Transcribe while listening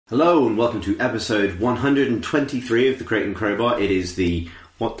Hello and welcome to episode 123 of the Crate and Crowbar. It is the...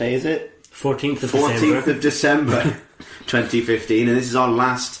 what day is it? 14th of 14th of December 2015, and this is our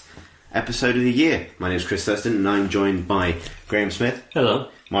last episode of the year. My name is Chris Thurston and I'm joined by Graham Smith. Hello.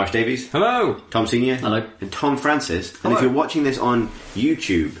 Marsh Davies. Hello. Tom Senior. Hello. And Tom Francis. Hello. And if you're watching this on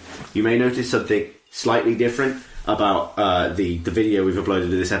YouTube, you may notice something slightly different about the video we've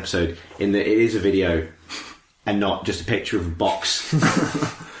uploaded to this episode, in that it is a video and not just a picture of a box.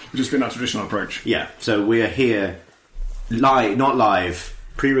 Which has been our traditional approach. Yeah, so we are here, not live,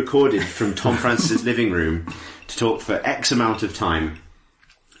 pre-recorded from Tom Francis' living room to talk for X amount of time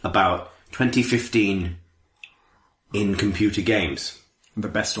about 2015 in computer games. The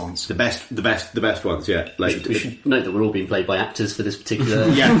best ones. The best ones, yeah. Like, we should note that we're all being played by actors for this particular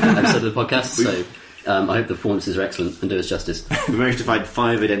episode of the podcast, so I hope the performances are excellent and do us justice. We managed to find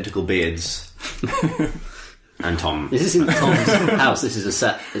 5 identical beards. And Tom. This isn't Tom's house, this is a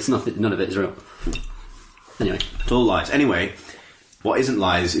set. It's nothing, none of it is real. Anyway. It's all lies. Anyway, what isn't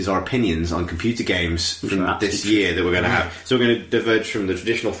lies is our opinions on computer games from this year that we're going to have. So we're going to diverge from the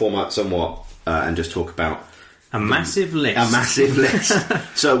traditional format somewhat and just talk about a massive list. A massive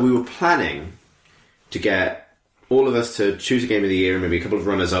list. So we were planning to get all of us to choose a game of the year and maybe a couple of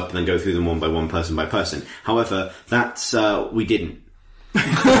runners up and then go through them one by one, person by person. However, that's we didn't.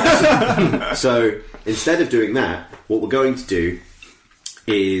 So instead of doing that, what we're going to do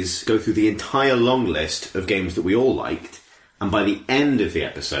is go through the entire long list of games that we all liked, and by the end of the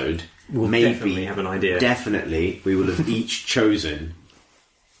episode, we'll definitely have an idea. Definitely, we will have each chosen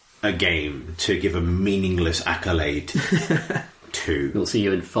a game to give a meaningless accolade to. We'll see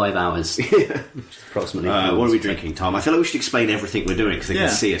you in 5 hours. Approximately. What are we drinking, Tom? I feel like we should explain everything we're doing because they can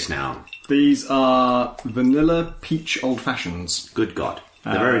see us now. These are vanilla peach old fashions. Good God.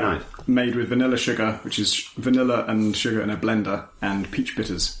 They're very nice. Made with vanilla sugar, which is vanilla and sugar in a blender, and peach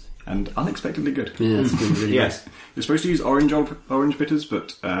bitters. And unexpectedly good. Yeah, it's been really Yes. You're supposed to use orange bitters,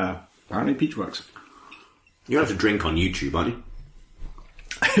 but apparently peach works. You don't have to drink on YouTube, aren't you?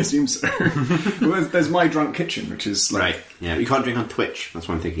 I assume so. Well, there's My Drunk Kitchen, which is like... Right. Yeah, you can't drink on Twitch. That's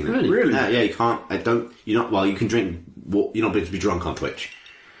what I'm thinking. Really? Really? Yeah, you can't. You're not. Well, you can drink. You're not able to be drunk on Twitch.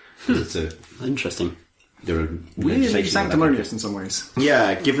 It's interesting. There are Weirdly sanctimonious in some ways.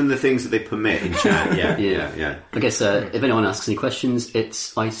 Yeah, given the things that they permit in chat. Yeah. I guess if anyone asks any questions,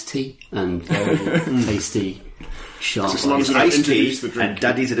 it's iced tea and very tasty, sharp As long as It's I iced introduce tea, the drink. and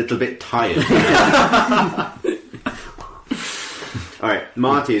Daddy's a little bit tired. All right,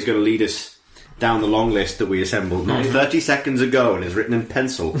 Marty is going to lead us down the long list that we assembled not 30 seconds ago and is written in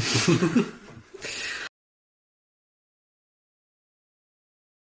pencil.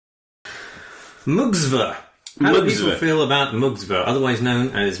 Mugsver. How do people feel about Mugsver, otherwise known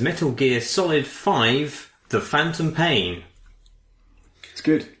as Metal Gear Solid 5: The Phantom Pain? It's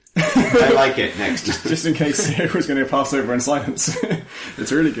good. I like it. Next. Just in case it was going to pass over in silence.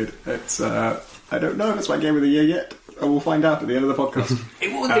 It's really good. It's I don't know if it's my game of the year yet. I will find out at the end of the podcast.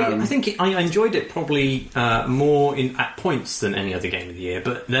 I think I enjoyed it probably more at points than any other game of the year,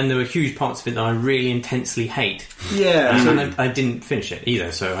 but then there were huge parts of it that I really intensely hate. Yeah. And I didn't finish it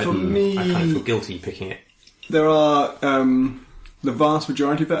either, so I kind of feel guilty picking it. There are the vast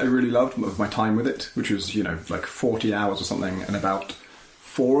majority of it I really loved of my time with it, which was, like 40 hours or something, and about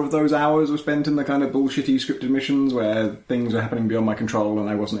 4 of those hours were spent in the kind of bullshitty scripted missions where things were happening beyond my control and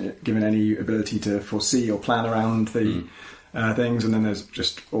I wasn't given any ability to foresee or plan around the things. And then there's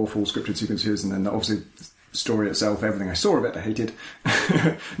just awful scripted sequences, and then obviously the story itself, everything I saw of it I hated.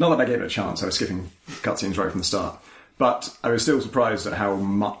 Not that I gave it a chance, I was skipping cutscenes right from the start. But I was still surprised at how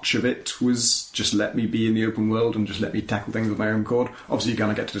much of it was just let me be in the open world and just let me tackle things with my own accord. Obviously, you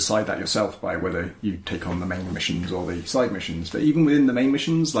kind of get to decide that yourself by whether you take on the main missions or the side missions. But even within the main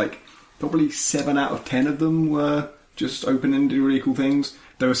missions, like, probably 7 out of 10 of them were just open-ended, really cool things.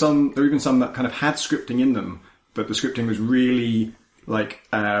 There were even some that kind of had scripting in them, but the scripting was really, like,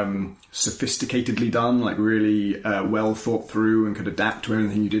 sophisticatedly done, like really well thought through and could adapt to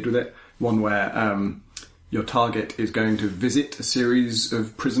anything you did with it. One where... your target is going to visit a series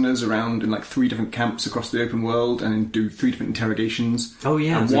of prisoners around in like 3 different camps across the open world and do 3 different interrogations. Oh,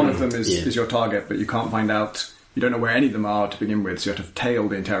 yeah. And one of them is your target, but you can't find out, you don't know where any of them are to begin with, so you have to tail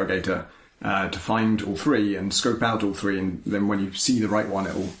the interrogator to find all 3 and scope out all 3, and then when you see the right one,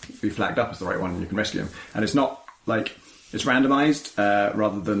 it will be flagged up as the right one and you can rescue him. And it's not like, it's randomised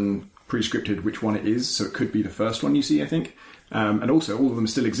rather than pre-scripted which one it is, so it could be the first one you see, I think. And also, all of them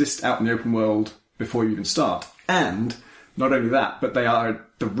still exist out in the open world before you even start. And not only that, but they are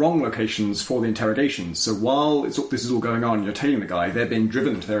the wrong locations for the interrogations. So while this is all going on, you're tailing the guy, they're being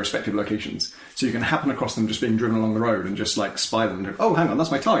driven to their respective locations. So So you can happen across them just being driven along the road and just like spy them and go, oh, hang on,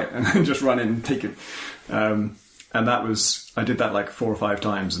 that's my target, and then just run in and take it. And I did that like 4 or 5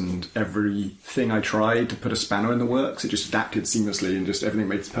 times, and everything I tried to put a spanner in the works, it just adapted seamlessly and just everything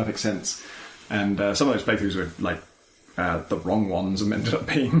made perfect sense. And some of those playthroughs were like the wrong ones and ended up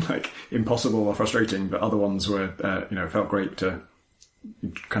being like impossible or frustrating, but other ones were, felt great to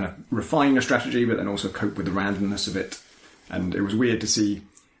kind of refine your strategy, but then also cope with the randomness of it. And it was weird to see,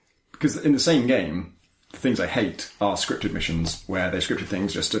 because in the same game, the things I hate are scripted missions where they scripted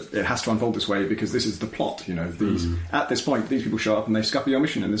things it has to unfold this way because this is the plot. At this point, these people show up and they scupper your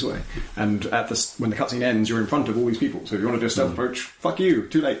mission in this way. And when the cutscene ends, you're in front of all these people. So if you want to do a stealth approach, fuck you,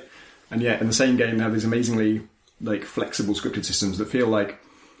 too late. And yet, in the same game, they have these amazingly like flexible scripted systems that feel like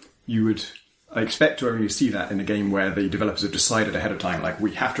I expect to only see that in a game where the developers have decided ahead of time, like,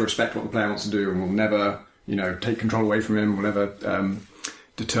 we have to respect what the player wants to do and we'll never, take control away from him, we'll never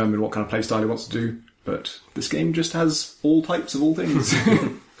determine what kind of playstyle he wants to do. But this game just has all types of all things.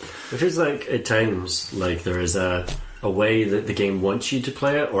 It feels like, at times, like there is a way that the game wants you to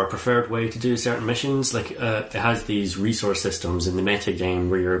play it, or a preferred way to do certain missions. Like, it has these resource systems in the meta game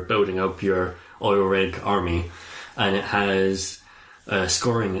where you're building up your oil rig army, and it has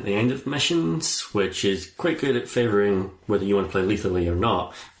scoring at the end of missions, which is quite good at favouring whether you want to play lethally or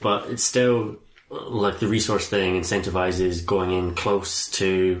not, but it's still, like, the resource thing incentivizes going in close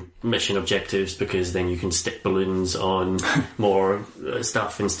to mission objectives, because then you can stick balloons on more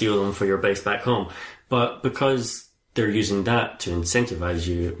stuff and steal them for your base back home. But because they're using that to incentivize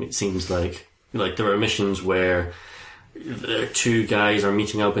you, it seems like there are missions where 2 guys are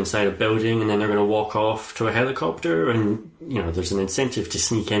meeting up inside a building and then they're going to walk off to a helicopter, and there's an incentive to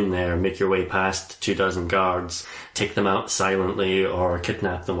sneak in there, make your way past 24 guards, take them out silently or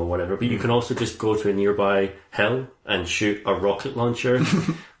kidnap them or whatever. But you can also just go to a nearby hill and shoot a rocket launcher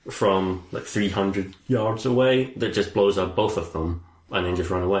from like 300 yards away that just blows up both of them and then just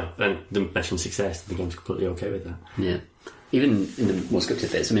run away. And the mission success, the game's completely okay with that. Yeah. Even in the more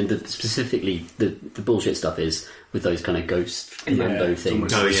scripted bits, I mean, specifically the bullshit stuff is with those kind of ghost commando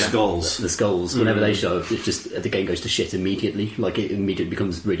things. Oh, yeah. Skulls. The skulls. Whenever they show up, the game goes to shit immediately. Like, it immediately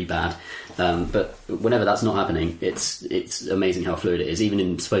becomes really bad. But whenever that's not happening, it's amazing how fluid it is. Even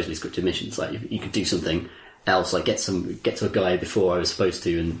in supposedly scripted missions, like, you could do something else, like get to a guy before I was supposed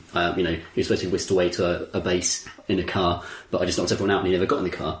to, and he was supposed to be whisked away to a base in a car, but I just knocked everyone out and he never got in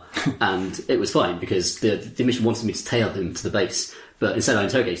the car. And it was fine because the mission wanted me to tail him to the base, but instead I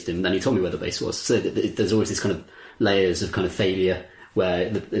interrogated him and then he told me where the base was. So there's always this kind of layers of kind of failure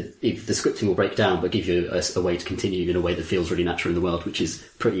where the scripting will break down but give you a way to continue in a way that feels really natural in the world, which is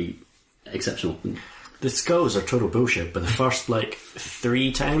pretty exceptional. The skulls are total bullshit, but the first,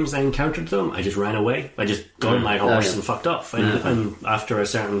 3 times I encountered them, I just ran away. I just got on my horse and fucked off. And after a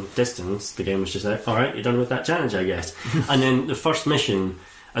certain distance, the game was just like, alright, you're done with that challenge, I guess. And then the first mission,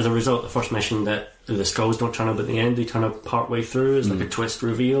 as a result, the first mission that the skulls don't turn up at the end, they turn up part way through as like a twist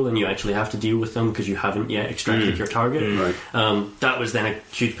reveal, and you actually have to deal with them because you haven't yet extracted your target. Right. That was then a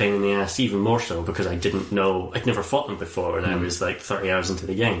huge pain in the ass, even more so because I didn't know, I'd never fought them before, and I was 30 hours into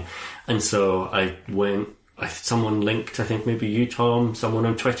the game. And so someone linked, I think maybe you, Tom, someone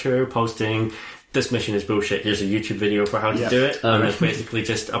on Twitter posting, this mission is bullshit, here's a YouTube video for how to do it. And it's basically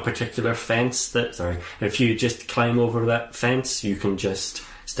just a particular fence if you just climb over that fence, you can just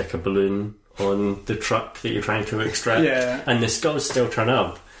stick a balloon on the truck that you're trying to extract, and the skulls still turn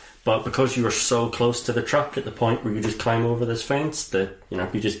up. But because you were so close to the truck at the point where you just climb over this fence, that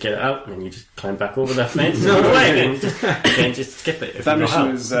you just get it out and then you just climb back over that fence and just skip it. That mission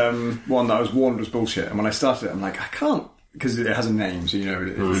is one that I was warned was bullshit, and when I started it, I'm like, I can't, because it has a name, so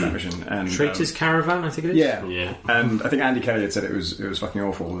it's that mission. And Traitor's Caravan, I think it is. Yeah. And I think Andy Kelly had said it was fucking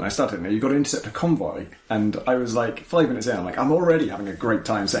awful. And I started it, you've got to intercept a convoy. And I was 5 minutes in, I'm already having a great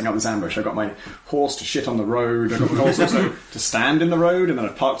time setting up this ambush. I got my horse to shit on the road. I got my horse also to stand in the road, and then I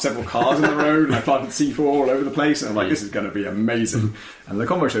parked several cars in the road, and I planted C4 all over the place. And I'm like, this is going to be amazing. And the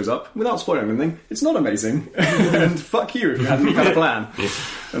convoy shows up without spoiling anything. It's not amazing, and fuck you if you hadn't had a plan.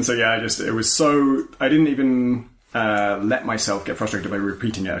 And so it was so, I didn't even let myself get frustrated by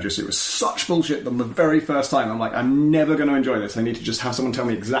repeating it. It was such bullshit on the very first time. I'm like, I'm never going to enjoy this. I need to just have someone tell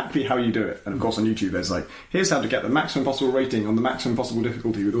me exactly how you do it. And of course on YouTube there's here's how to get the maximum possible rating on the maximum possible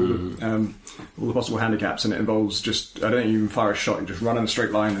difficulty with all the possible handicaps, and it involves I don't even fire a shot, you just run in a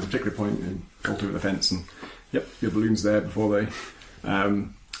straight line at a particular point and alter the fence, and your balloon's there before they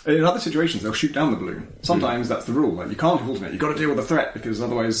in other situations they'll shoot down the balloon. Sometimes that's the rule, you can't Fulton it, you've got to deal with the threat because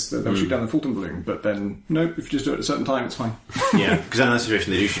otherwise they'll shoot down the Fulton balloon. But then if you just do it at a certain time, it's fine. Yeah, because in that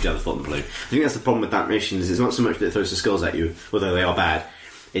situation they do shoot down the Fulton balloon. I think that's the problem with that mission, is it's not so much that it throws the skulls at you, although they are bad,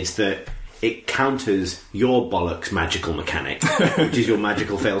 it's that it counters your bollocks magical mechanic, which is your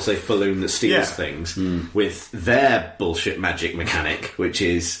magical failsafe balloon that steals things, with their bullshit magic mechanic, which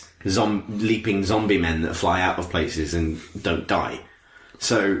is leaping zombie men that fly out of places and don't die.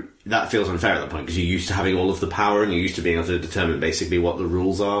 So that feels unfair at that point, because you're used to having all of the power and you're used to being able to determine basically what the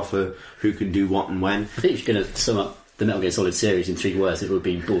rules are for who can do what and when. I think if you're going to sum up the Metal Gear Solid series in 3 words, it would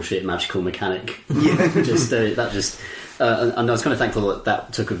be bullshit magical mechanic. Yeah. And I was kind of thankful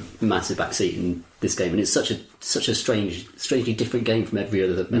that took a massive backseat in this game, and it's such a strangely different game from every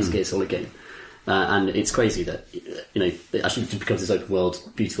other Metal Gear Solid game. And it's crazy that it actually becomes this open world,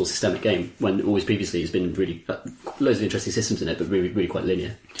 beautiful systemic game when always previously it's been really loads of interesting systems in it, but really quite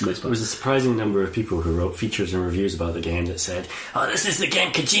linear for the most part. There was a surprising number of people who wrote features and reviews about the game that said, "Oh, this is the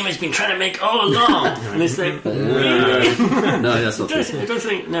game Kojima's been trying to make all along." And it's like, really? No, that's not true. I don't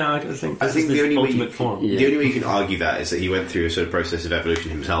think. I think the only way you can argue that is that he went through a sort of process of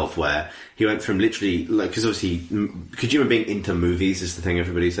evolution himself, where he went from literally, because obviously Kojima being into movies is the thing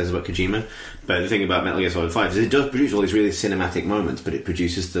everybody says about Kojima, but the thing about Metal Gear Solid 5 is it does produce all these really cinematic moments, but it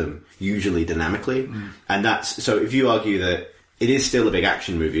produces them usually dynamically, and that's, so if you argue that it is still a big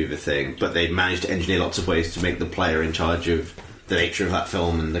action movie of a thing, but they managed to engineer lots of ways to make the player in charge of the nature of that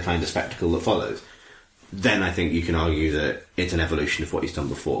film and the kind of spectacle that follows, then I think you can argue that it's an evolution of what he's done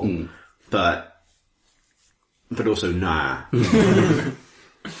before. But also, nah.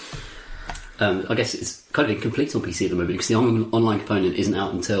 I guess it's kind of incomplete on PC at the moment because the online component isn't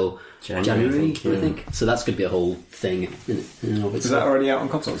out until January, I think. So that's going to be a whole thing in and of itself. Is that already out on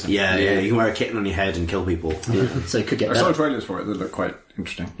consoles? Yeah, you can wear a kitten on your head and kill people. Yeah. So it could get I saw trailers for it that look quite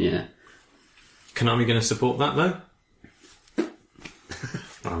interesting. Yeah. Konami going to support that though?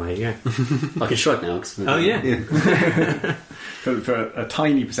 Oh, there you go. I can shrug now. Oh yeah. For a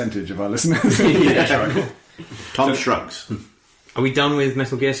tiny percentage of our listeners. Yeah. Tom shrugs. Are we done with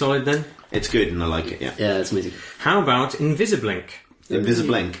Metal Gear Solid then? It's good and I like it, yeah. Yeah, it's amazing. How about Invisiblink?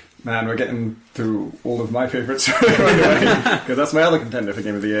 Invisiblink. Man, we're getting through all of my favourites because that's my other contender for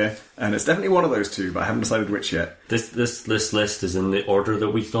Game of the Year, and it's definitely one of those two, but I haven't decided which yet. This list is in the order that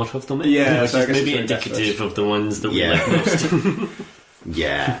we thought of them in, Yeah, which so I is guess maybe it's indicative of the ones that we Yeah. like most.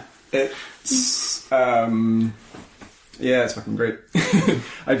 Yeah. It's it's fucking great.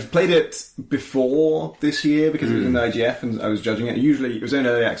 I've played it before this year because it was in the IGF and I was judging it. Usually it was in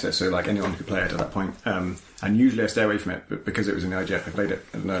early access, so like anyone could play it at that point. And usually I stay away from it, but because it was in the IGF, I played it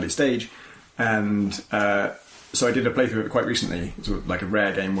at an early stage. And so I did a playthrough of it quite recently. It's like a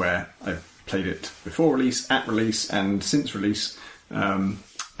rare game where I've played it before release, at release, and since release.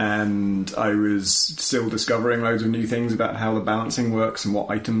 And I was still discovering loads of new things about how the balancing works and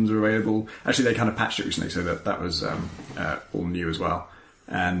what items are available. Actually, they kind of patched it recently, so that was all new as well.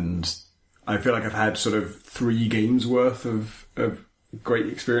 And I feel like I've had sort of 3 games worth of great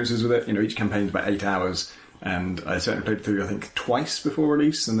experiences with it. You know, each campaign's about 8 hours, and I certainly played through, I think, twice before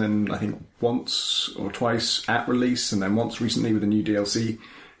release, and then I think once or twice at release, and then once recently with a new DLC.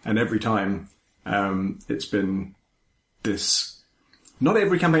 And every time, it's been this... Not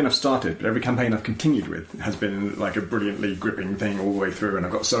every campaign I've started, but every campaign I've continued with has been like a brilliantly gripping thing all the way through, and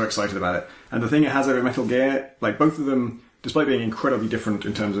I've got so excited about it. And the thing it has over Metal Gear, like both of them, despite being incredibly different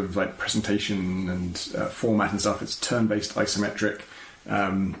in terms of like presentation and format and stuff, it's turn-based isometric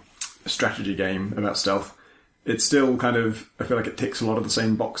strategy game about stealth. It's still kind of, I feel like it ticks a lot of the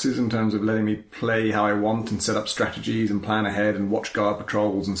same boxes in terms of letting me play how I want and set up strategies and plan ahead and watch guard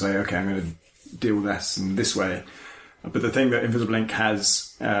patrols and say, okay, I'm going to deal with this and this way. But the thing that Invisiblink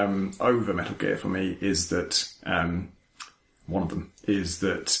has over Metal Gear for me is that one of them is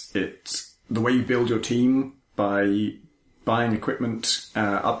that it's the way you build your team by buying equipment,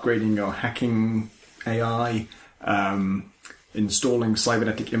 upgrading your hacking AI, installing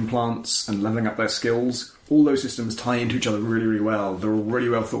cybernetic implants and leveling up their skills. All those systems tie into each other really, really well. They're all really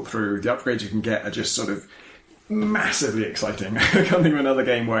well thought through. The upgrades you can get are just sort of massively exciting. I can't think of another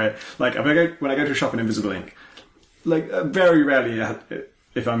game where, like, when I go to a shop in Invisiblink, like, very rarely,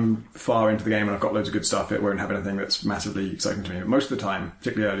 if I'm far into the game and I've got loads of good stuff, it won't have anything that's massively exciting to me. But most of the time,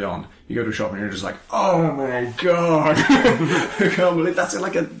 particularly early on, you go to a shop and you're just like, oh my god! I can't believe that's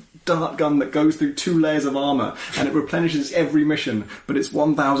like a dart gun that goes through 2 layers of armour and it replenishes every mission, but it's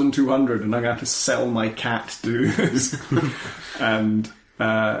 1,200 and I'm going to have to sell my cat to do this. And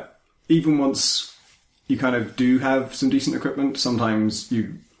even once you kind of do have some decent equipment, sometimes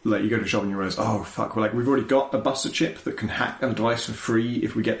you go to a shop and you realise, oh fuck, we've already got a buster chip that can hack a device for free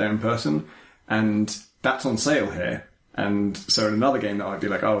if we get there in person, and that's on sale here. And so in another game that I'd be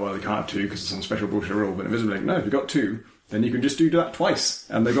like, oh well, you can't have 2 because it's some special bullshit rule, but Invisiblink, no, if you've got 2, then you can just do that twice,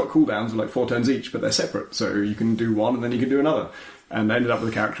 and they've got cooldowns of like 4 turns each, but they're separate, so you can do one and then you can do another. and I ended up with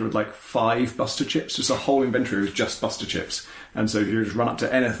a character with like 5 Buster chips. Just a whole inventory was just Buster chips. And so you just run up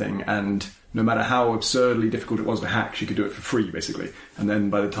to anything, and no matter how absurdly difficult it was to hack, she could do it for free, basically. And then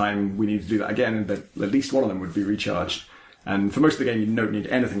by the time we needed to do that again, at least one of them would be recharged. And for most of the game, you don't need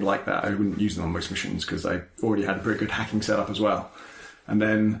anything like that. I wouldn't use them on most missions because I already had a very good hacking setup as well. And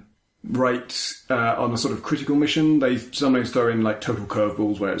then on a sort of critical mission, they sometimes throw in like total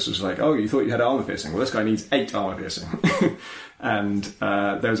curveballs where it's just like, oh, you thought you had armor piercing. Well, this guy needs 8 armor piercing. And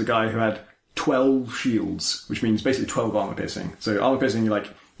there was a guy who had 12 shields, which means basically 12 armor piercing. So armor piercing,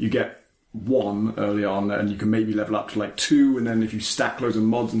 you get 1 early on, and you can maybe level up to like 2, and then if you stack loads of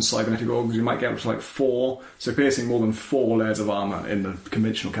mods and cybernetic organs, you might get up to like 4. So piercing more than 4 layers of armor in the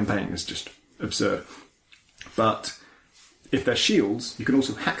conventional campaign is just absurd. But if they're shields, you can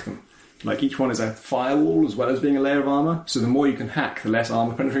also hack them. Like each one is a firewall as well as being a layer of armor. So the more you can hack, the less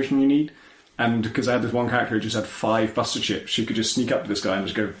armor penetration you need. And because I had this one character who just had 5 Buster chips, she could just sneak up to this guy and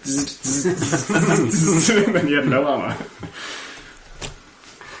just go and then you have no armor.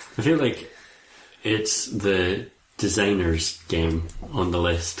 I feel like it's the designer's game on the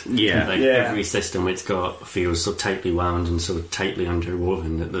list. Yeah. Every system it's got feels so tightly wound and so tightly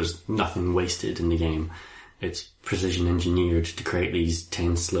interwoven that there's nothing wasted in the game. It's precision engineered to create these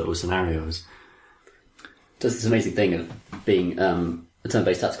tense little scenarios. Does this amazing thing of being a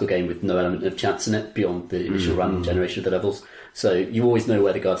turn-based tactical game with no element of chance in it beyond the initial random generation of the levels. So you always know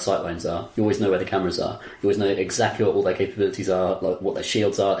where the guard sightlines are, you always know where the cameras are, you always know exactly what all their capabilities are, like what their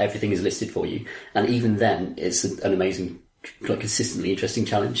shields are, everything is listed for you. And even then, it's an amazing, like consistently interesting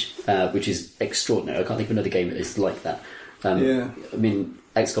challenge, which is extraordinary. I can't think of another game that is like that. I mean,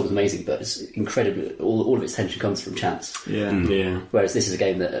 XCOM is amazing, but it's incredibly, all of its tension comes from chance. Whereas this is a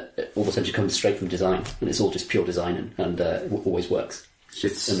game that all the tension comes straight from design, and it's all just pure design and always works.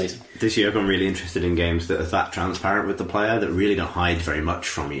 It's amazing. This year I've been really interested in games that are that transparent with the player, that really don't hide very much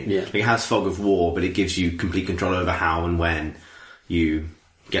from you. Yeah. Like it has Fog of War, but it gives you complete control over how and when you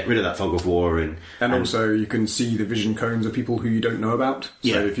get rid of that Fog of War. And also you can see the vision cones of people who you don't know about.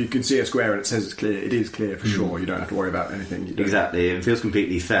 So if you can see a square and it says it's clear, it is clear for sure. You don't have to worry about anything. Exactly. It feels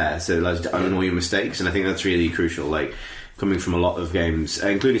completely fair, so it allows you to own all your mistakes, and I think that's really crucial. Like, coming from a lot of games,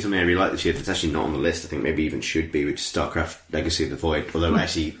 including something I really like this year that's actually not on the list, I think maybe even should be, which is StarCraft Legacy of the Void, although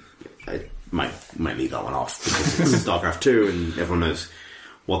actually I might leave that one off because it's StarCraft 2 and everyone knows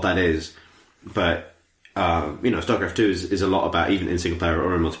what that is. But StarCraft 2 is a lot about, even in single player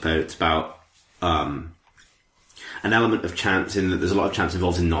or in multiplayer, it's about an element of chance, in that there's a lot of chance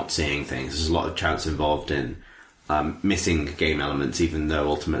involved in not seeing things. There's a lot of chance involved in missing game elements, even though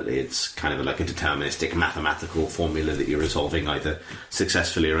ultimately it's kind of like a deterministic mathematical formula that you're resolving either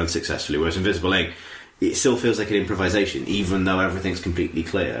successfully or unsuccessfully. Whereas Invisible Ink, it still feels like an improvisation, even though everything's completely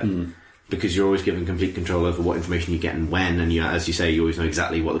clear, because you're always given complete control over what information you get and when, and as you say, you always know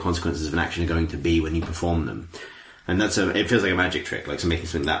exactly what the consequences of an action are going to be when you perform them. And it feels like a magic trick, like, to making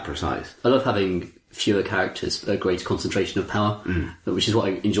something that precise. I love having fewer characters, a greater concentration of power, which is what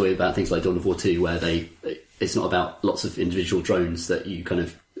I enjoy about things like Dawn of War 2, where it's not about lots of individual drones that you kind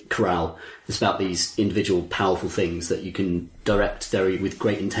of corral. It's about these individual powerful things that you can direct with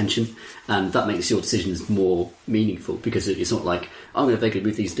great intention, and that makes your decisions more meaningful, because it's not like, I'm going to vaguely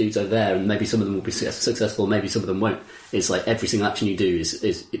move these dudes over there and maybe some of them will be successful, maybe some of them won't. It's like every single action you do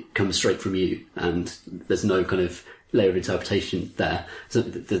it comes straight from you, and there's no kind of layer of interpretation there. So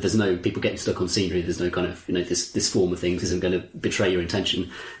there's no people getting stuck on scenery. There's no kind of, this form of things isn't going to betray your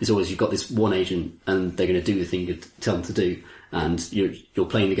intention. It's always, you've got this one agent and they're going to do the thing you tell them to do, and you're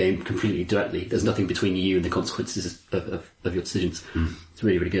playing the game completely directly. There's nothing between you and the consequences of your decisions. It's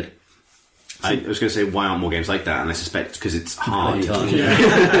really, really good. I was going to say, why aren't more games like that? And I suspect because it's hard.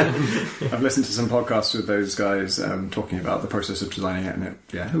 I've listened to some podcasts with those guys talking about the process of designing it, and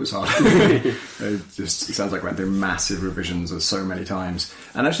it was hard. It sounds like I went through massive revisions of so many times.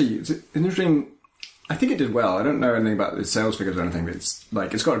 And actually, it's an interesting. I think it did well. I don't know anything about its sales figures or anything,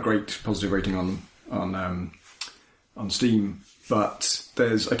 but it's got a great positive rating on Steam. But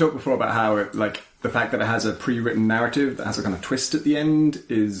I talked before about how the fact that it has a pre-written narrative that has a kind of twist at the end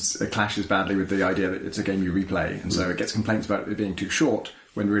clashes badly with the idea that it's a game you replay, and so it gets complaints about it being too short,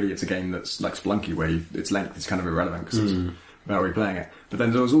 when really it's a game that's like Spelunky, where its length is kind of irrelevant because it's about replaying it. But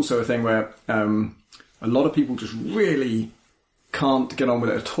then there was also a thing where a lot of people just really can't get on with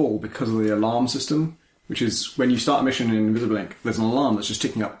it at all because of the alarm system, which is when you start a mission in Invisible Ink, there's an alarm that's just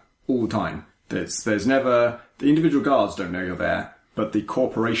ticking up all the time. There's never... The individual guards don't know you're there, but the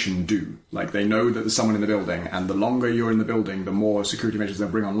corporation do. Like, they know that there's someone in the building, and the longer you're in the building, the more security measures they'll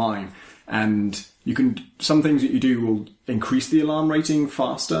bring online. and some things that you do will increase the alarm rating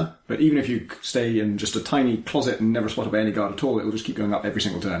faster, but even if you stay in just a tiny closet and never spot up any guard at all, it'll just keep going up every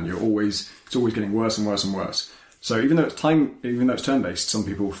single turn. It's always getting worse and worse and worse. So even though it's turn-based, some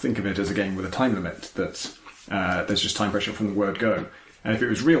people think of it as a game with a time limit, that there's just time pressure from the word go. And if it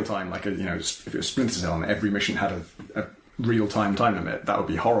was real time, like if it was Splinter Cell and every mission had a real time limit, that would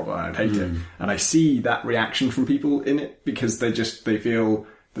be horrible and I'd hate it. And I see that reaction from people in it because they feel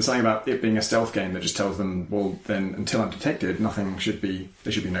there's something about it being a stealth game that just tells them, well, then until I'm detected, there should be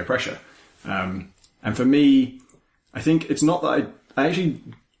no pressure. And for me, I think it's not that I actually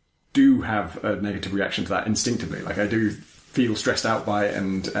do have a negative reaction to that instinctively. Like I do feel stressed out by it,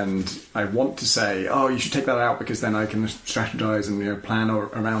 and I want to say, oh, you should take that out because then I can strategize and plan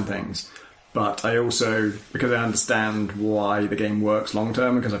around things. But I also, because I understand why the game works long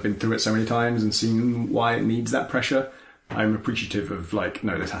term, because I've been through it so many times and seen why it needs that pressure, I'm appreciative of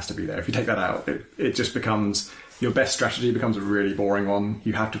no, this has to be there. If you take that out, it just becomes, your best strategy becomes a really boring one.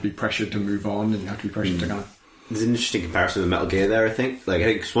 You have to be pressured to move on, and you have to be pressured to kind of... There's an interesting comparison with Metal Gear there, I think. I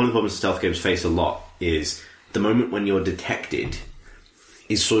think one of the problems stealth games face a lot is the moment when you're detected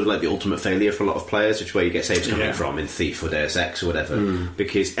is sort of like the ultimate failure for a lot of players, which is where you get saves coming from in Thief or Deus Ex or whatever,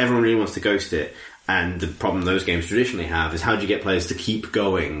 because everyone really wants to ghost it, and the problem those games traditionally have is how do you get players to keep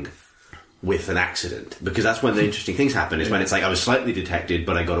going with an accident? Because that's when the interesting things happen, is when it's like, I was slightly detected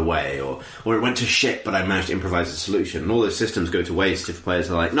but I got away, or it went to shit but I managed to improvise a solution, and all those systems go to waste if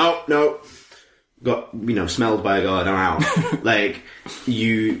players are like, no, got smelled by a guard, I'm out.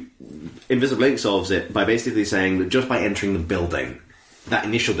 Invisible Ink solves it by basically saying that just by entering the building, that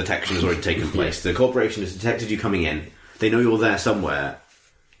initial detection has already taken place. The corporation has detected you coming in, they know you're there somewhere,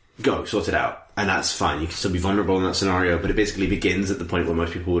 go, sort it out. And that's fine, you can still be vulnerable in that scenario, but it basically begins at the point where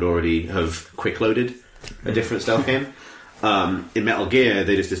most people would already have quick-loaded a different stealth game. In Metal Gear,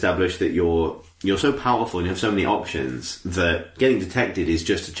 they just established that you're so powerful and you have so many options that getting detected is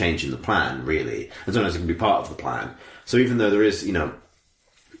just a change in the plan, really. And sometimes it can be part of the plan. So even though there is,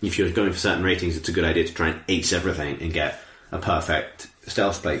 if you're going for certain ratings, it's a good idea to try and ace everything and get a perfect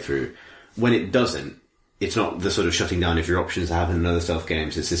stealth playthrough. When it doesn't, it's not the sort of shutting down of your options that happen in other stealth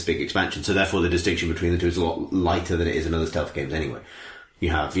games. It's this big expansion. So therefore the distinction between the two is a lot lighter than it is in other stealth games anyway. You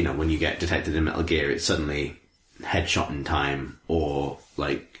have, when you get detected in Metal Gear, it's suddenly headshot in time, or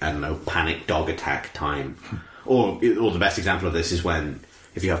panic dog attack time. Or the best example of this is when,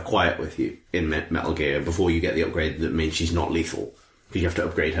 if you have Quiet with you in Metal Gear, before you get the upgrade that means she's not lethal, because you have to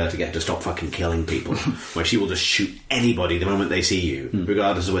upgrade her to get her to stop fucking killing people, where she will just shoot anybody the moment they see you,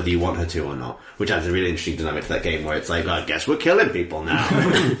 regardless of whether you want her to or not, which adds a really interesting dynamic to that game, where it's like, I guess we're killing people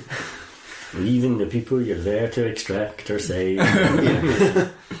now. Even the people you're there to extract or save.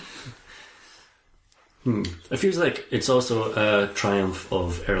 It feels like it's also a triumph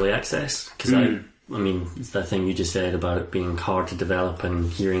of early access, because it's that thing you just said about it being hard to develop, and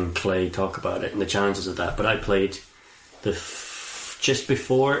hearing Clay talk about it and the challenges of that. But I played just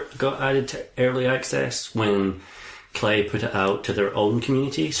before it got added to early access, when Clay put it out to their own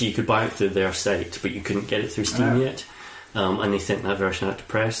community, so you could buy it through their site, but you couldn't get it through Steam yet. And they sent that version out to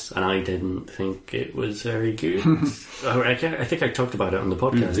press, and I didn't think it was very good. I think I talked about it on the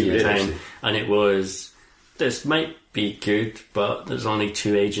podcast at the time, and it was, this might be good, but there's only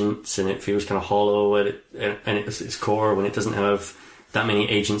 2 agents, and it feels kind of hollow at its core when it doesn't have that many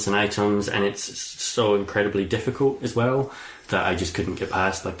agents and items, and it's so incredibly difficult as well that I just couldn't get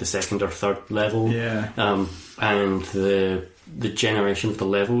past the second or third level. And the generation of the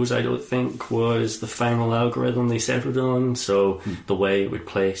levels, I don't think, was the final algorithm they settled on, so the way it would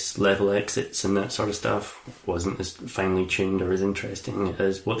place level exits and that sort of stuff wasn't as finely tuned or as interesting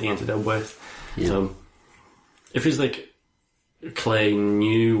as what they ended up with. So it feels like Clay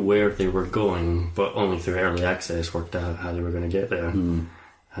knew where they were going, but only through early access worked out how they were going to get there. And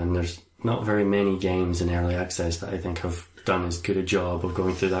there's not very many games in early access that I think have done as good a job of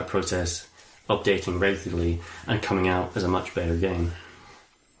going through that process, updating regularly, and coming out as a much better game.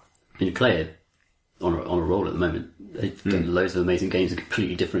 You play it on a roll at the moment. They've done loads of amazing games in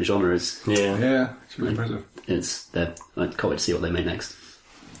completely different genres. Yeah, it's really impressive. I can't wait to see what they make next.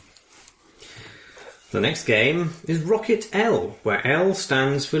 The next game is Rocket L, where L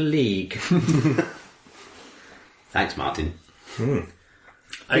stands for League. Thanks, Martin.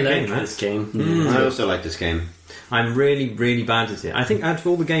 I like this game. I also like this game. I'm really, really bad at it. I think out of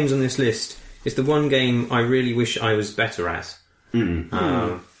all the games on this list, it's the one game I really wish I was better at.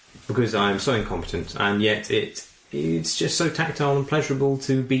 Because I'm so incompetent, and yet it's just so tactile and pleasurable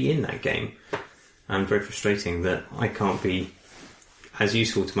to be in that game. And very frustrating that I can't be as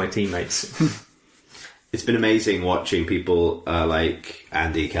useful to my teammates. it's been amazing watching people like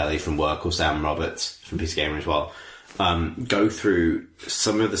Andy Kelly from work or Sam Roberts from PC Gamer as well go through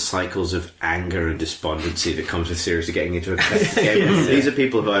some of the cycles of anger and despondency that comes with seriously getting into a competitive game. These are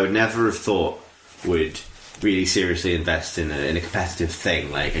people who I would never have thought would really seriously invest in a competitive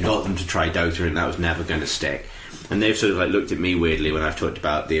thing. Like, I got them to try Dota and that was never going to stick. And they've sort of like looked at me weirdly when I've talked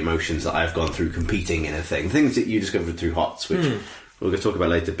about the emotions that I've gone through competing in a thing. Things that you discovered through HOTS, which we're going to talk about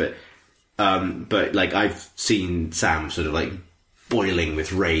later. But like, I've seen Sam sort of like boiling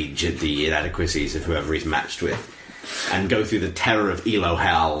with rage at the inadequacies of whoever he's matched with, and go through the terror of Elo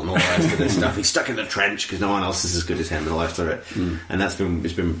hell and all the rest of this stuff. He's stuck in the trench because no one else is as good as him and all the rest of it. And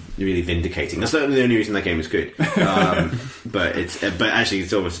it's been really vindicating. That's not the only reason that game is good, but actually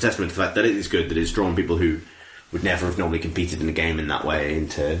it's almost a testament to the fact that it is good, that it's drawn people who would never have normally competed in a game in that way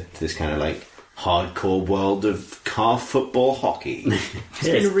into this kind of like hardcore world of car football hockey.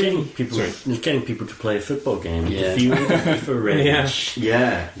 It's getting people to play a football game. Yeah. The fuel of the FIFA range.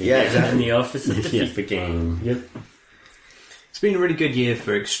 Yeah, In the office of the FIFA game. Yep. It's been a really good year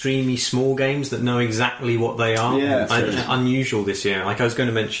for extremely small games that know exactly what they are. Yeah, unusual this year. Like, I was going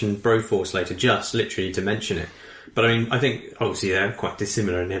to mention Broforce later, just literally to mention it. But I mean, I think obviously they're quite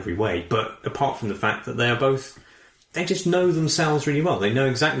dissimilar in every way. But apart from the fact that they just know themselves really well. They know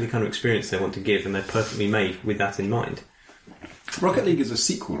exactly the kind of experience they want to give, and they're perfectly made with that in mind. Rocket League is a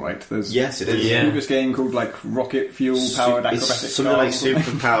sequel, right? Yes, it is. There's a previous game called like Rocket Fuel Powered Acrobatic It's something like Cars.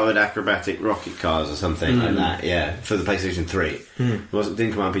 super powered acrobatic rocket cars or something like that. Yeah, for the PlayStation 3. It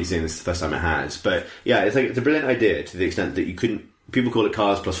didn't come out on PC, and this is the first time it has. But yeah, it's a brilliant idea to the extent that you couldn't. People call it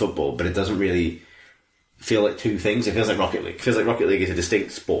cars plus football, but it doesn't really feel like two things. It feels like Rocket League. It feels like Rocket League is a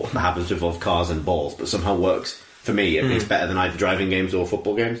distinct sport that happens to involve cars and balls, but somehow works, for me at least, better than either driving games or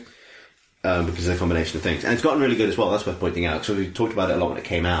football games, because of the combination of things. And it's gotten really good as well, that's worth pointing out, because we talked about it a lot when it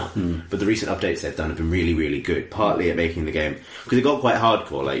came out, but the recent updates they've done have been really, really good, partly at making the game, because it got quite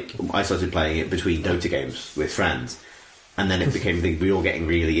hardcore. Like, I started playing it between Dota games with friends, and then it became a thing, we all getting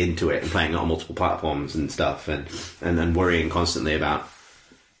really into it and playing it on multiple platforms and stuff, and then worrying constantly about,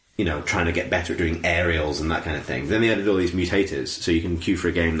 you know, trying to get better at doing aerials and that kind of thing. Then they added all these mutators, so you can queue for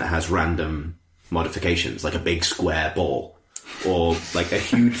a game that has random modifications, like a big square ball, or like a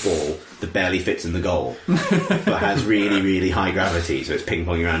huge ball that barely fits in the goal, but has really, really high gravity, so it's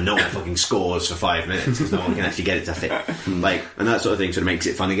ping-ponging around, no one fucking scores for 5 minutes, because no one can actually get it to fit. Like, and that sort of thing sort of makes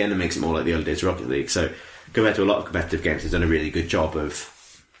it fun again, and makes it more like the early days of Rocket League. So, compared to a lot of competitive games, it's done a really good job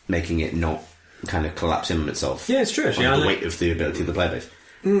of making it not kind of collapse in on itself. Yeah, it's true, actually. The weight of the ability of the player base.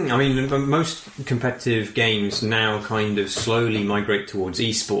 I mean, most competitive games now kind of slowly migrate towards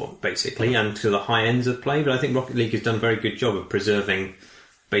esport, basically, and to the high ends of play, but I think Rocket League has done a very good job of preserving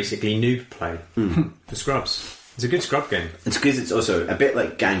basically noob play for scrubs. It's a good scrub game. It's because it's also a bit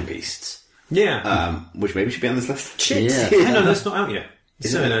like Gang Beasts, which maybe should be on this list. Shit! Yeah. No, that's not out yet.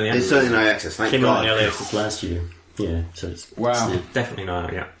 It's certainly early It's access. certainly in early access, thank Came out God. in early access last year. Yeah, so it's... Wow. Definitely not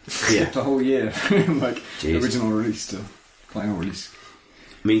out yet. Yeah. The whole year. Like, Jeez. original release to final release.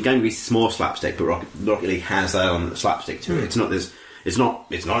 I mean, Gang Beasts is more slapstick, but Rocket League has that on slapstick to it. It's not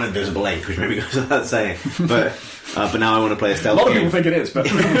Invisible Ink, which maybe goes without saying. But now I want to play a A stealth lot of game. people think it is, but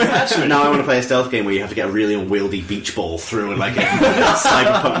Now I want to play a stealth game where you have to get a really unwieldy beach ball through like a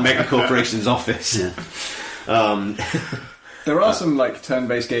cyberpunk mega corporation's office. Yeah. there are some like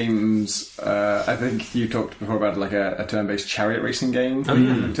turn-based games. I think you talked before about like a turn-based chariot racing game.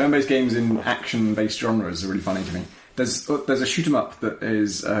 Turn-based games in action-based genres are really funny to me. There's a shoot 'em up that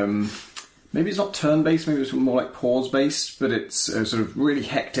is maybe it's not turn-based, maybe it's more like pause-based, but it's a sort of really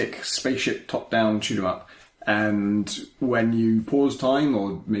hectic spaceship top-down shoot 'em up. And when you pause time,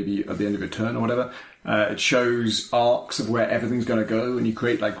 or maybe at the end of a turn or whatever, it shows arcs of where everything's going to go, and you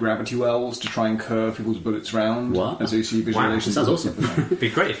create like gravity wells to try and curve people's bullets round. What? And so you see visualizations. Sounds awesome. It'd be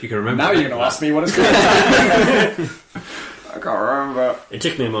great if you could remember. Now that. you're going to ask me what it's called. I can't remember. It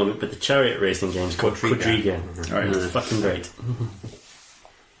took me a moment, but the chariot racing game's called Quadriga. Right. It's fucking great.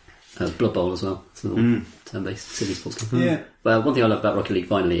 Blood Bowl as well. It's another turn-based silly sports game. Yeah. Well, one thing I love about Rocket League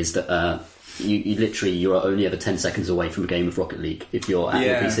finally is that you are only ever 10 seconds away from a game of Rocket League if you're at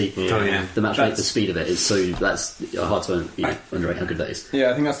your PC. Yeah. Oh, yeah. The match rate, the speed of it is so that's hard to underrate how good that is.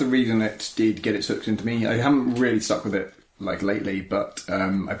 Yeah, I think that's the reason it did get its hooks into me. I haven't really stuck with it like lately, but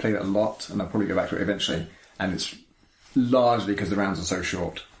I played it a lot, and I'll probably go back to it eventually. And it's largely because the rounds are so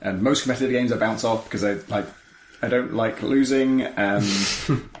short. And most competitive games I bounce off because I don't like losing, and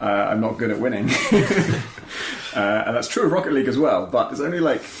I'm not good at winning. And that's true of Rocket League as well, but it's only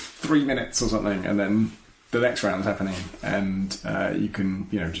like 3 minutes or something, and then the next round's happening, and you can,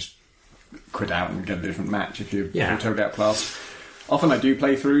 just quit out and get a different match if you're totally outclassed. Often I do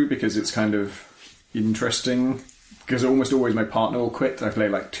play through because it's kind of interesting because almost always my partner will quit. I play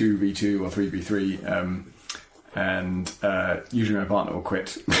like 2v2 or 3v3, and usually my partner will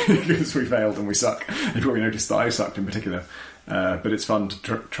quit because we failed and we suck. You probably noticed that I sucked in particular, but it's fun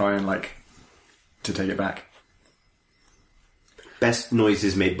to try and to take it back. Best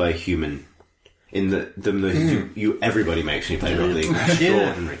noises made by a human. In the noises everybody makes when you play Rocket League.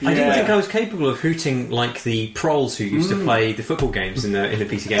 Extraordinary. I didn't think I was capable of hooting like the proles who used to play the football games in the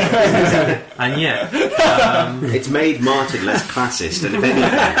PC game. And yet, it's made Martin less classist, and if anything, no,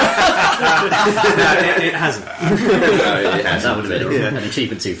 it hasn't. No, it hasn't. That would have been an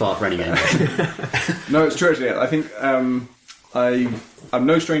achievement too far for any game. No, it's true actually. I think I'm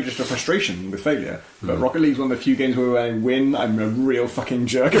no stranger to frustration with failure, but Rocket League's one of the few games where when I win, I'm a real fucking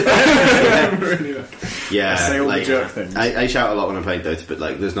jerk. I'm really yeah, I say all like, the jerk things. I shout a lot when I'm playing Dota, but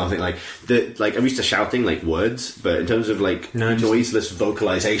there's nothing like I'm used to shouting words, but in terms of noiseless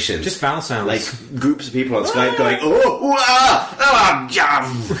vocalization, just vowel sounds. Like groups of people on Skype going, oh,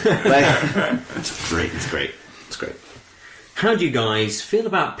 it's great. It's great. It's great. How do you guys feel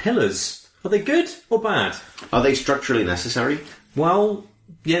about pillars? Are they good or bad? Are they structurally necessary? Well,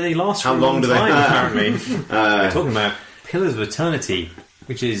 yeah, they last for How a long long do they- time, apparently. We're talking about Pillars of Eternity,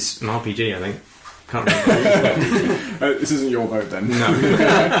 which is an RPG, I think. Can't remember. This isn't your vote then. No.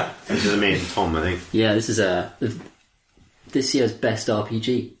 This is me and Tom, I think. Yeah, this is this year's best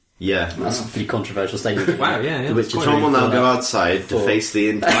RPG. Yeah. That's a pretty controversial statement. Wow, yeah. The Witcher Tom will now go outside to face the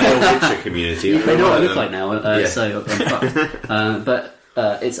entire Witcher community. They know what I look like now, Yeah. so I'm fucked. But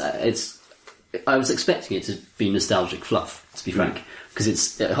it's. I was expecting it to be nostalgic fluff, to be frank, because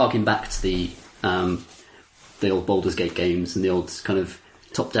it's harking back to the old Baldur's Gate games and the old kind of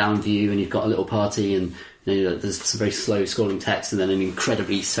top-down view, and you've got a little party, and there's some very slow scrolling text, and then an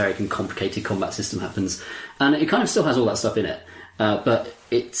incredibly esoteric and complicated combat system happens, and it kind of still has all that stuff in it, but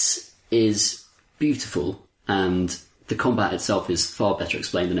it is beautiful, and the combat itself is far better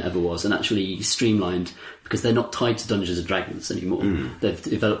explained than it ever was, and actually streamlined, because they're not tied to Dungeons and Dragons anymore. They've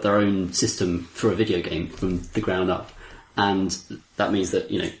developed their own system for a video game from the ground up, and that means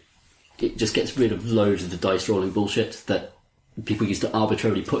that it just gets rid of loads of the dice rolling bullshit that people used to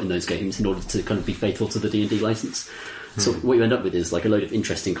arbitrarily put in those games in order to kind of be faithful to the D&D license. So what you end up with is a load of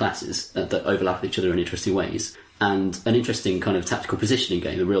interesting classes that overlap each other in interesting ways, and an interesting kind of tactical positioning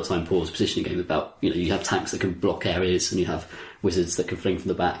game, a real-time pause positioning game about, you have tanks that can block areas, and you have wizards that can fling from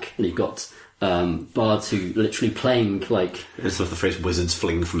the back, and you've got bards who literally playing like... I just love the phrase "wizards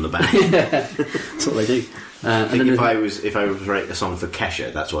fling from the back." That's what they do. I think if I was writing a song for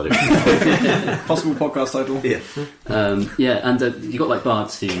Kesha, that's what it would be. Possible podcast title. Yeah. And you've got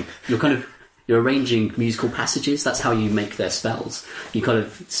bards who you're arranging musical passages. That's how you make their spells. You kind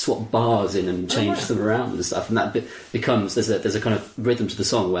of swap bars in and change them around and stuff, and that becomes there's a kind of rhythm to the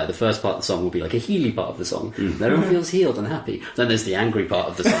song where the first part of the song will be like a healy part of the song. Everyone feels healed and happy. Then there's the angry part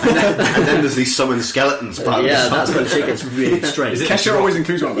of the song, and then there's the summon skeletons part of the song. That's when shit gets really strange. Kesha always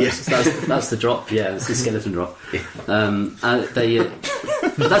includes one of those. Yes. That's the drop. Yeah, it's the skeleton drop.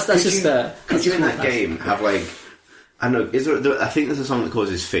 That's just. Could you in that game have I don't know? Is there? I think there's a song that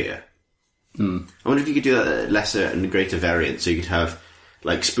causes fear. I wonder if you could do that at a lesser and greater variant, so you could have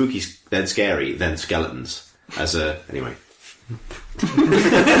spooky, then scary, then skeletons as a anyway.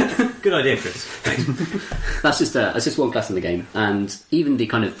 Good idea, Chris. Thanks. That's just one class in the game, and even the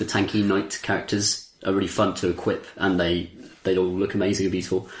kind of the tanky knight characters are really fun to equip, and they all look amazing and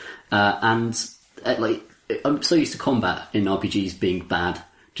beautiful. I'm so used to combat in RPGs being bad.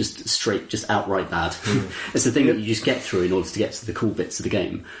 Just outright bad. It's the thing that you just get through in order to get to the cool bits of the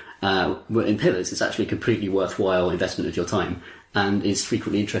game. In Pillars, it's actually a completely worthwhile investment of your time, and is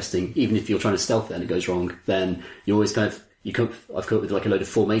frequently interesting. Even if you're trying to stealth it and it goes wrong, then you always I've come up with a load of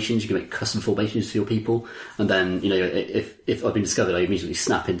formations. You can make custom formations for your people, and then if I've been discovered, I immediately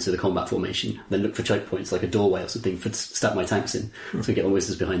snap into the combat formation, then look for choke points like a doorway or something to stab my tanks in, so get my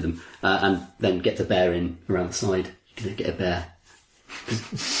wizards behind them, and then get the bear in around the side. You can get a bear.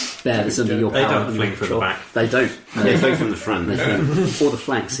 Bear that's under your power. They don't fling from the back. They don't. They fling from the front. Or the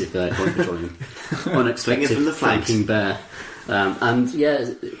flanks if they're controlling. Unexpected from the flanks. flanking bear.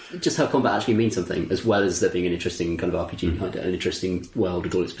 Just how combat actually means something, as well as there being an interesting kind of RPG behind it, an interesting world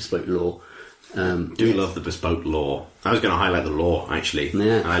with all its bespoke lore. Do love the bespoke lore. I was going to highlight the lore actually.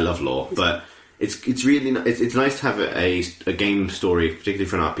 Yeah. I love lore, but it's really it's nice to have a game story, particularly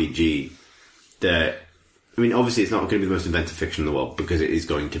for an RPG. That obviously it's not going to be the most inventive fiction in the world because it is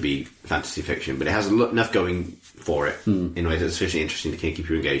going to be fantasy fiction, but it has enough going for it in ways that's sufficiently interesting to keep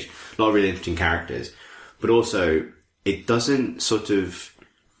you engaged. A lot of really interesting characters, but also it doesn't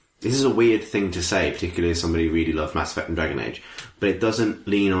this is a weird thing to say, particularly as somebody who really loved Mass Effect and Dragon Age, but it doesn't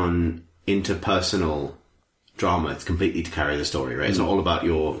lean on interpersonal drama. It's completely to carry the story, right? It's not all about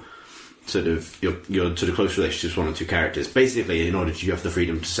your sort of close relationships with one or two characters. Basically, in order to, you have the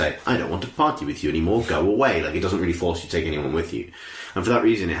freedom to say, I don't want to party with you anymore, go away. Like, it doesn't really force you to take anyone with you. And for that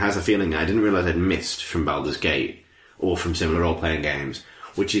reason, it has a feeling I didn't realise I'd missed from Baldur's Gate, or from similar role-playing games,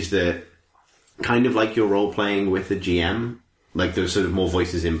 which is that kind of like you're role-playing with a GM, like there's sort of more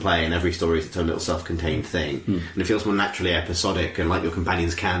voices in play, and every story is its own little self-contained thing. And it feels more naturally episodic, and like your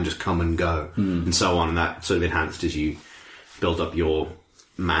companions can just come and go, and so on, and that sort of enhanced as you build up your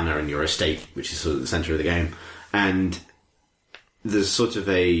manor and your estate, which is sort of the centre of the game. And there's sort of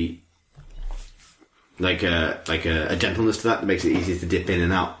a gentleness to that makes it easier to dip in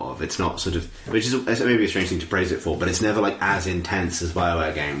and out of. It's not sort of, which is maybe a strange thing to praise it for, but it's never like as intense as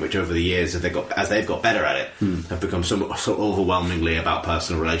BioWare game, which over the years, as they've got better at it, have become so overwhelmingly about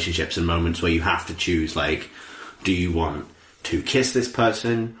personal relationships and moments where you have to choose, like, do you want to kiss this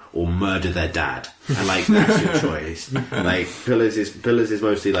person or murder their dad? And like, that's your choice. Like, Pillars is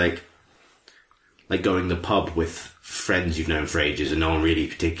mostly like going to the pub with friends you've known for ages and no one really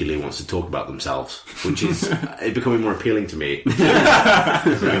particularly wants to talk about themselves, which is becoming more appealing to me as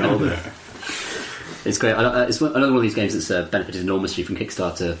I get older. It's great. It's another one of these games that's benefited enormously from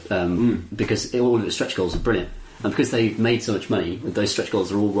Kickstarter because all of its stretch goals are brilliant. And because they've made so much money, those stretch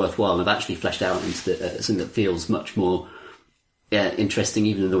goals are all worthwhile and have actually fleshed out into something that feels much more interesting,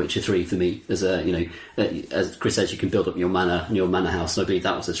 even in The Witcher 3 for me. As as Chris says, you can build up your manor house, and I believe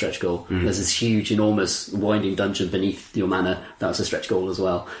that was a stretch goal. There's this huge, enormous, winding dungeon beneath your manor. That was a stretch goal as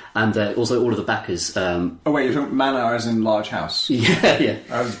well. And also all of the backers. Oh wait, you're talking manor as in large house? Yeah.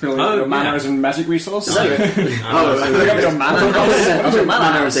 I was building your manor as in magic resource. No. Your manor.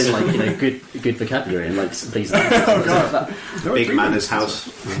 Manor as in good vocabulary and like please. Oh god, Big Manor's house.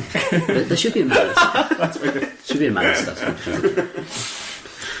 There should be a manor. Should be a manor stuff.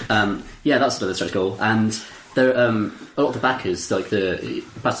 That's another stretch goal, and there a lot of the backers, like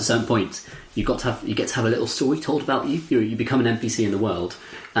past a certain point, you get to have a little story told about you. You become an NPC in the world,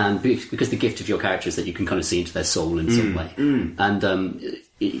 and because the gift of your character is that you can kind of see into their soul in some way, and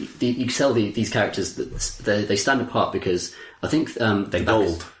you sell these characters that they stand apart because I think they're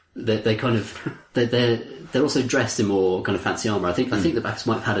gold. They're also dressed in more kind of fancy armour. I think the backers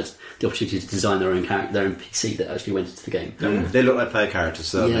might have had the opportunity to design their own NPC that actually went into the game. They look like player characters,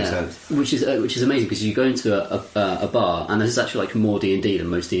 so that makes sense. Which is amazing because you go into a bar and there's actually like more D&D than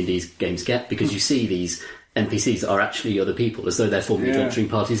most D&D games get, because you see these NPCs that are actually other people, as though they're forming adventuring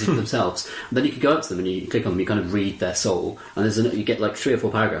parties themselves. And then you can go up to them and you click on them, you kind of read their soul, and you get like 3 or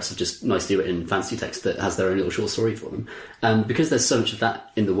 4 paragraphs of just nicely written fancy text that has their own little short story for them. And because there's so much of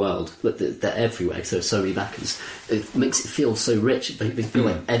that in the world, they're everywhere, because there's so many backers, it makes it feel so rich. They feel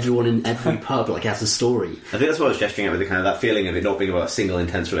like everyone in every pub like has a story. I think that's what I was gesturing at, with the kind of that feeling of it not being about single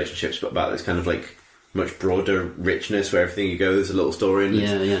intense relationships, but about this kind of like much broader richness where everything you go there's a little story, and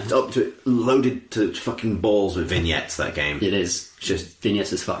it's up to loaded to fucking balls with vignettes. That game, it is just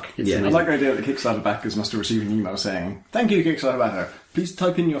vignettes as fuck. It's I like the idea that the Kickstarter backers must have received an email saying, "Thank you, Kickstarter backer. Please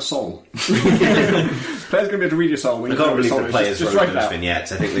type in your soul." Players going to be able to read your soul. When I can't believe the players wrote those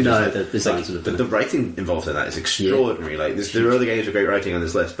vignettes. I think they the writing involved in that is extraordinary. Like there are other games with great writing on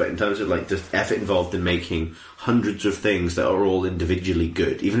this list, but in terms of like the effort involved in making hundreds of things that are all individually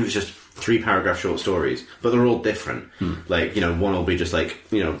good, even if it's just 3-paragraph short stories, but they're all different. Like, one will be just like,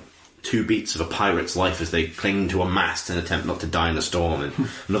 2 beats of a pirate's life as they cling to a mast and attempt not to die in a storm, and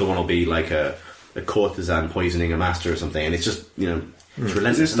another one will be like a courtesan poisoning a master or something, and it's just, it's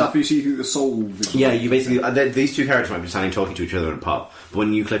relentless. Is this stuff you see through the soul vision? Yeah, you basically, these 2 characters might be standing talking to each other in a pub, but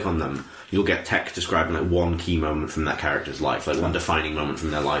when you click on them, you'll get text describing like one key moment from that character's life, like one defining moment from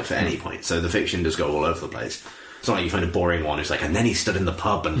their life at any point. So the fiction does go all over the place. It's not like you find a boring one who's like, and then he stood in the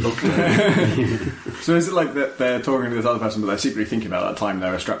pub and looked at me. So is it like that they're talking to this other person, but they're secretly thinking about that time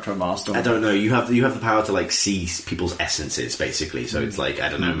they were strapped to a mast? I don't know. You have the power to like see people's essences, basically. So it's like, I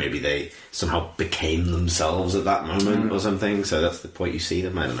don't know, maybe they somehow became themselves at that moment or something. So that's the point you see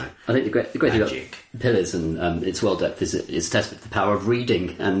them. I don't know. I think the great thing about Pillars and its world depth is it's a testament to the power of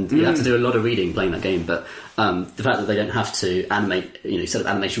reading, and you have to do a lot of reading playing that game. But the fact that they don't have to animate, set up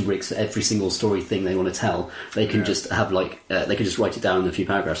animation rigs for every single story thing they want to tell, they can just have they can just write it down in a few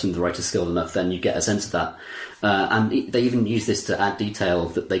paragraphs, and the writer's skilled enough, then you get a sense of that. And they even use this to add detail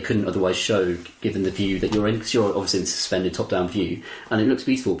that they couldn't otherwise show given the view that you're in, because you're obviously in a suspended top-down view, and it looks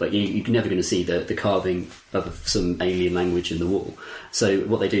beautiful, but you're never going to see the carving of some alien language in the wall. So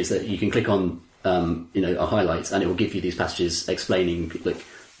what they do is that you can click on a highlight, and it will give you these passages explaining, like,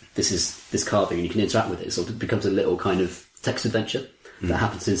 this carving, and you can interact with it. So it becomes a little kind of text adventure that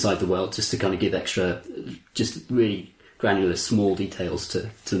happens inside the world, just to kind of give extra, just really granular, small details to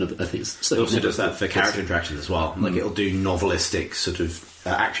another. I think it also does that for character interactions as well. Like it'll do novelistic sort of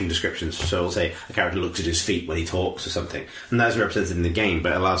action descriptions. So it'll say a character looks at his feet when he talks or something, and that's represented in the game,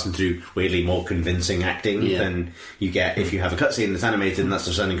 but it allows them to do weirdly more convincing acting than you get if you have a cutscene that's animated, and that's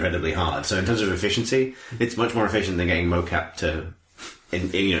just done incredibly hard. So in terms of efficiency, it's much more efficient than getting mocap to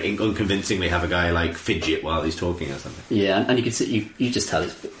unconvincingly have a guy like fidget while he's talking or something. Yeah, and you can see you just tell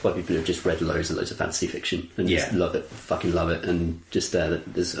it's why people have just read loads and loads of fantasy fiction and just love it, fucking love it, and just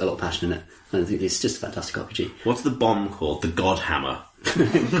there's a lot of passion in it. And I think it's just a fantastic RPG. What's the bomb called? The God Hammer.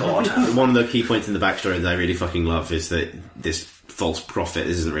 God. One of the key points in the backstory that I really fucking love is that this false prophet,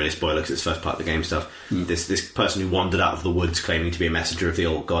 this isn't really a spoiler because it's first part of the game stuff, this person who wandered out of the woods claiming to be a messenger of the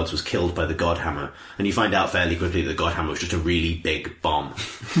old gods was killed by the God Hammer, and you find out fairly quickly that the God Hammer was just a really big bomb.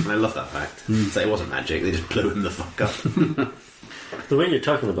 And I love that fact. So it wasn't magic, they just blew him the fuck up. The way you're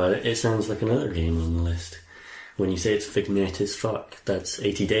talking about it, it sounds like another game on the list. When you say it's Fignet as fuck, that's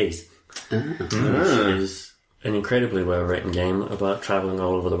 80 Days. Which is an incredibly well written game about travelling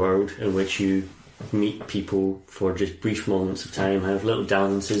all over the world, in which you meet people for just brief moments of time, have little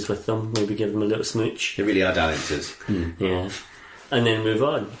dalliances with them, maybe give them a little smooch. They really are dalliances. Yeah. And then move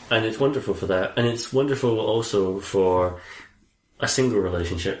on. And it's wonderful for that. And it's wonderful also for a single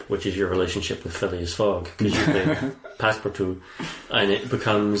relationship, which is your relationship with Phileas Fogg, because you play Passepartout, and it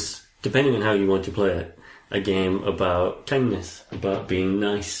becomes, depending on how you want to play it, a game about kindness, about being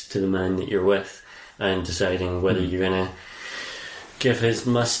nice to the man that you're with, and deciding whether you're going to give his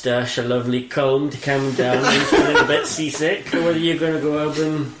moustache a lovely comb to calm down when he's a little bit seasick, or whether you're going to go out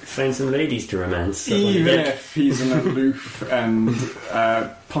and find some ladies to romance. Even if he's an aloof and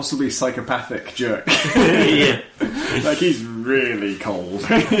possibly psychopathic jerk. Yeah. Like, he's really cold.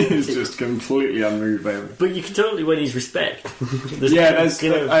 He's just completely unmoved by it. But you can totally win his respect.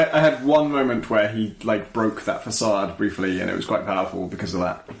 I had one moment where he broke that facade briefly, and it was quite powerful because of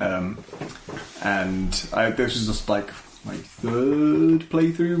that. This was just my third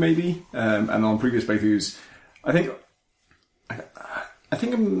playthrough, maybe. And on previous playthroughs, I think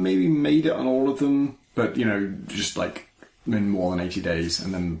I maybe made it on all of them, but just in more than 80 days.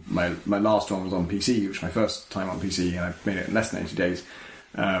 And then my last one was on PC, which was my first time on PC, and I made it in less than 80 days.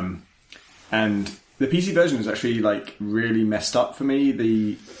 And the PC version is actually really messed up for me.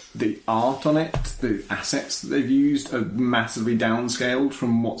 The art on it, the assets that they've used are massively downscaled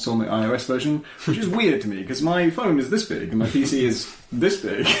from what's on the iOS version, which is weird to me because my phone is this big and my PC is this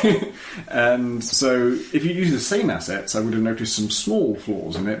big. And so if you use the same assets, I would have noticed some small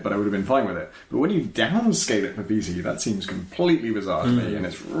flaws in it, but I would have been fine with it. But when you downscale it for PC, that seems completely bizarre to me, and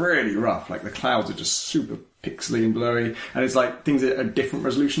it's really rough. The clouds are just super pixely and blurry, and it's things that are different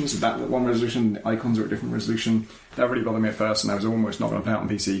resolutions. So that one resolution, the icons are at different resolution. That really bothered me at first, and I was almost not going to play it on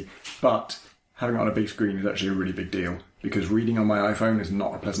PC. But having it on a big screen is actually a really big deal, because reading on my iPhone is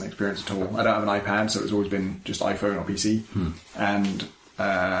not a pleasant experience at all. I don't have an iPad, so it's always been just iPhone or PC. And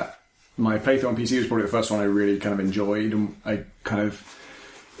my playthrough on PC was probably the first one I really kind of enjoyed, and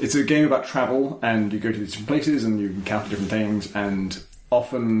it's a game about travel, and you go to these different places and you encounter different things, and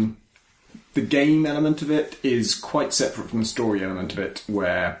often the game element of it is quite separate from the story element of it,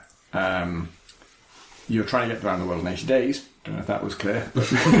 where you're trying to get around the world in 80 days. Don't know if that was clear,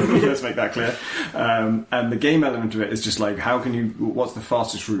 but let's make that clear. And the game element of it is just what's the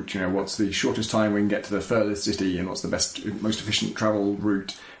fastest route, what's the shortest time we can get to the furthest city, and what's the most efficient travel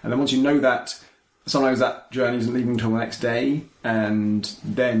route. And then once you know that, sometimes that journey isn't leaving until the next day, and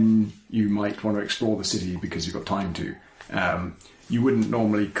then you might want to explore the city because you've got time to. You wouldn't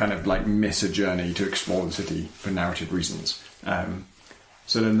normally miss a journey to explore the city for narrative reasons.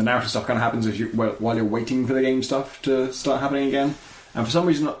 So then the narrative stuff kind of happens while you're waiting for the game stuff to start happening again. And for some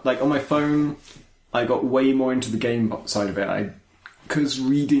reason, on my phone, I got way more into the game side of it. Because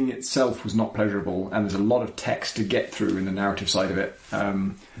reading itself was not pleasurable, and there's a lot of text to get through in the narrative side of it.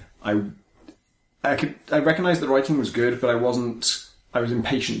 I recognised the writing was good, but I was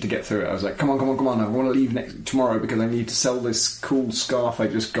impatient to get through it. I was like, come on, I want to leave tomorrow because I need to sell this cool scarf I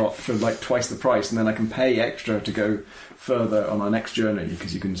just got for twice the price, and then I can pay extra to go further on our next journey,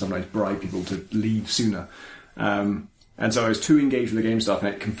 because you can sometimes bribe people to leave sooner. And so I was too engaged with the game stuff,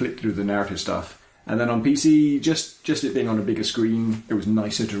 and it conflicted with the narrative stuff. And then on PC, just it being on a bigger screen, it was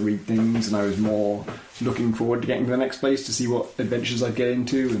nicer to read things, and I was more looking forward to getting to the next place to see what adventures I'd get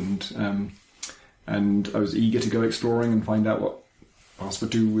into, and I was eager to go exploring and find out what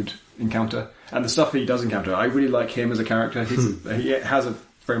Passepartout would encounter. And the stuff he does encounter, I really like him as a character. He has a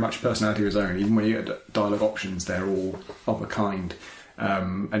very much personality of his own. Even when you get dialogue options, they're all of a kind.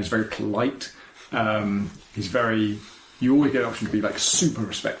 And he's very polite. He's very you always get an option to be like super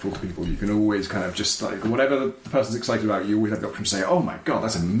respectful to people. You can always kind of just like whatever the person's excited about, you always have the option to say, "Oh my god,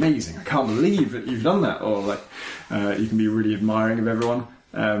 that's amazing! I can't believe that you've done that." Or like you can be really admiring of everyone.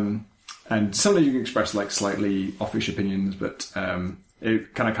 And sometimes you can express like slightly offish opinions, but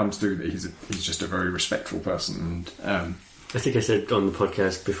it kind of comes through that he's just a very respectful person. And I think I said on the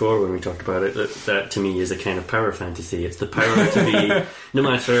podcast before when we talked about it that to me is a kind of power fantasy. It's the power to be, no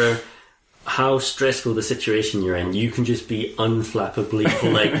matter how stressful the situation you're in, you can just be unflappably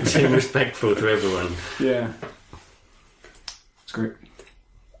polite and respectful to everyone. Yeah, it's great.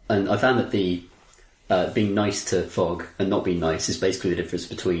 And I found that the being nice to Fogg and not being nice is basically the difference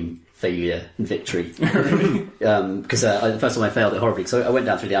between failure and victory. Because the first time I failed it horribly, so I went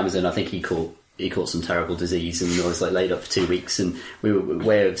down through the Amazon. I think he caught some terrible disease, and I was like laid up for 2 weeks, and we were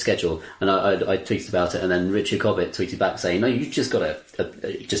way over schedule. And I tweeted about it, and then Richard Cobbett tweeted back saying, "No, you just got to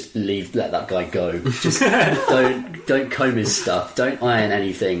just let that guy go. Just don't comb his stuff. Don't iron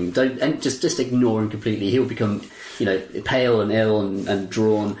anything. Just ignore him completely. He'll become." Pale and ill and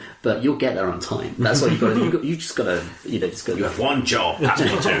drawn, but you'll get there on time. That's what you've got to do. You just got to, You have one job. That's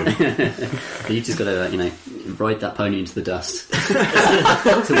me too. You just got to, ride that pony into the dust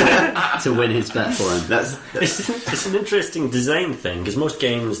to win his bet for him. It's an interesting design thing, because most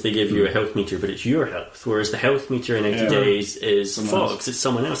games they give you a health meter, but it's your health, whereas the health meter in 80 Days is Fogg's. It's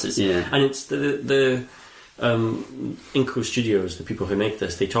someone else's. Yeah. And it's the Inco Studios, the people who make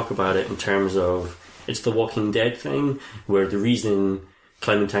this, they talk about it in terms of it's the Walking Dead thing, where the reason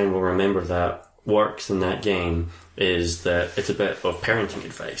Clementine will remember that works in that game is that it's a bit of parenting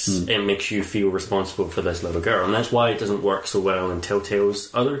advice. It makes you feel responsible for this little girl, and that's why it doesn't work so well in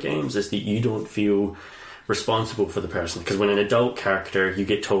Telltale's other games, is that you don't feel responsible for the person, because when an adult character you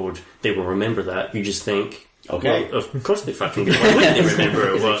get told they will remember that, you just think, okay, well, of course they fucking do. Why wouldn't they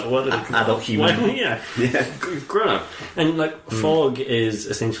remember what adult human? Yeah, grown up. And Fogg is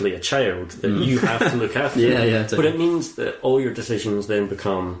essentially a child that you have to look after. Yeah, but it means that all your decisions then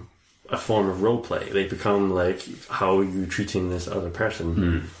become a form of role play. They become like, how are you treating this other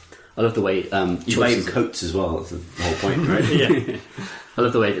person? I love the way you buy him coats as well. That's the whole point, right? Yeah. I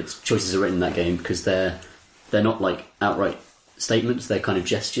love the way that choices are written in that game, because they're not like outright statements, they're kind of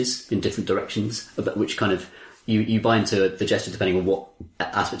gestures in different directions, which kind of you buy into the gesture depending on what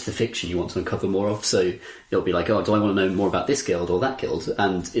aspect of the fiction you want to uncover more of. So it'll be like, oh, do I want to know more about this guild or that guild?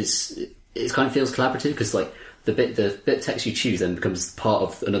 And it kind of feels collaborative, because like the bit of text you choose then becomes part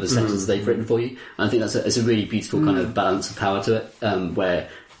of another sentence they've written for you. And I think that's a really beautiful kind of balance of power to it, where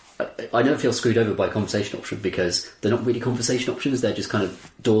I don't feel screwed over by conversation option, because they're not really conversation options, they're just kind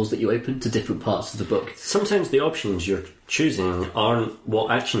of doors that you open to different parts of the book. Sometimes the options you're choosing aren't what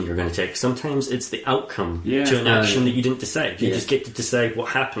action you're going to take. Sometimes it's the outcome to an action that you didn't decide. You just get to decide what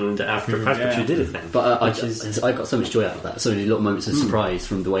happened after you did a thing. But I got so much joy out of that. So many little moments of surprise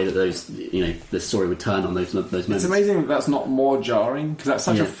from the way that those, the story would turn on those moments. It's amazing that that's not more jarring, because that's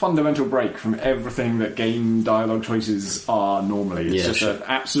such a fundamental break from everything that game dialogue choices are normally. It's just an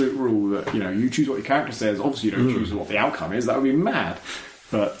absolute rule that you choose what your character says. Obviously, you don't choose what the outcome is. That would be mad.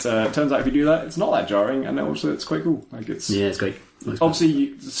 But it turns out if you do that, it's not that jarring, and also it's quite cool. Like it's great.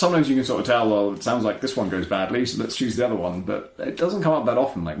 Obviously, sometimes you can sort of tell, well, it sounds like this one goes badly, so let's choose the other one. But it doesn't come up that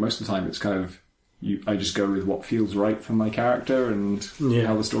often. Like most of the time, it's kind of I just go with what feels right for my character and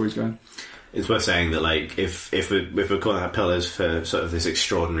how the story's going. It's worth saying that, like, if we're calling out pillars for sort of this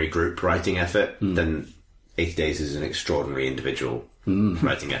extraordinary group writing effort, then 80 Days is an extraordinary individual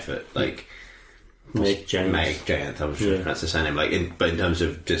writing effort. Like. Meg Giant, I'm sure that's the surname. But in terms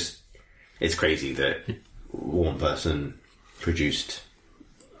of just, it's crazy that one person produced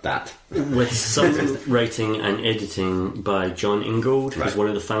that. With some writing and editing by John Ingold, who's one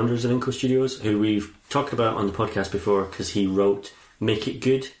of the founders of Inco Studios, who we've talked about on the podcast before, because he wrote Make It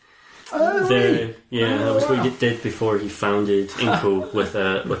Good. That was what he did before he founded Inco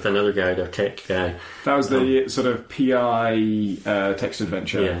with another guy, their tech guy. That was the sort of PI text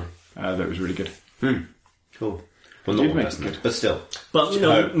adventure that was really good. Cool. Well, not one person, but still.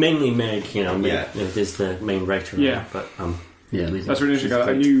 But mainly Meg. Meg is the main writer. Yeah, but that's really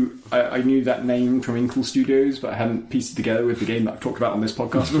interesting. I knew that name from Inkle Studios, but I hadn't pieced it together with the game that I've talked about on this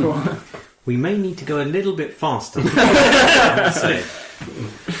podcast before. We may need to go a little bit faster.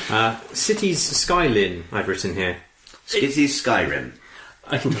 Cities Skylin, I've written here. Cities Skyrim.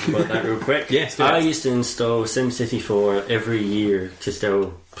 I can talk about that real quick. Yes, I used to install SimCity 4 every year to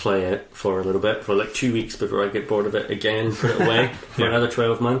still play it for a little bit, for like 2 weeks before I get bored of it again, put it away for another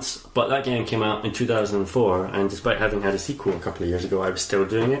 12 months. But that game came out in 2004, and despite having had a sequel a couple of years ago, I was still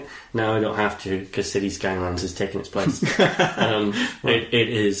doing it. Now I don't have to, because Cities Skylines has taken its place. It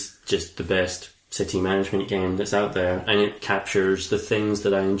is just the best city management game that's out there, and it captures the things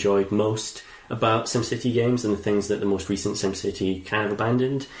that I enjoyed most about SimCity games and the things that the most recent SimCity kind of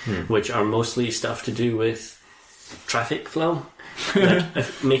abandoned, which are mostly stuff to do with traffic flow.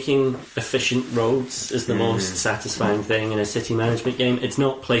 Like, making efficient roads is the most satisfying thing in a city management game. It's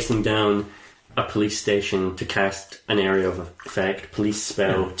not placing down a police station to cast an area of effect, police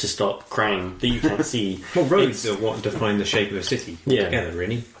spell to stop crime that you can't see. Well, roads are what define the shape of a city together,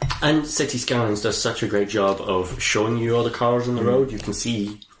 really. And City Skylines does such a great job of showing you all the cars on the road. You can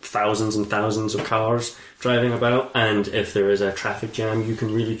see thousands and thousands of cars driving about, and if there is a traffic jam, you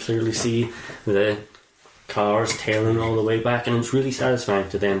can really clearly see the cars tailing all the way back, and it's really satisfying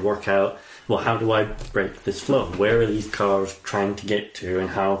to then work out, well, how do I break this flow? Where are these cars trying to get to, and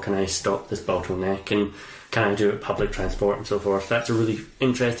how can I stop this bottleneck, and can I do it public transport and so forth? That's a really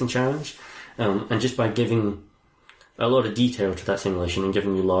interesting challenge, and just by giving a lot of detail to that simulation and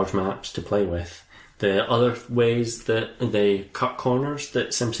giving you large maps to play with, the other ways that they cut corners that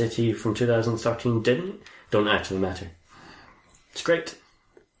SimCity from 2013 don't actually matter. It's great.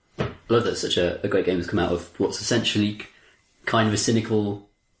 I love that such a great game has come out of what's essentially kind of a cynical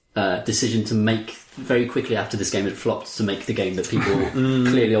decision to make very quickly after this game had flopped, to make the game that people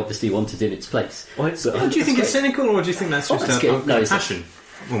clearly obviously wanted in its place. Do you think it's cynical, or do you think that's just a passion?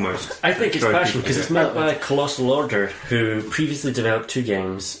 Almost. I think it's passion because it's made by Colossal Order, who previously developed two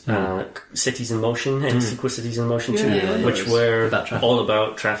games, Cities in Motion and Sequel Cities in Motion 2, which were all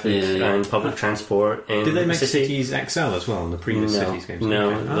about traffic and public transport. Did they make Cities XL as well in the previous Cities games?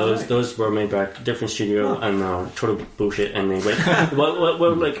 No, those were made by a different studio and total bullshit. And they went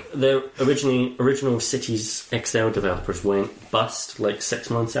well, like the original Cities XL developers went bust like 6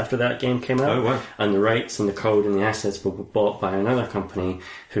 months after that game came out. Oh, wow. And the rights and the code and the assets were bought by another company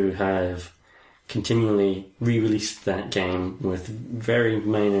who have continually re-released that game with very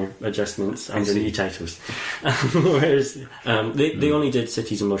minor adjustments under new titles. Whereas they only did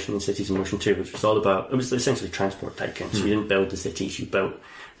Cities in Motion and Cities in Motion 2, which was all about, it was essentially transport tycoons. You didn't build the cities, you built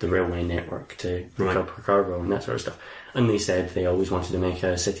the railway network to pick up cargo and that sort of stuff. And they said they always wanted to make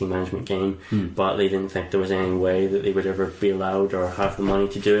a city management game, but they didn't think there was any way that they would ever be allowed or have the money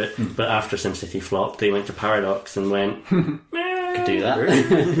to do it. But after SimCity flopped, they went to Paradox and went, Could do that.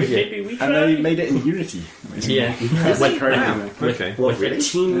 maybe we And they made it in Unity. Yeah. With a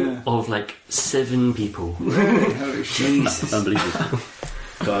team of like 7 people. Holy shit. Unbelievable.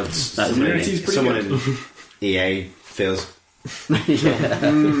 God, Unity's pretty someone good. in EA feels.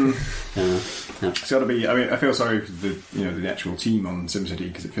 It's got to be. I mean, I feel sorry for the actual team on SimCity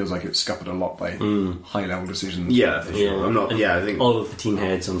because it feels like it's scuppered a lot by high level decisions. Yeah, for sure. I'm not. I think all of the team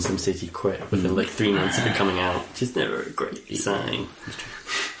heads on SimCity quit within like 3 months of it coming out, which is never a great sign.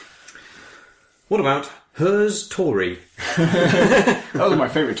 What about Hers Tory? That was my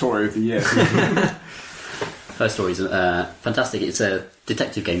favourite Tory of the year. Her Story's fantastic. It's a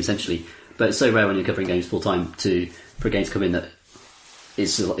detective game essentially, but it's so rare when you're covering games full time for a game to come in that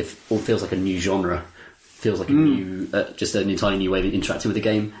it all feels like a new genre, feels like a new, just an entirely new way of interacting with the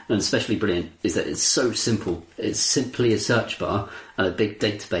game. And especially brilliant is that it's so simple. It's simply a search bar and a big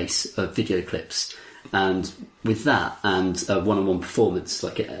database of video clips. And with that and a one-on-one performance,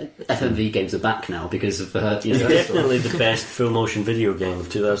 like FMV games are back now because of It's definitely the best full motion video game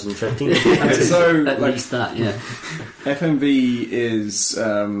of 2015. So at least that, yeah. FMV is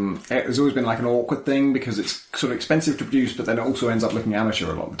there's always been like an awkward thing because it's sort of expensive to produce, but then it also ends up looking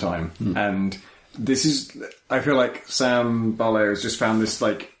amateur a lot of the time. And this is, I feel like Sam Barlow has just found this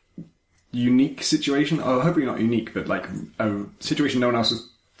like unique situation. Oh, hopefully not unique, but like a situation no one else has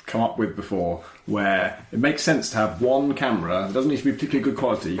come up with before, where it makes sense to have one camera, it doesn't need to be particularly good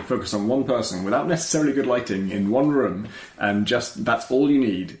quality, focused on one person without necessarily good lighting in one room, and just that's all you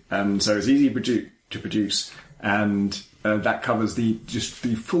need. And so it's easy to produce, and that covers the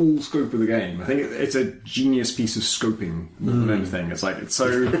full scope of the game. I think it's a genius piece of scoping more than anything. It's like it's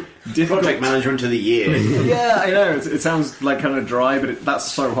so difficult. Project management of the year. Yeah, I know. It sounds like kind of dry, but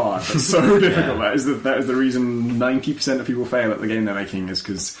that's so hard. That's so difficult. That is the reason 90% of people fail at the game they're making, is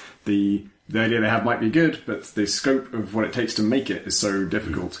because the idea they have might be good, but the scope of what it takes to make it is so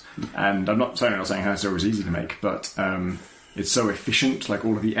difficult. And I'm not saying Handstar was easy to make, but it's so efficient. Like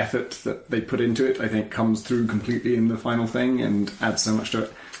all of the effort that they put into it, I think, comes through completely in the final thing and adds so much to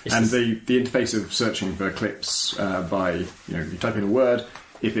it. And the interface of searching for clips by you type in a word,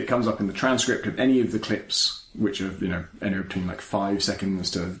 if it comes up in the transcript of any of the clips, which are anywhere between like 5 seconds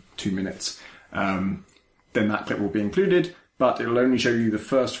to 2 minutes, then that clip will be included. But it'll only show you the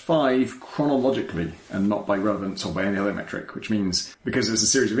first 5 chronologically and not by relevance or by any other metric, which means because there's a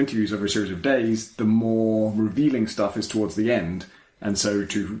series of interviews over a series of days, the more revealing stuff is towards the end, And so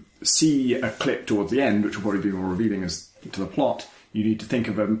to see a clip towards the end, which will probably be more revealing as to the plot, you need to think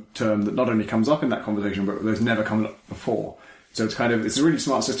of a term that not only comes up in that conversation, but there's never come up before. So it's a really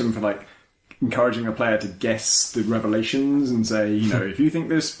smart system for like encouraging a player to guess the revelations and say, if you think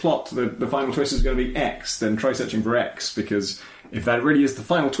this plot, the final twist is going to be X, then try searching for X, because if that really is the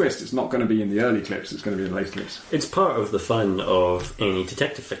final twist, it's not going to be in the early clips, it's going to be in the later clips. It's part of the fun of any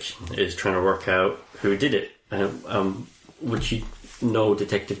detective fiction, is trying to work out who did it, which no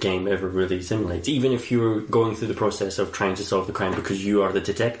detective game ever really simulates. Even if you're going through the process of trying to solve the crime because you are the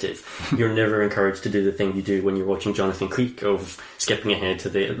detective, you're never encouraged to do the thing you do when you're watching Jonathan Creek of skipping ahead to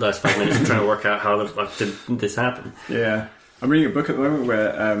the last 5 minutes and trying to work out how the fuck did this happen. Yeah. I'm reading a book at the moment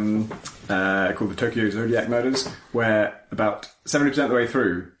where called The Tokyo Zodiac Murders, where about 70% of the way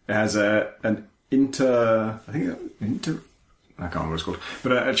through it has I can't remember what it's called,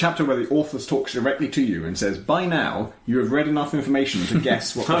 but a chapter where the author talks directly to you and says, by now you have read enough information to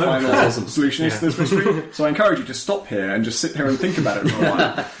guess what the final solution is to this mystery, so I encourage you to stop here and just sit here and think about it for a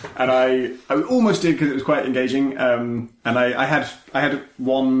while. And I almost did, because it was quite engaging, and I had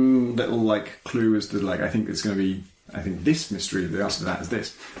one little like clue as to I think it's going to be, I think this mystery, the answer to that is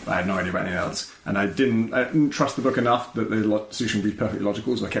this. But I had no idea about anything else. And I didn't trust the book enough that the solution would be perfectly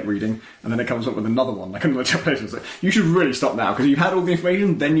logical, so I kept reading. And then it comes up with another one, like another chapter later. So you should really stop now, because you've had all the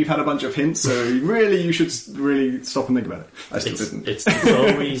information, then you've had a bunch of hints, so you should really stop and think about it. I still didn't. It's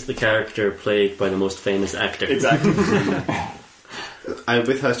always the character played by the most famous actor. Exactly.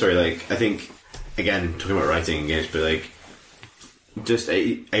 With her story, I think, again, talking about writing in games, but just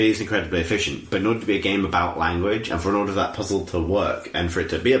it is incredibly efficient, but in order to be a game about language, and for in order for that puzzle to work, and for it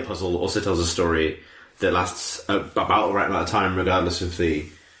to be a puzzle, also tells a story that lasts about the right amount of time, regardless of the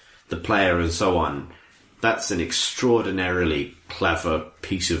player and so on. That's an extraordinarily clever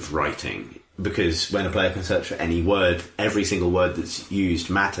piece of writing, because when a player can search for any word, every single word that's used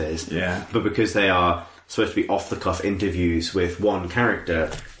matters. Yeah. But because they are supposed to be off-the-cuff interviews with one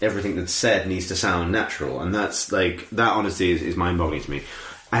character, everything that's said needs to sound natural, and that's that honestly is mind-boggling to me.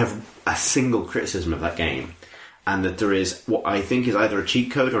 I have a single criticism of that game, and that there is what I think is either a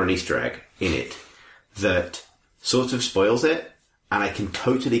cheat code or an Easter egg in it that sort of spoils it, and I can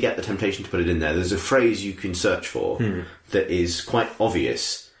totally get the temptation to put it in there. There's a phrase you can search for that is quite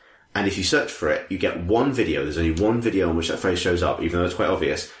obvious, and if you search for it, you get one video. There's only one video in which that phrase shows up, even though it's quite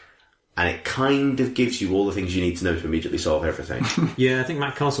obvious. And it kind of gives you all the things you need to know to immediately solve everything. Yeah, I think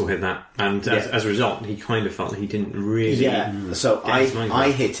Matt Castle hit that, and as a result, he kind of felt that he didn't really. Yeah, so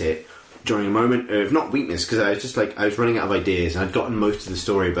I hit it during a moment of not weakness, because I was just I was running out of ideas, and I'd gotten most of the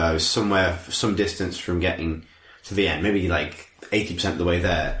story, but I was some distance from getting to the end, maybe 80% of the way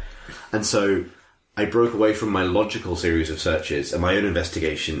there, and so I broke away from my logical series of searches and my own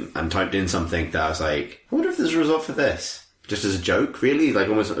investigation, and typed in something that I was like, I wonder if there's a result for this. Just as a joke, really,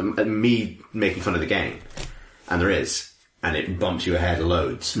 almost me making fun of the game, and there is, and it bumps you ahead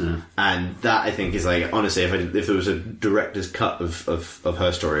loads, and that I think is honestly, if there was a director's cut of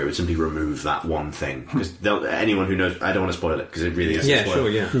her story, it would simply remove that one thing, because anyone who knows, I don't want to spoil it because it really is. Yeah, sure,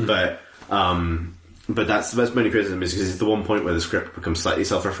 yeah. But that's my only criticism, is because it's the one point where the script becomes slightly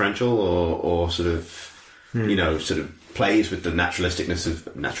self-referential, or sort of sort of plays with the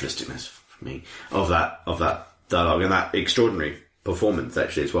naturalisticness for me of that dialogue, and that extraordinary performance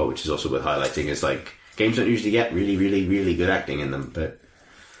actually as well, which is also worth highlighting, is games don't usually get really, really, really good acting in them. But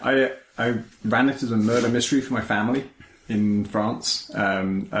I ran it as a murder mystery for my family in France.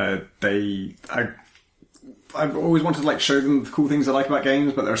 I've always wanted to show them the cool things I like about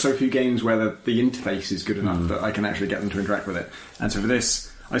games, but there are so few games where the interface is good enough that I can actually get them to interact with it. And so for this,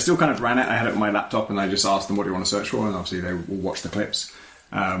 I still kind of ran it. I had it on my laptop, and I just asked them, what do you want to search for? And obviously they will watch the clips.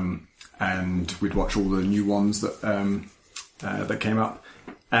 And we'd watch all the new ones that came up,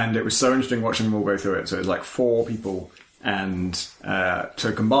 and it was so interesting watching them all go through it. So it was 4 people, and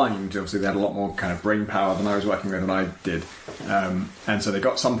so combined, obviously they had a lot more kind of brain power than I was working with, and I did, and so they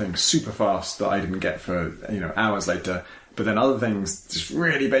got something super fast that I didn't get for hours later. But then other things, just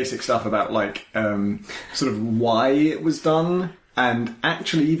really basic stuff about sort of why it was done. And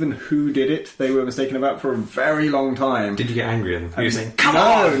actually, even who did it, they were mistaken about for a very long time. Did you get angry at them? Were you saying, "Come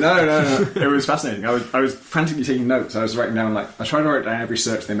on!" No. It was fascinating. I was frantically taking notes. I was writing down I tried to write down every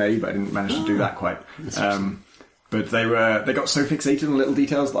search they made, but I didn't manage to do that quite. But they got so fixated on little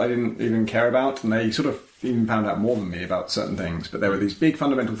details that I didn't even care about, and they sort of even found out more than me about certain things. But there were these big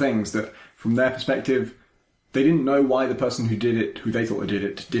fundamental things that, from their perspective, they didn't know why the person who did it, who they thought did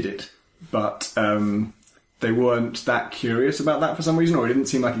it, but. They weren't that curious about that for some reason, or it didn't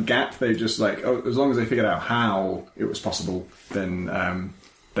seem like a gap. They just as long as they figured out how it was possible, then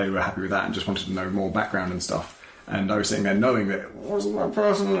they were happy with that and just wanted to know more background and stuff. And I was sitting there knowing that it wasn't that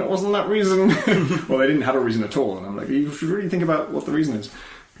person, it wasn't that reason. Well, they didn't have a reason at all. And I'm like, you should really think about what the reason is.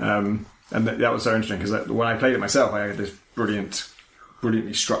 And that was so interesting, because when I played it myself, I had this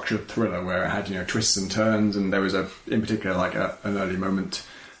brilliantly structured thriller where it had, twists and turns, and there was in particular, like an early moment,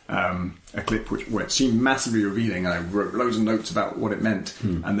 a clip where it seemed massively revealing, and I wrote loads of notes about what it meant.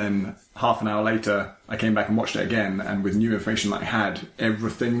 And then half an hour later, I came back and watched it again, and with new information that I had,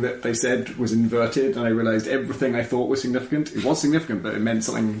 everything that they said was inverted, and I realised everything I thought was significant. It was significant, but it meant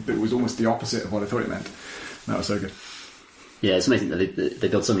something that was almost the opposite of what I thought it meant. And that was so good. Yeah, it's amazing that they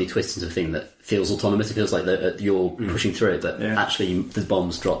build so many twists into a thing that feels autonomous. It feels like that you're pushing through it, but actually the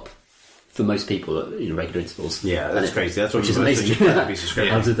bombs drop for most people at regular intervals. Yeah, that's crazy. That's what which is amazing. Piece of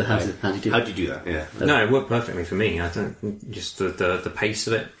script. How did you do that? Yeah. No, it worked perfectly for me. I don't just the pace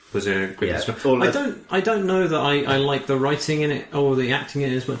of it was a great. Yeah. I don't know that I like the writing in it or the acting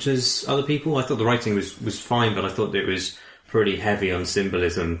in it as much as other people. I thought the writing was fine, but I thought it was pretty heavy on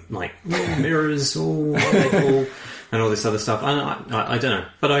symbolism, like mirrors, and all this other stuff. And I don't know,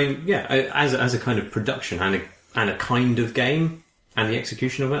 but as a kind of production and a kind of game, and the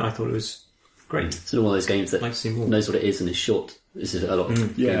execution of it, I thought it was great. It's one of those games that knows what it is and is short. This is a lot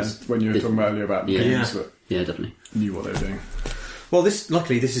of games. When you were talking earlier about games that definitely knew what they were doing. Well,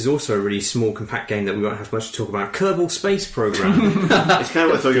 luckily this is also a really small, compact game that we won't have much to talk about. Kerbal Space Program. It's kind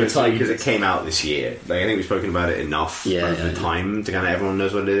of what I thought you were going to say, because it came out this year. I think we've spoken about it enough over time to kind of everyone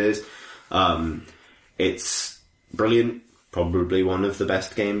knows what it is. It's brilliant. Probably one of the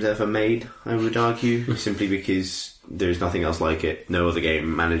best games ever made, I would argue, simply because there's nothing else like it. No other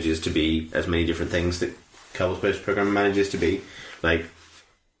game manages to be as many different things that Kerbal Space Program manages to be.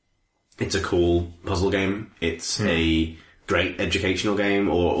 It's a cool puzzle game. It's a great educational game,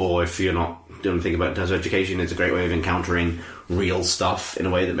 or if you're not doing anything about it in terms of education, it's a great way of encountering real stuff in a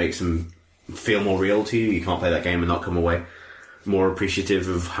way that makes them feel more real to you. You can't play that game and not come away more appreciative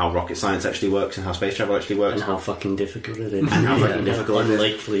of how rocket science actually works and how space travel actually works. And how fucking difficult it is. And how fucking difficult it is.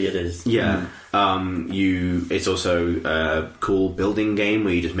 Unlikely it is. Yeah. It's also a cool building game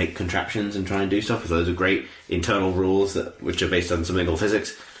where you just make contraptions and try and do stuff with loads of great internal rules which are based on something called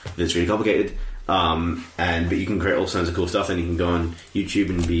physics that's really complicated. But you can create all sorts of cool stuff, and you can go on YouTube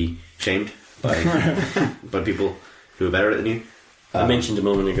and be shamed by people who are better than you. I mentioned a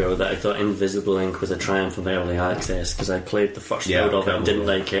moment ago that I thought Invisible Ink was a triumph of early access, because I played the first build of it and didn't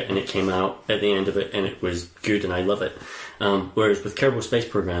like it, and it came out at the end of it and it was good and I love it. Whereas with Kerbal Space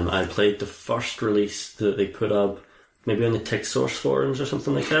Program, I played the first release that they put up maybe on the Tech Source forums or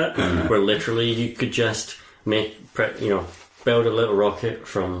something like that, where literally you could just build a little rocket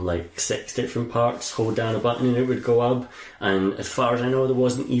from 6 different parts, hold down a button and it would go up, and as far as I know there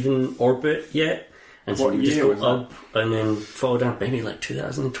wasn't even orbit yet. And so you just go up and then fall down, maybe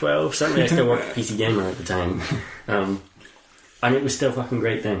 2012. Certainly I still worked at PC Gamer at the time. And it was still a fucking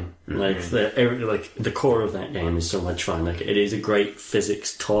great thing. The core of that game is so much fun. It is a great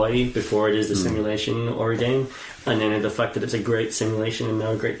physics toy before it is a simulation or a game. And then the fact that it's a great simulation and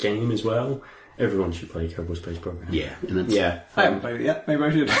now a great game as well. Everyone should play Kerbal Space Program. Yeah. I haven't played it yet. Maybe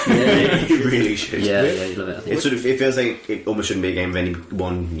I should. You really should. Yeah, you love it. I think. It feels like it almost shouldn't be a game of any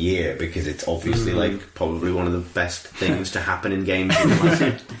one year, because it's obviously probably one of the best things to happen in games in the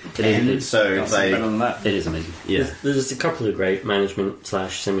last 10. So it's it is amazing. Yeah. There's a couple of great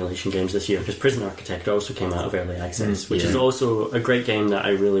management/simulation games this year, because Prison Architect also came out of early access, which is also a great game that I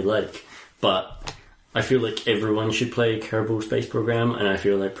really like. But I feel like everyone should play Kerbal Space Program, and I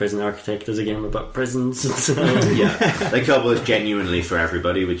feel like Prison Architect is a game about prisons. So. Yeah, Kerbal is genuinely for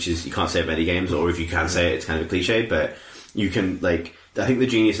everybody, which is, you can't say of many games, or if you can say it, it's kind of a cliche, but you can, I think the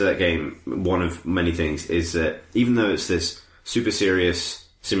genius of that game, one of many things, is that even though it's this super serious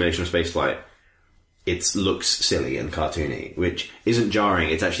simulation of spaceflight, it looks silly and cartoony, which isn't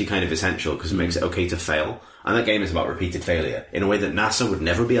jarring, it's actually kind of essential, because it makes it okay to fail. And that game is about repeated failure in a way that NASA would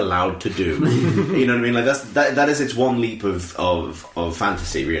never be allowed to do. You know what I mean? That is its one leap of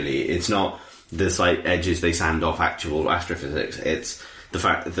fantasy, really. It's not the slight edges they sand off actual astrophysics. It's the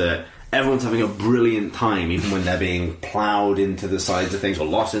fact that everyone's having a brilliant time, even when they're being ploughed into the sides of things or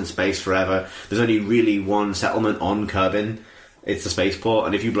lost in space forever. There's only really one settlement on Kerbin. It's the spaceport,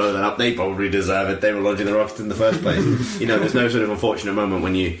 and if you blow that up, they probably deserve it. They were launching the rocket in the first place. There's no sort of unfortunate moment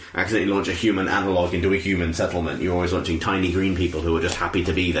when you accidentally launch a human analog into a human settlement. You're always launching tiny green people who are just happy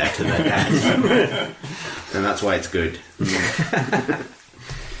to be there to their death. And that's why it's good.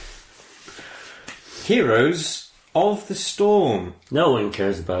 Heroes of the Storm. No one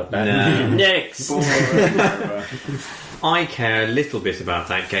cares about that. No. Next! I care a little bit about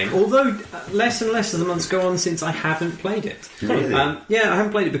that game, although less and less as the months go on since I haven't played it. Really? Yeah, I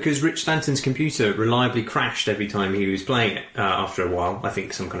haven't played it because Rich Stanton's computer reliably crashed every time he was playing it after a while. I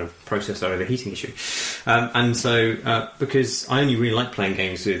think some kind of processor overheating issue. And so, because I only really like playing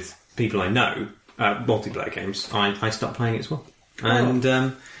games with people I know, multiplayer games, I stopped playing it as well. And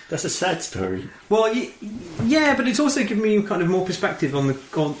That's a sad story. well, yeah, but it's also given me kind of more perspective on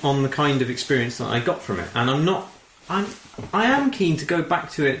the kind of experience that I got from it. And I am keen to go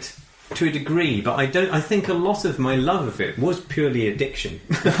back to it to a degree, but I think a lot of my love of it was purely addiction.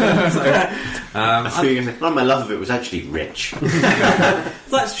 My love of it was actually Rich.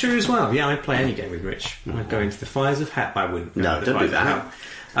 That's true as well. Yeah, I'd play any game with Rich. I'd go into the fires of hell. I wouldn't. No, don't do that.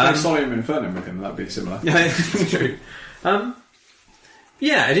 Exolium Infernum with him, that'd be similar. Yeah, it's true.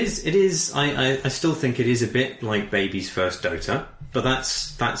 Yeah, it is. I still think it is a bit like Baby's first Dota, but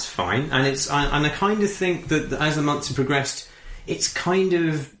that's fine. And I kind of think that as the months have progressed, it's kind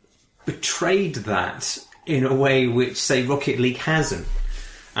of betrayed that in a way which, say, Rocket League hasn't.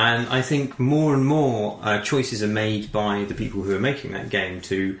 And I think more and more choices are made by the people who are making that game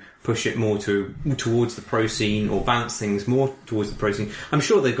to push it more towards the pro scene, or balance things more towards the pro scene. I'm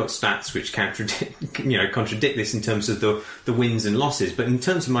sure they've got stats which contradict this in terms of the wins and losses, but in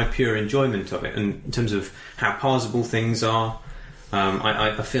terms of my pure enjoyment of it, and in terms of how parsable things are,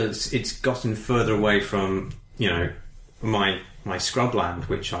 I feel it's gotten further away from my scrubland,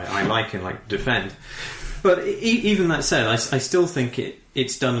 which I like and like to defend. But even that said, I still think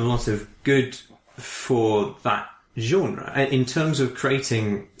it's done a lot of good for that genre in terms of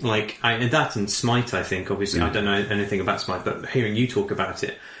creating that and Smite. I think obviously I don't know anything about Smite, but hearing you talk about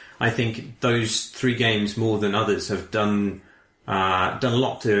it, I think those three games more than others have done a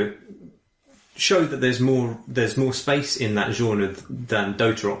lot to show that there's more space in that genre than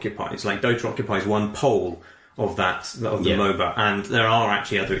Dota occupies. Like Dota occupies one pole of the MOBA, and there are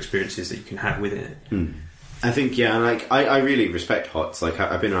actually other experiences that you can have within it. I think I really respect HOTS. Like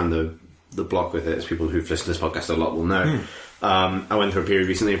I've been around the block with it, as people who've listened to this podcast a lot will know. I went through a period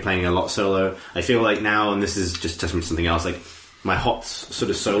recently of playing a lot solo. I feel like now, and this is just testament to something else, like my HOTS sort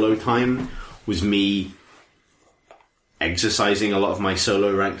of solo time was me exercising a lot of my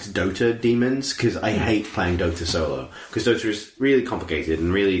solo ranked Dota demons, because I hate playing Dota solo, because Dota is really complicated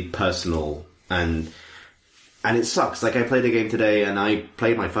and really personal, and it sucks. Like I played a game today and I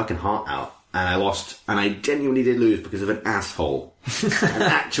played my fucking heart out, and I lost, and I genuinely did lose because of an asshole. An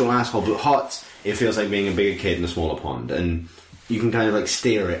actual asshole. But HOTS, it feels like being a bigger kid in a smaller pond, and you can kind of like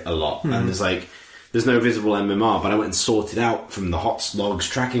steer it a lot. And there's no visible MMR, but I went and sorted out from the HOTS logs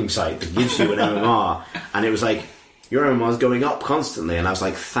tracking site that gives you an MMR, and it was like, your MMR is going up constantly, and I was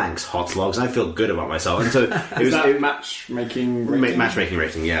like, thanks, HOTS logs, I feel good about myself. And so it was matchmaking rating? Matchmaking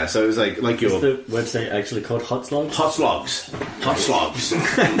rating, yeah. So it was like your... Is the website actually called HOTS logs? HOTS logs. HOTS logs.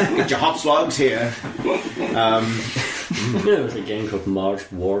 Get your HOTS logs here. There was a game called Marsh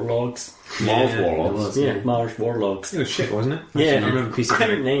Warlogs. Marsh Warlogs? Yeah, Marsh Warlogs. It was shit, wasn't it? Yeah. I remember PC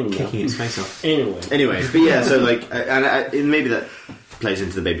Great name, kicking its face off. Anyway, but yeah, so like, and maybe that plays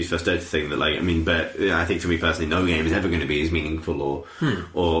into the Baby's First Dota thing, that like, I mean, but I think for me personally, no game is ever going to be as meaningful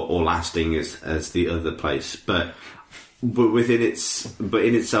or lasting as the other place. But in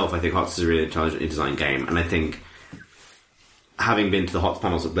itself, I think HOTS is a really intelligently designed game, and I think, having been to the HOTS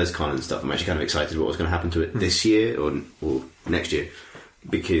panels at BlizzCon and stuff, I'm actually kind of excited about what's going to happen to it this year or next year,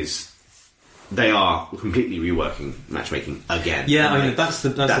 because they are completely reworking matchmaking again. Yeah, I mean, that's the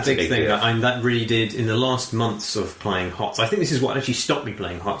big thing. That really did, in the last months of playing HOTS, I think this is what actually stopped me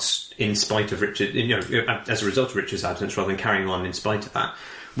playing HOTS in spite of Richard, as a result of Richard's absence, rather than carrying on in spite of that,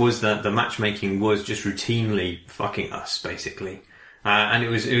 was that the matchmaking was just routinely fucking us, basically. And it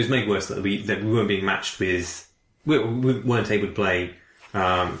was made worse that we weren't being matched with... We weren't able to play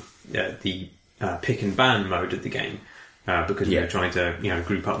the pick and ban mode of the game, because we were trying to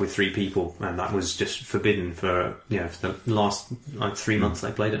group up with 3 people, and that was just forbidden for the last 3 months I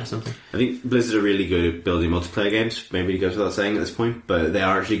played it or something. I think Blizzard are really good at building multiplayer games. Maybe it goes without saying at this point, but they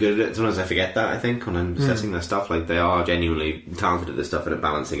are actually good at it. Sometimes I forget that, I think, when I'm assessing their stuff. Like, they are genuinely talented at this stuff and at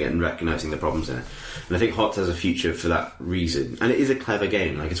balancing it and recognising the problems in it. And I think HOTS has a future for that reason. And it is a clever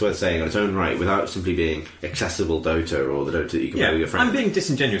game. Like, it's worth saying on its own right, without simply being accessible Dota or the Dota that you can play with your friends. I'm being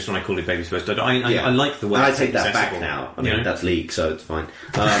disingenuous when I call it Baby's First Dota. I like the way and I it's take that accessible. back now. I mean, that's League, so it's fine.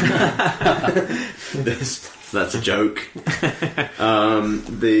 That's a joke.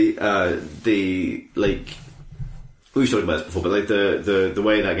 Like, we've talked about this before, but like the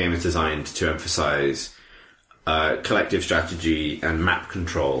way that game is designed to emphasise collective strategy and map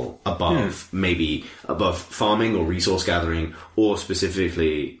control above farming or resource gathering, or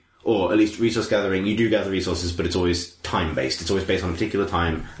specifically, or at least resource gathering. You do gather resources, but it's always time based. It's always based on a particular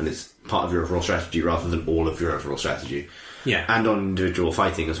time, and it's part of your overall strategy rather than all of your overall strategy. Yeah. And on individual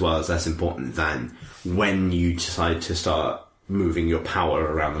fighting as well, is less important than when you decide to start moving your power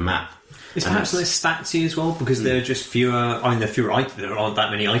around the map. It's perhaps less statsy as well, because there are just fewer. I mean, there aren't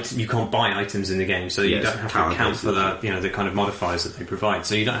that many items. You can't buy items in the game, so you don't have to account for the kind of modifiers that they provide.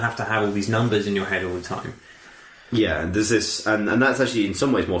 So you don't have to have all these numbers in your head all the time. Yeah, and there's this, and that's actually in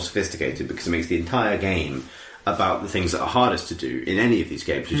some ways more sophisticated, because it makes the entire game about the things that are hardest to do in any of these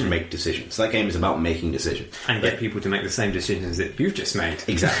games, which is make decisions. So that game is about making decisions. And get people to make the same decisions that you've just made.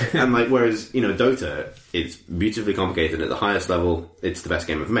 Exactly. And whereas, Dota, it's beautifully complicated. At the highest level, it's the best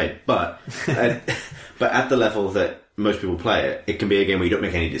game ever made. But at the level that most people play it can be a game where you don't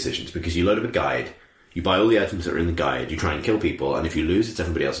make any decisions, because you load up a guide, you buy all the items that are in the guide, you try and kill people, and if you lose, it's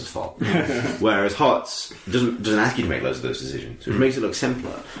everybody else's fault. Whereas HOTS doesn't ask you to make loads of those decisions, which makes it look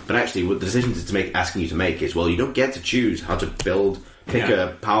simpler. But actually, what the decisions it's asking you to make is, well, you don't get to choose how to pick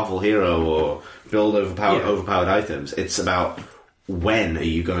a powerful hero or build overpowered items. It's about when are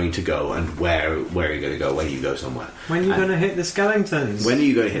you going to go and where are you going to go when you go somewhere. When are you going to hit the skeletons? When are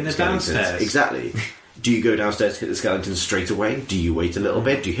you going to hit the skeletons? Downstairs. Exactly. Do you go downstairs to hit the skeletons straight away? Do you wait a little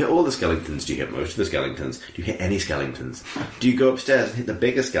bit? Do you hit all the skeletons? Do you hit most of the skeletons? Do you hit any skeletons? Do you go upstairs and hit the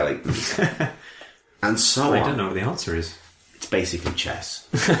bigger skeletons? And so on. I don't know what the answer is. It's basically chess.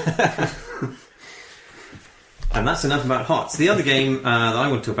 And that's enough about HOTS. The other game that I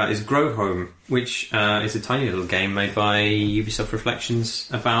want to talk about is Grow Home, which is a tiny little game made by Ubisoft Reflections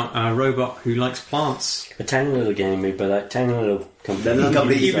about a robot who likes plants. A tiny little game made by that tiny little company.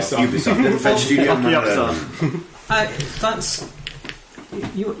 Ubisoft. Little French studio. That's...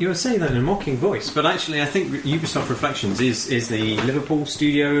 You were saying that in a mocking voice, but actually I think Ubisoft Reflections is the Liverpool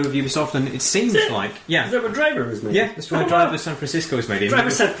studio of Ubisoft, and it seems like... Yeah. Is that what Driver was made? Yeah, that's why Driver San Francisco was made. Driver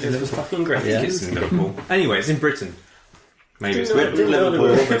San Francisco was fucking great. I think it's in Liverpool. Anyway, it's in Britain. Maybe it's Liverpool.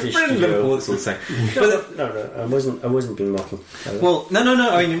 Liverpool, it's all the same. No, I wasn't being mocking. Well, no.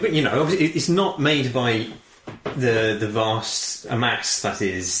 I mean, it's not made by the vast amass that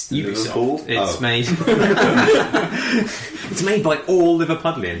is Ubisoft. It's made. It's made by all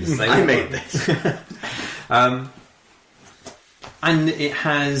Liverpudlians. I made this. And it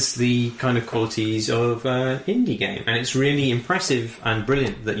has the kind of qualities of an indie game, and it's really impressive and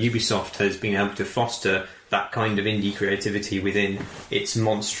brilliant that Ubisoft has been able to foster that kind of indie creativity within its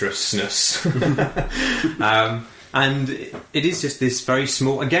monstrousness. And it is just this very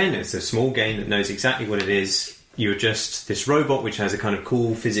small... Again, it's a small game that knows exactly what it is. You're just this robot which has a kind of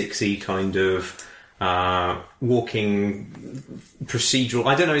cool physicsy kind of walking procedural...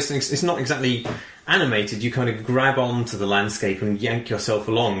 I don't know, it's not exactly animated. You kind of grab onto the landscape and yank yourself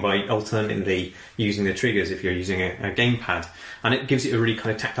along by alternately using the triggers if you're using a gamepad. And it gives it a really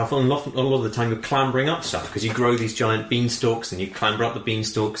kind of tactile feel. A lot of the time you're clambering up stuff, because you grow these giant beanstalks and you clamber up the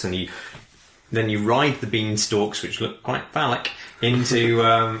beanstalks and then you ride the beanstalks, which look quite phallic,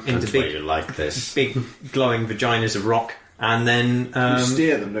 into big, like this, big glowing vaginas of rock, and then you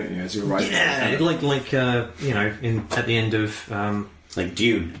steer them, don't you, as you're riding? Yeah, like at the end of like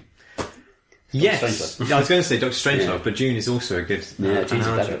Dune. Yes, I was going to say Dr. Strangelove, but Dune is also a good. Yeah, Dune's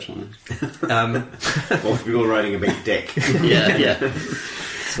a better actually. Or people riding a big dick. yeah.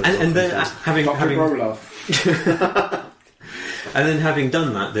 And then having Roloff. and then having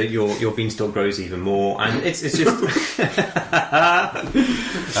done that, your beanstalk grows even more, and it's just.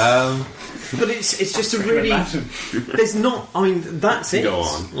 But it's just a really. There's not. I mean, that's it. Go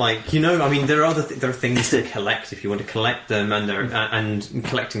on. Like, I mean, there are there are things to collect if you want to collect them, and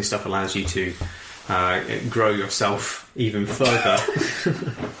collecting stuff allows you to grow yourself even further.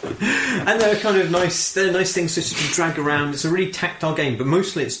 And they're kind of nice. They're nice things to sort of drag around. It's a really tactile game, but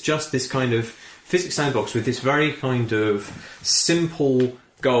mostly it's just this kind of physics sandbox with this very kind of simple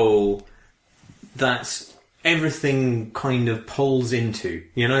goal that everything kind of pulls into.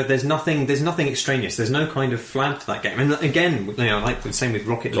 There's nothing extraneous. There's no kind of flab to that game. And again, like the same with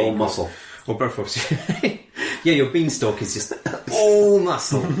Rocket League. All muscle. Or Broforce. Yeah, your beanstalk is just all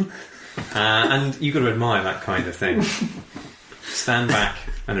muscle. And you've got to admire that kind of thing. Stand back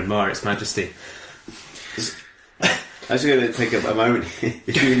and admire its majesty. I was going to take a moment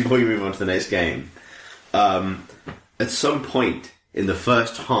before you move on to the next game. At some point in the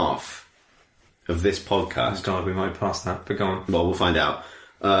first half of this podcast... Oh God, we might pass that, but go on. Well, we'll find out.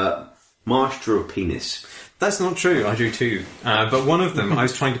 Marsh drew a penis. That's not true, I drew two. But one of them, I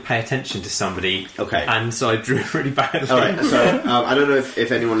was trying to pay attention to somebody, okay, and so I drew it really badly. Alright, so I don't know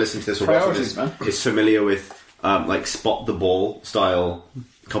if anyone listening to this or watching this is familiar with like spot the ball style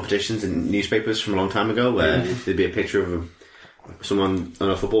competitions in newspapers from a long time ago, where there'd be a picture of someone on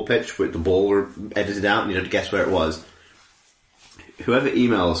a football pitch with the ball edited out, and you had to guess where it was. Whoever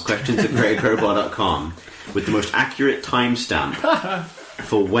emails questions@creativeprobot.com with the most accurate timestamp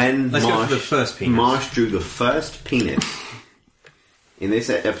for when Let's go for the first penis. Marsh drew the first penis in this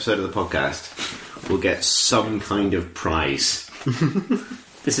episode of the podcast will get some kind of prize.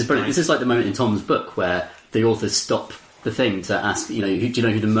 This is brilliant. This is like the moment in Tom's book where the authors stop the thing to ask, do you know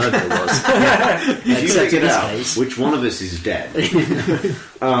who the murderer was? If you Except figured in this out case- which one of us is dead.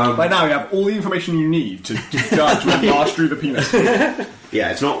 By now, you have all the information you need to judge when Marsh drew the penis.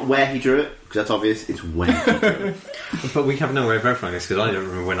 Yeah, it's not where he drew it, because that's obvious, it's when he drew it. But we have no way of verifying this, because I don't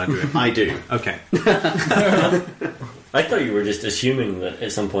remember when I drew it. I do. Okay. I thought you were just assuming that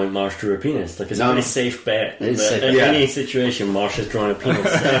at some point Marsh drew a penis. Like, it's a No. pretty safe bet It is that safe. in Yeah. any situation Marsh has drawn a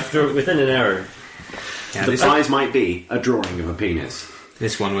penis within an hour. Yeah, The this, prize might be a drawing of a penis.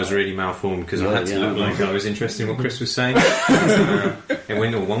 this one was really malformed because I Yeah, had to yeah. look like I was interested in what Chris was saying. It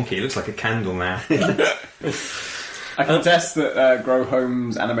went all wonky. It looks like a candle now. I can attest that Grow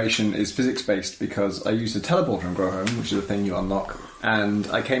Home's animation is physics-based because I used a teleporter in Grow Home, which is a thing you unlock, and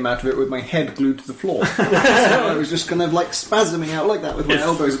I came out of it with my head glued to the floor. So I was just kind of like spasming out like that with my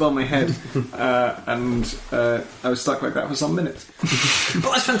elbows above my head, and I was stuck like that for some minutes.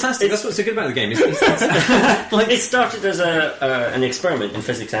 Well, that's fantastic. That's what's so good about the game. Like, it started as an experiment in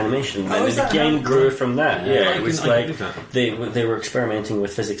physics animation, and is the that game how- grew from that. Yeah, Yeah, I it can- was I can like believe that. they were experimenting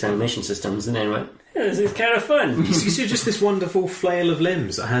with physics animation systems, and then went, yeah, this is kind of fun. You see just this wonderful flail of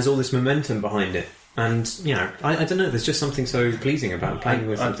limbs that has all this momentum behind it. And, I don't know, there's just something so pleasing about playing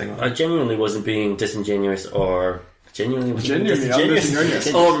with something like I that. genuinely wasn't being disingenuous or Genuinely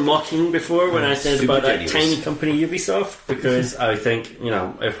undisingenuous. or mocking before when I said Super about that genuous. tiny company Ubisoft, because I think,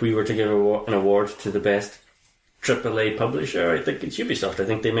 if we were to give an award to the best AAA publisher, I think it's Ubisoft. I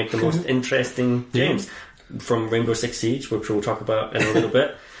think they make the most interesting games, from Rainbow Six Siege, which we'll talk about in a little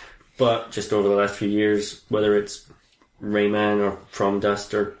bit, but just over the last few years, whether it's Rayman or From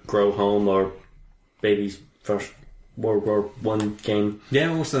Dust or Grow Home or Baby's first World War One game.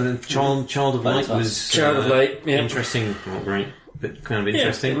 Yeah, also the Child of Light was Child of Light, yeah. interesting, not great, but kind of Yeah,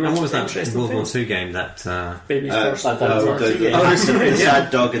 interesting. very and what was that interesting World War things. II game that? Baby's first that World was War right. II game. The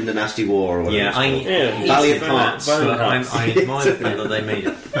Sad Dog and the Nasty War, or whatever. Yeah, it's called. Yeah, Valiant Hearts. Valiant But Hearts. I admire the fact that they made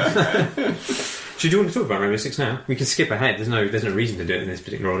it. Should you want to talk about Rainbow Six now? We can skip ahead. There's no reason to do it in this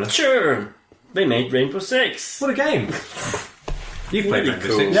particular order. Sure, they made Rainbow Six. What a game! You've played Really Rainbow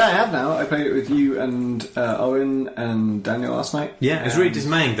cool. Six. Yeah, I have now. I played it with you and Owen and Daniel last night. Yeah, it's really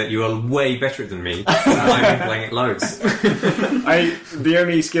dismaying that you are way better than me. I've been playing it loads. The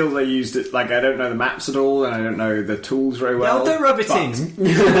only skills I used, I don't know the maps at all, and I don't know the tools very well. don't rub it but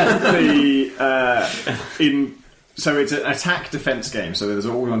in. So it's an attack-defense game. So there's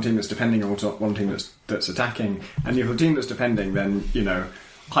always one team that's defending and one team that's attacking. And if the team that's defending, then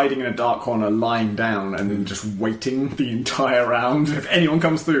hiding in a dark corner, lying down, and then just waiting the entire round. If anyone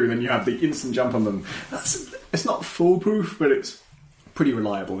comes through, then you have the instant jump on them. It's not foolproof, but it's pretty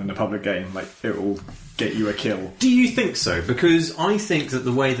reliable in a public game. Like, it will get you a kill. Do you think so? Because I think that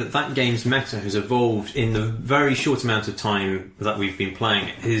the way that game's meta has evolved in the very short amount of time that we've been playing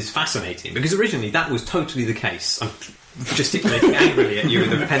it is fascinating. Because originally that was totally the case. I'm gesticulating angrily at you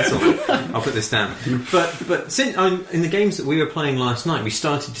with a pencil. I'll put this down. But since in the games that we were playing last night, we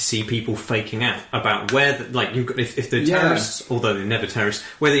started to see people faking out about where, if the terrorists, although they're never terrorists,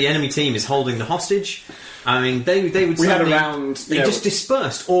 where the enemy team is holding the hostage. I mean, they would. We had suddenly, around. They just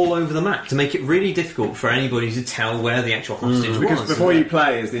dispersed all over the map to make it really difficult for anybody to tell where the actual hostage Because was. before you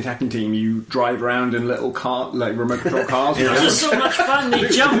play as the attacking team, you drive around in little remote control cars. This is so much fun. They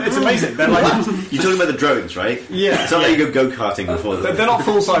jump. It's amazing. They're like, You're talking about the drones, right? Yeah. It's not like you go go-karting before them. they're not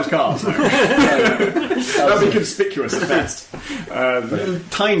full-size cars. No. That would be conspicuous at best. Little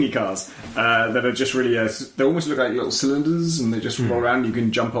tiny cars that are just really. They almost look like little cylinders, and they just roll around. You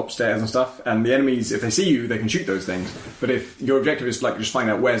can jump upstairs and stuff. And the enemies, if they see you, they can shoot those things. But if your objective is just find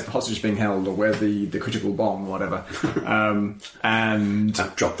out where's the hostage being held or where's the critical bomb or whatever, and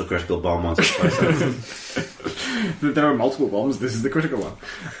I've dropped the critical bomb once or twice. there are multiple bombs. This is the critical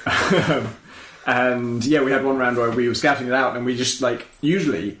one. And yeah, we had one round where we were scouting it out, and we just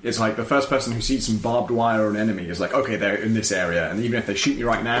usually it's the first person who sees some barbed wire or an enemy is okay, they're in this area, and even if they shoot me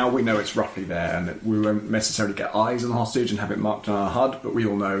right now, we know it's roughly there, and that we won't necessarily get eyes on the hostage and have it marked on our HUD, but we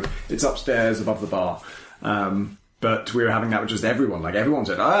all know it's upstairs above the bar. But we were having that with just everyone. Everyone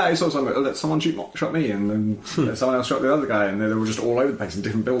said, I saw someone shot me, and then someone else shot the other guy, and they were just all over the place in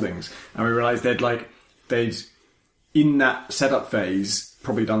different buildings. And we realised they'd in that setup phase,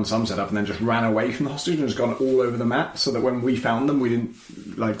 probably done some setup and then just ran away from the hostage and just gone all over the map, so that when we found them, we didn't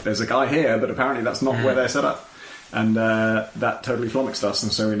there's a guy here, but apparently that's not where they're set up, and that totally flummoxed us,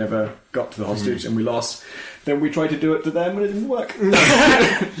 and so we never got to the hostage and we lost. Then we tried to do it to them and it didn't work.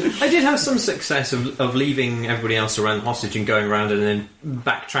 I did have some success of leaving everybody else around the hostage and going around and then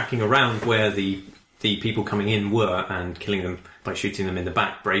backtracking around where the people coming in were and killing them by shooting them in the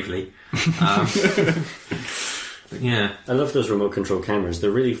back bravely. Yeah. I love those remote control cameras.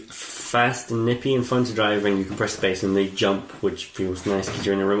 They're really fast and nippy and fun to drive, and you can press space and they jump, which feels nice because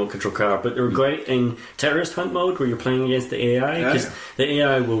you're in a remote control car. But they're great in terrorist hunt mode where you're playing against the AI, because the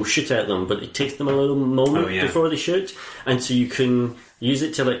AI will shoot at them, but it takes them a little moment before they shoot, and so you can use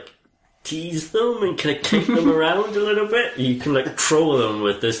it to tease them and kind of kick them around a little bit. You can troll them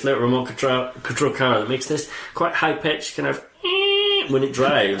with this little remote control car that makes this quite high pitched kind of when it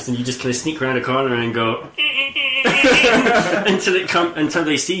drives, and you just kind of sneak around a corner and go until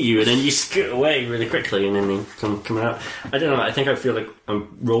they see you, and then you scoot away really quickly, and then they come out. I don't know. I think I feel like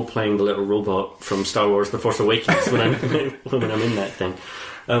I'm role playing the little robot from Star Wars: The Force Awakens when I'm in that thing.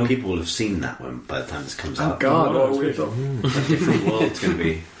 People will have seen that one by the time this comes out. Oh God, what a weird thought. A different world it's going to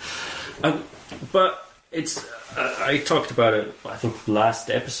be. But it's. I talked about it, I think, last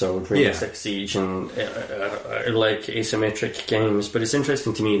episode, Rainbow Six Siege, and I like asymmetric games, but it's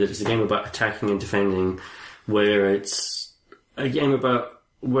interesting to me that it's a game about attacking and defending, where it's a game about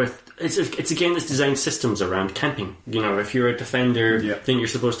it's a game that's designed systems around camping. If you're a defender, then you're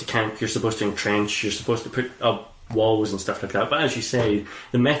supposed to camp, you're supposed to entrench, you're supposed to put up walls and stuff like that. But as you say,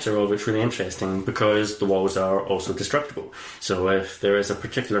 the meta of it's really interesting because the walls are also destructible. So if there is a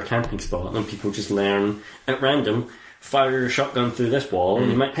particular camping spot, then people just learn at random, fire your shotgun through this wall,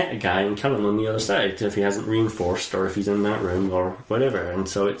 and you might hit a guy and kill him on the other side if he hasn't reinforced or if he's in that room or whatever. And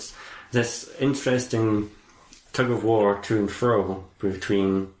so it's this interesting tug of war to and fro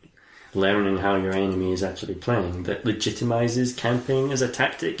between learning how your enemy is actually playing that legitimizes camping as a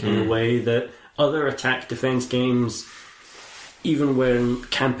tactic in a way that other attack defense games, even when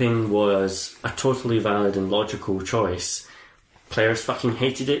camping was a totally valid and logical choice, players fucking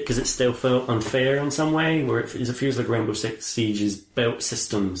hated it because it still felt unfair in some way, where it feels like Rainbow Six Siege has built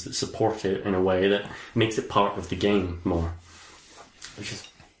systems that support it in a way that makes it part of the game more, which is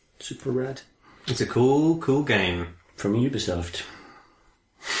super rad. It's a cool game. From Ubisoft.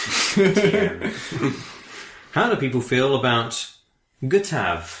 How do people feel about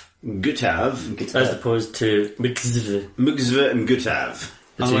Gutav? Gutav. As opposed to Mugzv and Gutav.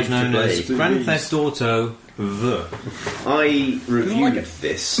 Otherwise known as Grand Theft Auto V. I reviewed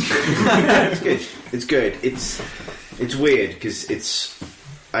this. It's good. It's good. It's weird because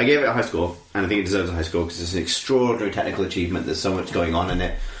I gave it a high score, and I think it deserves a high score because it's an extraordinary technical achievement. There's so much going on in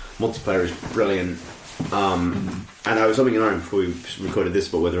it. Multiplayer is brilliant. And I was something in mind before we recorded this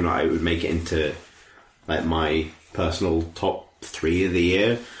about whether or not it would make it into my personal top 3 of the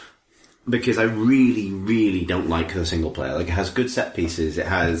year, because I really, really don't like the single player. It has good set pieces, it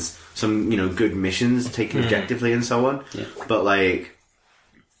has some good missions taken objectively and so on, but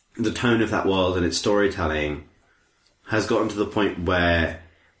the tone of that world and its storytelling has gotten to the point where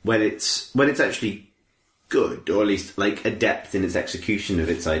when it's actually good, or at least adept in its execution of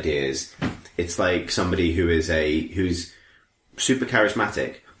its ideas, it's like somebody who's super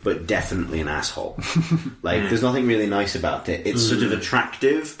charismatic but definitely an asshole. There's nothing really nice about it. It's sort of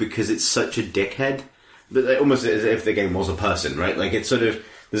attractive because it's such a dickhead, but almost as if the game was a person, right? It's sort of,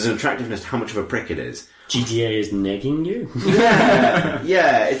 there's an attractiveness to how much of a prick it is. GTA is negging you.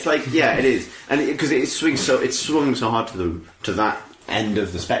 Yeah, it's it is, and because it swung so hard to that end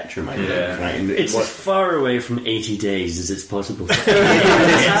of the spectrum, I think. Right? And it's as far away from 80 days as it's possible.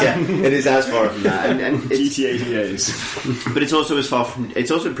 It is as far from that, and GTA 80 days. But it's also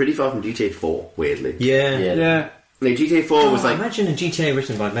pretty far from GTA 4. Weirdly, Yeah. GTA 4 was imagine a GTA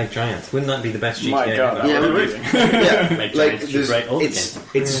written by Meg Giant. Wouldn't that be the best GTA? My God, Meg Giant's just right all it's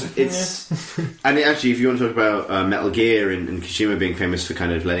and actually, if you want to talk about Metal Gear and Kojima being famous for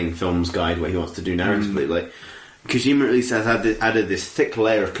kind of letting films guide what he wants to do narratively, Kojima at least has added this thick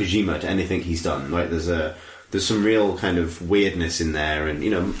layer of Kojima to anything he's done. There's some real kind of weirdness in there,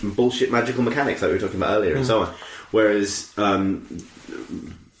 and bullshit magical mechanics like we were talking about earlier, and so on. Whereas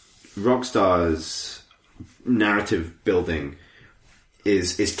Rockstar's narrative building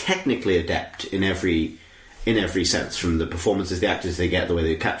is technically adept in every sense, from the performances the actors they get, the way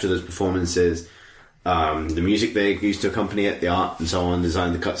they capture those performances, the music they use to accompany it, the art and so on,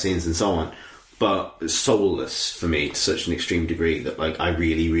 design the cutscenes and so on. But soulless for me to such an extreme degree that I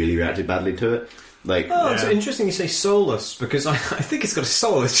really, really reacted badly to it. It's interesting you say soulless, because I think it's got a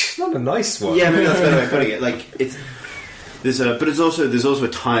soul. It's just not a nice one. Yeah, maybe that's a better way of putting it. But there's also a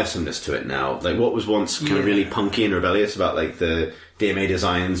tiresomeness to it now. Like what was once kind of really punky and rebellious about like the DMA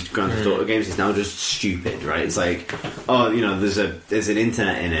designs, Grand Theft Auto games is now just stupid, right? It's like, there's an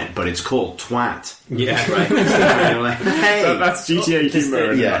internet in it, but it's called twat. Yeah, right. And you're like, hey, that's GTA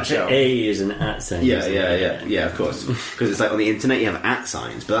humor in a nutshell. A is an at sign. Yeah, of course. Because it's like on the internet you have at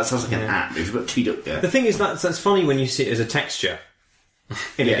signs, but that sounds like an at. If you've got tweet up there. The thing is that's funny when you see it as a texture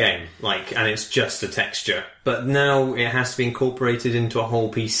in a game, and it's just a texture. But now it has to be incorporated into a whole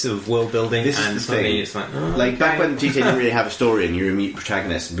piece of world building. This and is the thing. It's like, back when GTA didn't really have a story and you were a mute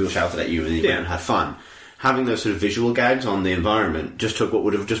protagonist and people shouted at you and you went and had fun. Having those sort of visual gags on the environment just took what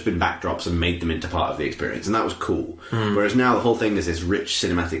would have just been backdrops and made them into part of the experience, and that was cool. Whereas now the whole thing is this rich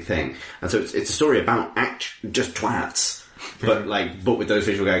cinematic thing, and so it's a story about just twats, but with those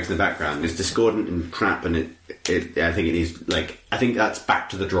visual gags in the background. It's discordant and crap, and I think that's back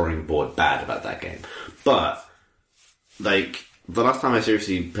to the drawing board bad about that game. But the last time I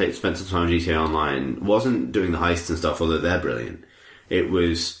seriously spent some time on GTA Online wasn't doing the heists and stuff, although they're brilliant. It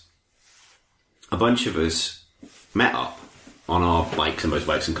was a bunch of us met up on our bikes and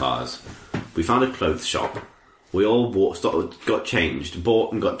motorbikes and cars. We found a clothes shop. We all bought and got changed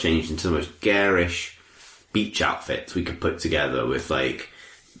into the most garish beach outfits we could put together with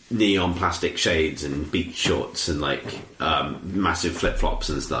neon plastic shades and beach shorts and massive flip-flops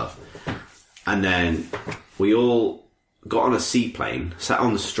and stuff. And then we all got on a seaplane, sat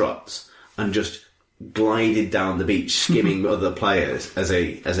on the struts, and just glided down the beach, skimming other players as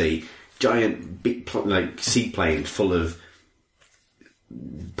a giant seaplane full of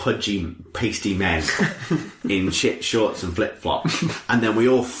pudgy, pasty men in shit shorts and flip-flops, and then we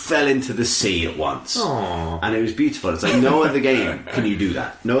all fell into the sea at once. Aww. And it was beautiful. It's like no other game can you do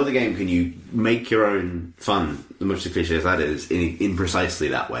that. No other game can you make your own fun, the much as cliche as that is, in precisely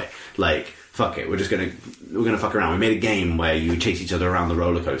that way. Fuck it, we're gonna fuck around. We made a game where you would chase each other around the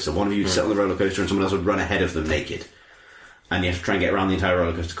roller coaster. One of you would sit on the roller coaster and someone else would run ahead of them naked. And you have to try and get around the entire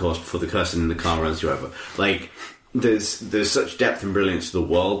roller coaster course before the person in the car runs you over. There's such depth and brilliance to the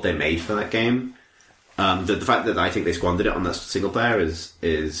world they made for that game. The fact that I think they squandered it on that single player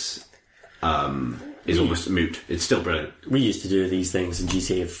is almost moot. It's still brilliant. We used to do these things in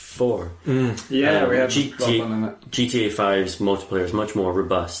GTA 4. Yeah, we had fun in it. GTA 5's multiplayer is much more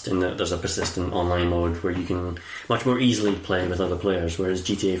robust in that there's a persistent online mode where you can much more easily play with other players, whereas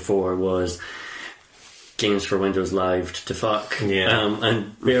GTA 4 was games for Windows Live to fuck,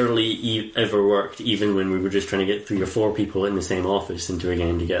 and barely ever worked, even when we were just trying to get 3 or 4 people in the same office into a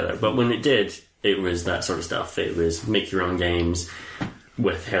game together. But when it did, it was that sort of stuff. It was make your own games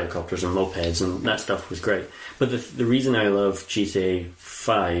with helicopters and mopeds, and that stuff was great. But the reason I love GTA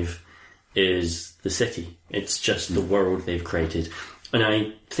 5 is the city. It's just the world they've created. And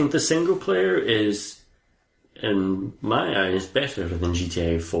I think the single player is, in my eyes, better than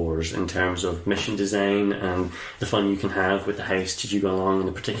GTA 4's in terms of mission design and the fun you can have with the house as you go along and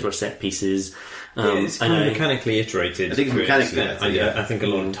the particular set pieces. It's kind of mechanically iterated. I think it's mechanically I think a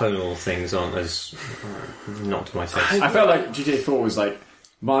lot of tonal things aren't as not to my taste. I felt like GTA 4 was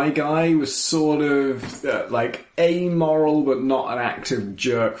my guy was sort of amoral but not an active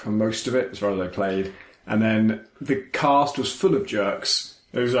jerk for most of it as far as I played, and then the cast was full of jerks.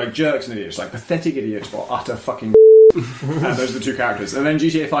 It was jerks and idiots, pathetic idiots or utter fucking and those are the 2 characters. And then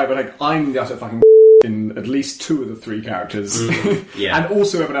GTA 5 were I'm the utter fucking in at least 2 of the 3 characters. And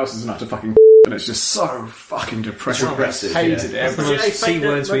also everyone else is an utter fucking and it's just so fucking depressing. Repressive, Hated it. That's the most C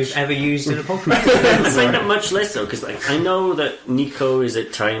words we've ever used in a podcast. I find it much less though, because I know that Nico is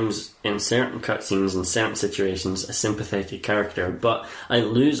at times in certain cutscenes in certain situations a sympathetic character, but I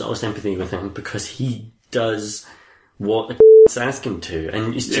lose all sympathy with him because he does what the ask him to,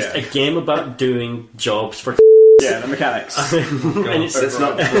 and it's just a game about doing jobs for the mechanics. And it's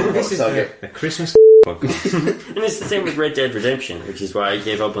not This is a Christmas podcast. and it's the same with Red Dead Redemption, which is why I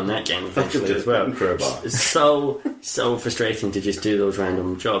gave up on that game eventually as well. It's so frustrating to just do those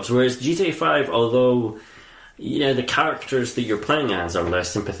random jobs. Whereas GTA 5, although the characters that you're playing as are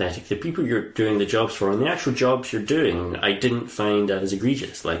less sympathetic, the people you're doing the jobs for and the actual jobs you're doing, I didn't find as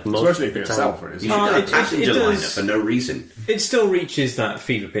egregious. Most especially of for the yourself, time. it is. You should get a passenger liner does. for no reason. It still reaches that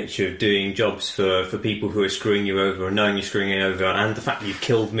fever pitch of doing jobs for people who are screwing you over and knowing you're screwing you over, and the fact that you've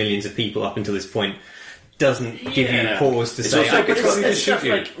killed millions of people up until this point doesn't give you pause to say, I could probably just shoot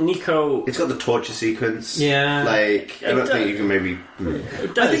you. Nico. It's got the torture sequence. Yeah. I don't think you can maybe...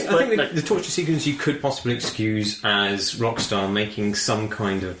 I think the torture sequence you could possibly excuse as Rockstar making some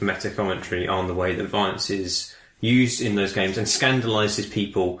kind of meta commentary on the way that violence is used in those games and scandalises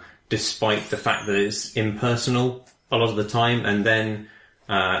people despite the fact that it's impersonal a lot of the time, and then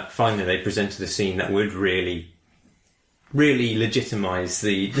finally they presented a scene that would really really legitimise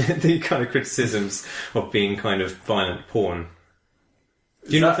the kind of criticisms of being kind of violent porn.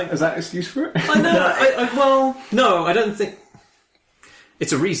 Do you not think... Is that excuse for it? I know. Well, no, I don't think...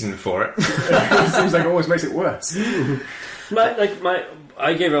 It's a reason for it. It seems like it always makes it worse. I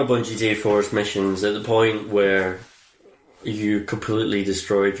gave up on GTA 4's missions at the point where you completely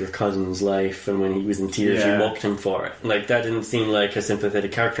destroyed your cousin's life, and when he was in tears you mocked him for it. Like, that didn't seem like a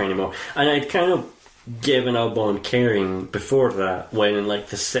sympathetic character anymore. And I'd kind of given up on caring before that, when in like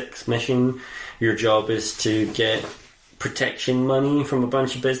the 6th mission your job is to get protection money from a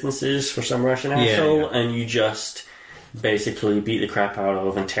bunch of businesses for some Russian asshole, and you just basically beat the crap out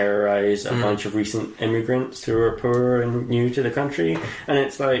of and terrorise a bunch of recent immigrants who are poor and new to the country. And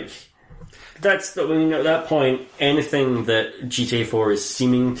it's like, at that point, anything that GTA 4 is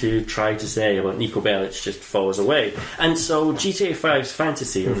seeming to try to say about Niko Bellic just falls away. And so GTA 5's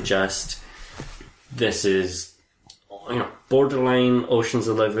fantasy of just, this is, borderline Ocean's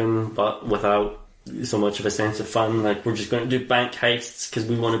 11, but without so much of a sense of fun, like we're just going to do bank heists because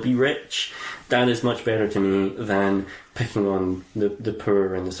we want to be rich, that is much better to me than picking on the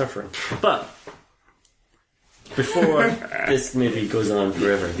poor and the suffering. But before this maybe goes on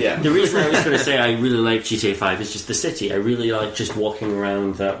forever, the reason I was going to say I really like GTA 5 is just the city. I really like just walking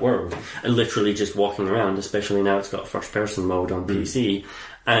around that world, and literally just walking around, especially now it's got first person mode on PC,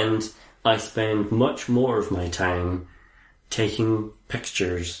 and I spend much more of my time taking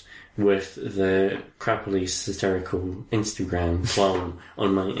pictures with the crappily satirical Instagram clone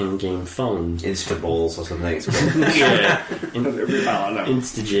on my in-game phone. Instaballs or something. It's called.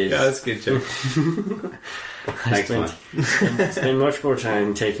 Instajizz. Yeah, that's good, Joe. I spend much more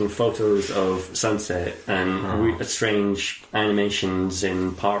time taking photos of sunset and strange animations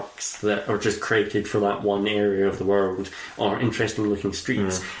in parks that are just created for that one area of the world, or interesting looking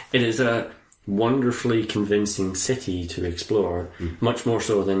streets. It is a wonderfully convincing city to explore, much more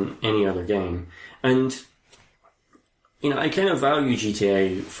so than any other game. And I kind of value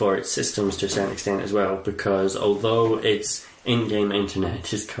GTA for its systems to a certain extent as well, because although its in-game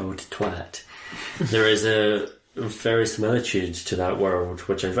internet is called twat, there is a verisimilitude to that world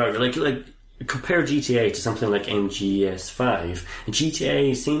which I value. Like compare GTA to something like MGS5, and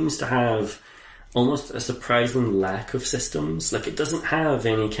GTA seems to have almost a surprising lack of systems. Like, it doesn't have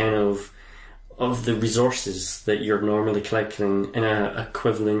any kind of the resources that you're normally collecting in an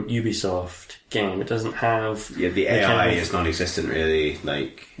equivalent Ubisoft game. It doesn't have... Yeah, the AI is non-existent, really.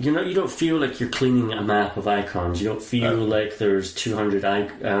 Like, you don't feel like you're cleaning a map of icons. You don't feel like there's 200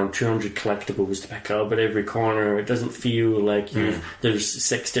 collectibles to pick up at every corner. It doesn't feel like there's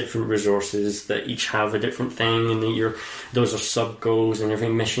 6 different resources that each have a different thing, and that those are sub-goals, and every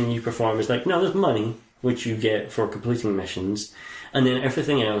mission you perform is like, no, there's money, which you get for completing missions. And then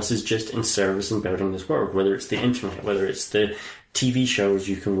everything else is just in service in building this world, whether it's the internet, whether it's the TV shows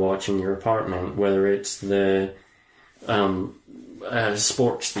you can watch in your apartment, whether it's the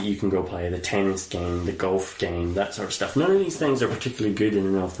sports that you can go play, the tennis game, the golf game, that sort of stuff. None of these things are particularly good in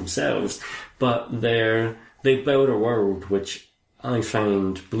and of themselves, but they build a world which I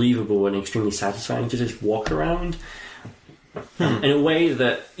find believable and extremely satisfying to just walk around. In a way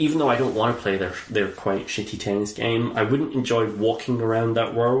that, even though I don't want to play their quite shitty tennis game, I wouldn't enjoy walking around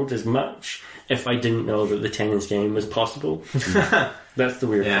that world as much if I didn't know that the tennis game was possible. That's the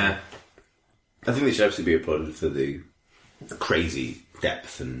weird thing. I think they should absolutely be applauded for the crazy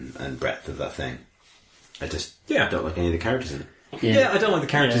depth and breadth of that thing. I just don't like any of the characters in it. Yeah, I don't like the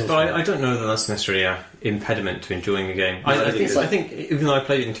characters, but I don't know that that's necessarily an impediment to enjoying a game. I think even though I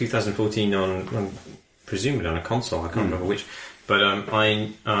played it in 2014 on presumably on a console, I can't remember which, but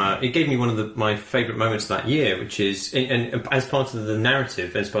it gave me one of my favourite moments that year, which is, and as part of the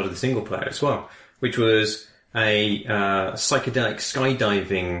narrative, as part of the single player as well, which was a psychedelic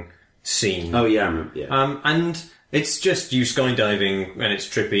skydiving scene. Oh yeah, I remember. Yeah. And it's just you skydiving, and it's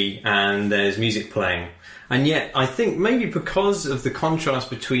trippy, and there's music playing. And yet, I think maybe because of the contrast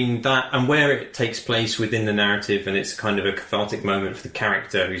between that and where it takes place within the narrative, and it's kind of a cathartic moment for the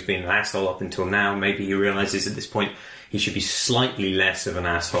character who's been an asshole up until now, maybe he realises at this point he should be slightly less of an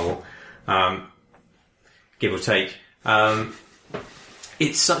asshole, give or take.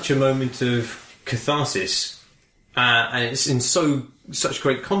 It's such a moment of catharsis, and it's in such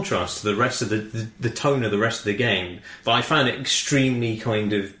great contrast to the rest of the tone of the rest of the game. But I found it extremely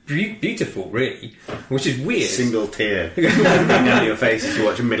kind of beautiful, really, which is weird. Single tear running down your face as you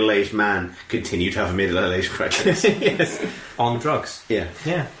watch a middle-aged man continue to have a middle-aged crisis. Yes, on drugs. Yeah.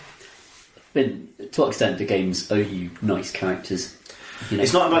 Yeah. But to what extent do games owe you nice characters?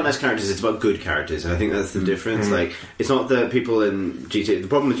 It's not about nice characters, it's about good characters, and I think that's the difference. Like, it's not the people in GTA... The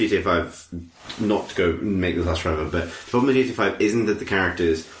problem with GTA 5, not to go make this last forever, but the problem with GTA 5 isn't that the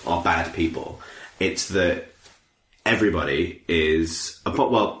characters are bad people. It's that everybody is...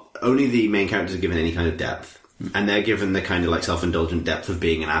 Well, only the main characters are given any kind of depth, and they're given the kind of, like, self-indulgent depth of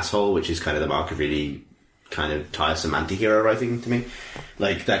being an asshole, which is kind of the mark of really kind of tiresome anti-hero writing to me.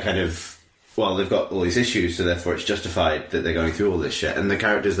 Like, that kind of... Well, they've got all these issues, so therefore it's justified that they're going through all this shit. And the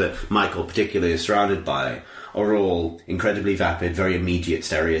characters that Michael particularly is surrounded by are all incredibly vapid, very immediate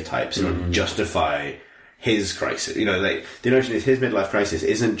stereotypes and justify his crisis. You know, like, the notion is his midlife crisis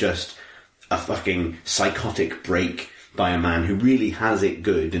isn't just a fucking psychotic break by a man who really has it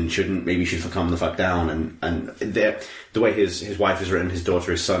good and maybe should calm the fuck down. And the way his wife is written, his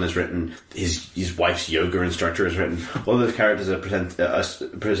daughter, his son is written, his wife's yoga instructor is written. All those characters are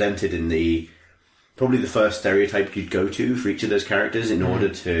presented in probably the first stereotype you'd go to for each of those characters in order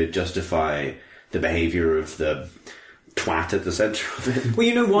to justify the behaviour of the twat at the centre of it. Well,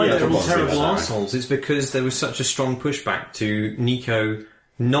 you know why they're all terrible arseholes? It's because there was such a strong pushback to Nico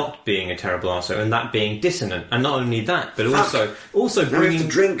not being a terrible arsehole and that being dissonant. And not only that, but also bringing...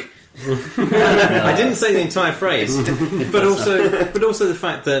 drink. I didn't say the entire phrase, but also the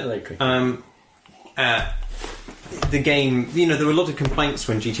fact that the game, you know, there were a lot of complaints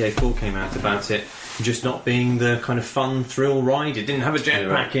when GTA 4 came out about it just not being the kind of fun thrill ride. It didn't have a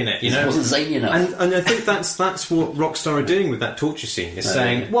jetpack in it, you know. It wasn't zany enough. And I think that's what Rockstar are doing with that torture scene. Is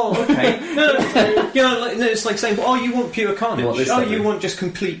saying, well, okay, it's like saying, well, oh, you want pure carnage? You want just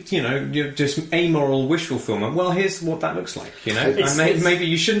complete, you know, just amoral wish fulfillment? Well, here's what that looks like, you know. Maybe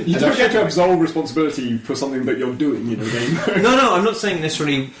you shouldn't. You don't get to absolve responsibility for something that you're doing in the game. No, I'm not saying it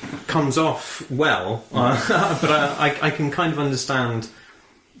necessarily comes off well, but I can kind of understand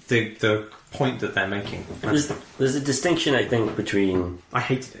the point that they're making. There's a distinction, I think, between... I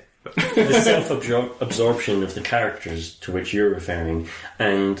hated it. But the self-absorption of the characters to which you're referring,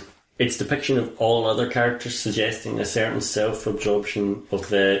 and its depiction of all other characters suggesting a certain self-absorption of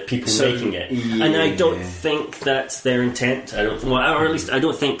the people making it. Yeah. And I don't think that's their intent. I don't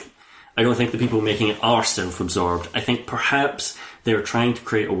think the people making it are self-absorbed. I think perhaps they're trying to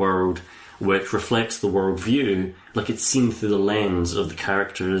create a world which reflects the worldview, like it's seen through the lens of the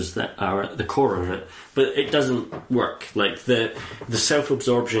characters that are at the core of it. But it doesn't work. Like, the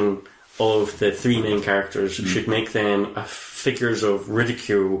self-absorption of the three main characters should make them figures of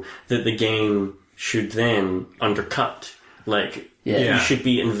ridicule that the game should then undercut. Like, you should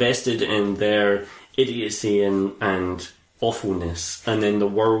be invested in their idiocy and awfulness, and then the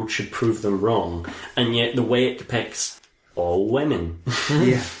world should prove them wrong. And yet the way it depicts all women...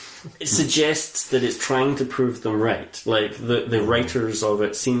 It suggests that it's trying to prove them right. Like, the writers of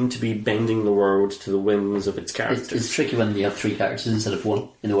it seem to be bending the world to the whims of its characters. It's tricky when you have three characters instead of one,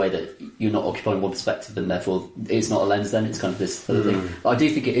 in the way that you're not occupying one perspective, and therefore it's not a lens then, it's kind of this other thing. But I do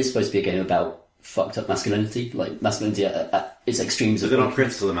think it is supposed to be a game about fucked up masculinity, like masculinity at its extremes. But they're not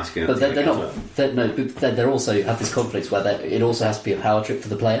critical of masculinity. But they're also have this conflict where it also has to be a power trip for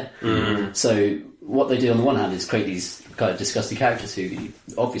the player. Mm-hmm. So what they do on the one hand is create these kind of disgusting characters who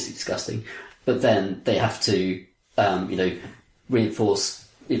are obviously disgusting, but then they have to, reinforce,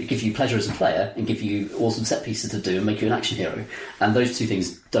 give you pleasure as a player and give you awesome set pieces to do and make you an action hero. And those two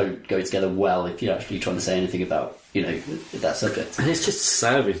things don't go together well if you're actually trying to say anything about, that subject. And it's just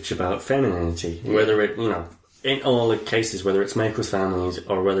savage about femininity, whether it, in all the cases, whether it's Michael's families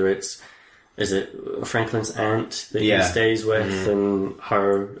or whether it's, is it Franklin's aunt that he stays with and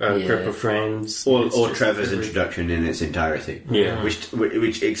her group of friends? Or Trevor's introduction in its entirety. Yeah.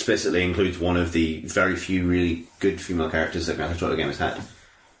 Which explicitly includes one of the very few really good female characters that Grand Theft Auto game has had.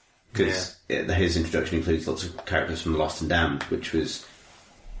 Because his introduction includes lots of characters from Lost and Damned, which was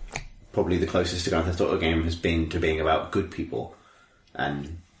probably the closest a Grand Theft Auto game has been to being about good people.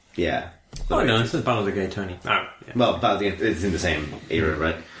 And, Oh, no, it's the Battle of the Gay Tony. Oh, yeah. Well, Battle of the Gay... It's in the same era,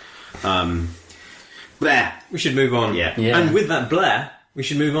 right? Blair. We should move on. Yeah. And with that Blair, we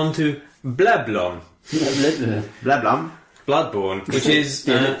should move on to Blablon. Blablon. Bloodborne, which is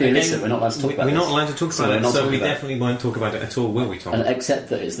illicit. We're not allowed to talk about it. We're not allowed to talk about it, so we definitely won't talk about it at all, will we, Tom? And except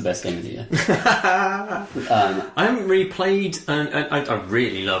that it's the best game of the year. I haven't really played, and I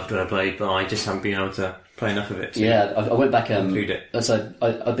really loved what I played, but I just haven't been able to play enough of it. I went back and include it. So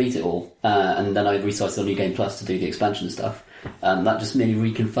I beat it all, and then I restarted on New Game Plus to do the expansion stuff, and that just merely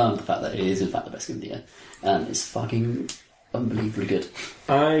reconfirmed the fact that it is in fact the best game of the year, and it's fucking unbelievably good.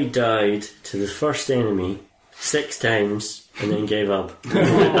 I died to the first enemy 6 times and then gave up.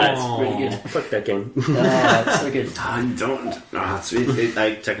 That's really good. Fuck that game. It's so good. Don't.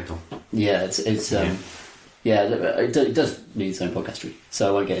 It's technical. Yeah, it's Yeah, it does need its own podcast, so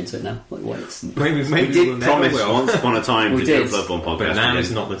I won't get into it now. Like why it's Maybe We did promise will. once upon a time We to do a did. Bloodborne podcast. But now again.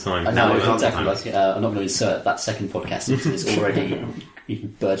 is not the time. no, it's not exactly. the Like, I'm not going to insert that second podcast into this already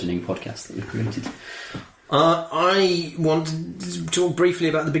burgeoning podcast that we've created. I want to talk briefly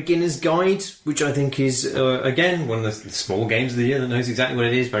about the Beginner's Guide, which I think is, again, one of the small games of the year that knows exactly what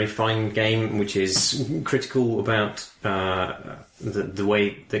it is. Very fine game, which is critical about the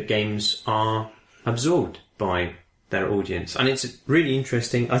way that games are absorbed by their audience. And it's really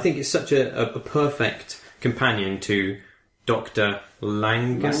interesting. I think it's such a perfect companion to Dr.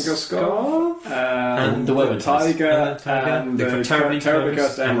 Langaskov and the Whirlwind Tiger Tiger. and The the Terribly Terribly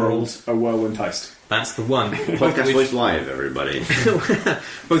Cursed Cursed Emerald, a Whirlwind Heist. That's the one. Podcast voice live, everybody.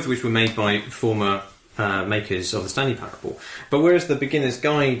 Both of which were made by former makers of the Stanley Parable. But whereas the Beginner's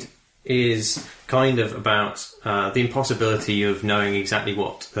Guide is kind of about the impossibility of knowing exactly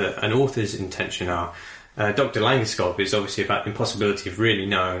what an author's intention are, Dr. Langaskov is obviously about the impossibility of really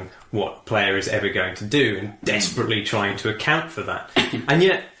knowing what a player is ever going to do and desperately trying to account for that. And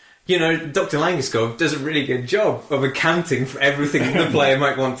yet, you know, Dr. Langaskov does a really good job of accounting for everything that the player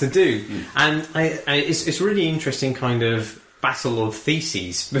might want to do. And it's a really interesting kind of battle of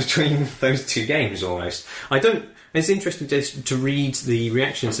theses between those two games, almost. It's interesting to read the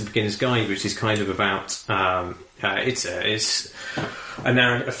reactions to Beginner's Guide, which is kind of about... it's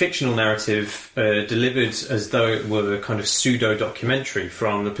a fictional narrative delivered as though it were a kind of pseudo-documentary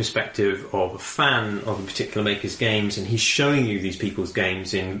from the perspective of a fan of a particular maker's games, and he's showing you these people's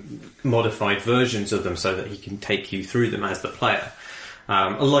games in modified versions of them so that he can take you through them as the player,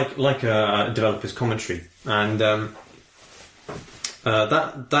 like a developer's commentary. And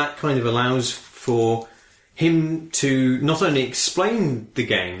that kind of allows for him to not only explain the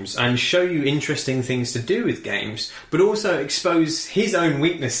games and show you interesting things to do with games, but also expose his own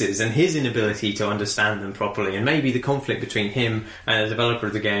weaknesses and his inability to understand them properly, and maybe the conflict between him and the developer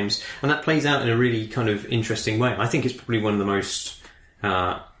of the games. And that plays out in a really kind of interesting way. I think it's probably one of the most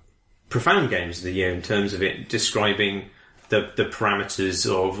profound games of the year in terms of it describing the parameters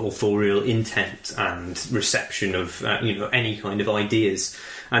of authorial intent and reception of any kind of ideas,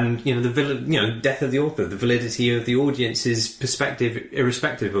 and the death of the author, the validity of the audience's perspective,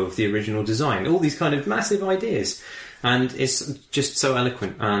 irrespective of the original design. All these kind of massive ideas, and it's just so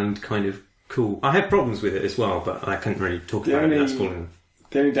eloquent and kind of cool. I had problems with it as well, but I couldn't really talk about it. That's falling.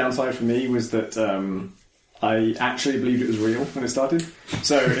 The only downside for me was that I actually believed it was real when it started.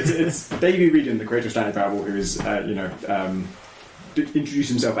 So it's Davey Reedon, the creator of Stanley Parable, who is introduced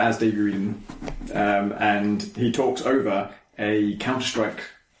himself as Davey Reedon, and he talks over a Counter-Strike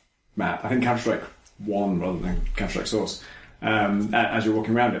map. I think Counter-Strike 1 rather than Counter-Strike Source. As you're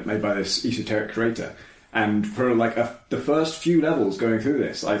walking around it, made by this esoteric creator. And for the first few levels going through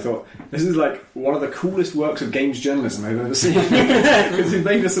this, I thought, this is like one of the coolest works of games journalism I've ever seen. Because he's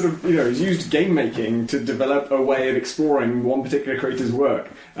made a sort of, he's used game making to develop a way of exploring one particular creator's work.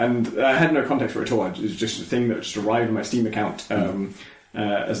 And I had no context for it at all. It was just a thing that just arrived in my Steam account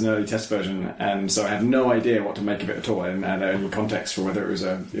as an early test version. And so I had no idea what to make of it at all. I didn't have any context for whether it was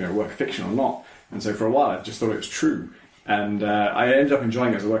a work of fiction or not. And so for a while I just thought it was true. And I ended up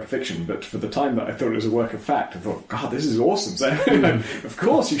enjoying it as a work of fiction, but for the time that I thought it was a work of fact, I thought, God, this is awesome. So, of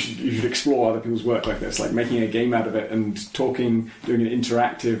course you should explore other people's work like this, like making a game out of it and doing an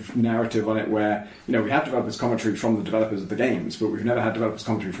interactive narrative on it where, we have developers' commentary from the developers of the games, but we've never had developers'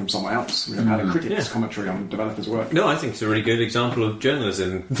 commentary from someone else. We've never had a critic's commentary on developers' work. No, I think it's a really good example of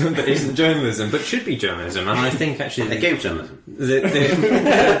journalism that isn't journalism, but should be journalism. And I think actually... game journalism.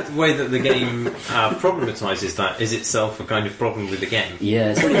 The way that the game problematises that is itself a kind of problem with the game.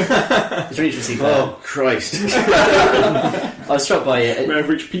 Yeah, it's really interesting. Oh, Christ. I was struck by it. Where I've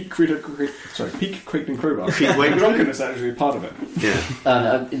reached peak Creed and Crowbar. Peak weight drunkenness is actually part of it.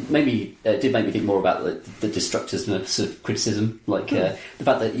 Yeah. It did make me think more about the destructiveness of criticism, the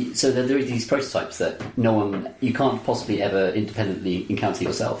fact that there are these prototypes that you can't possibly ever independently encounter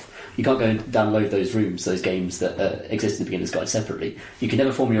yourself. You can't go and download those games that exist in the Beginner's Guide separately. You can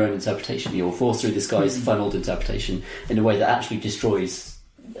never form your own interpretation. You're forced through this guy's final interpretation in a way that actually destroys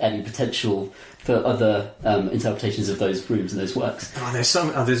any potential for other interpretations of those rooms and those works.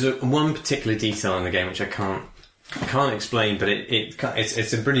 There's one particular detail in the game which I can't explain, but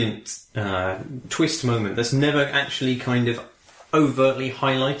it's a brilliant twist moment that's never actually kind of overtly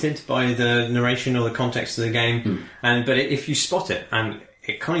highlighted by the narration or the context of the game. But if you spot it, and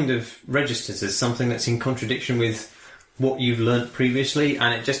it kind of registers as something that's in contradiction with what you've learnt previously,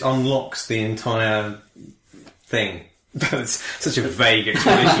 and it just unlocks the entire thing. That's such a vague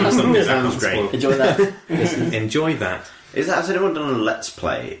explanation of something that sounds great. Enjoy that. Enjoy that. Has anyone done a Let's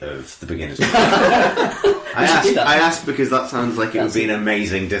Play of the Beginner's Guide? I asked because that sounds like it would be an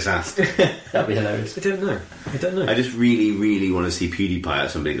amazing disaster. That'd be hilarious. I don't know. I just really, really want to see PewDiePie or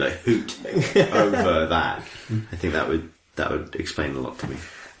somebody like hoot over that. I think that would explain a lot to me.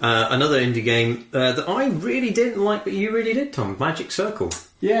 Another indie game that I really didn't like, but you really did, Tom. Magic Circle.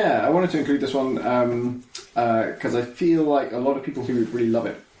 Yeah, I wanted to include this one because I feel like a lot of people who really love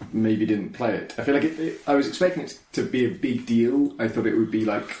it maybe didn't play it. I feel like I was expecting it to be a big deal. I thought it would be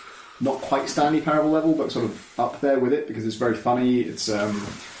like not quite Stanley Parable level, but sort of up there with it because it's very funny. It's got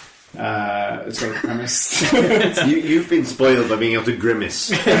a premise. You've been spoiled by being able to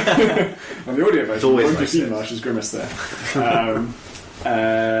grimace. On the audio version, always you see Marsh's grimace there.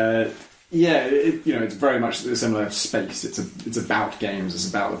 It's very much a similar space. It's about games. It's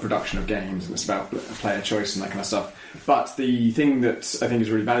about the production of games, and it's about player choice and that kind of stuff. But the thing that I think is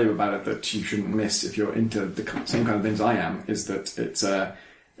really valuable about it that you shouldn't miss if you're into the same kind of things I am is that it's a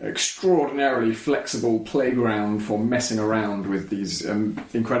extraordinarily flexible playground for messing around with these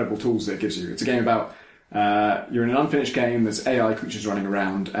incredible tools that it gives you. It's a game about you're in an unfinished game, there's AI creatures running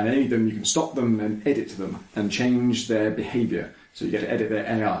around, and any of them you can stop them and edit them and change their behaviour. So you get to edit their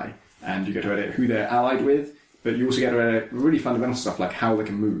AI, and you get to edit who they're allied with, but you also get to edit really fundamental stuff like how they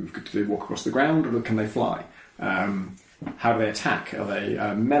can move. Do they walk across the ground, or can they fly? How do they attack? Are they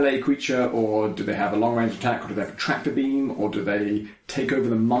a melee creature, or do they have a long-range attack, or do they have a tractor beam, or do they take over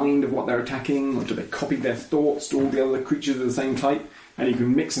the mind of what they're attacking, or do they copy their thoughts to all the other creatures of the same type? And you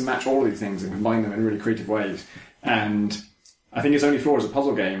can mix and match all of these things and combine them in really creative ways. And I think its only flaw as a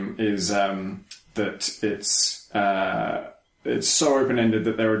puzzle game is that it's so open-ended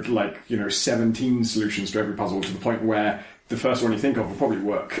that there are 17 solutions to every puzzle, to the point where the first one you think of will probably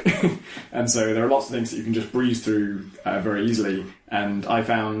work. And so there are lots of things that you can just breeze through very easily. And I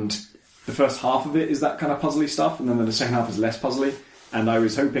found the first half of it is that kind of puzzly stuff, and then the second half is less puzzly. And I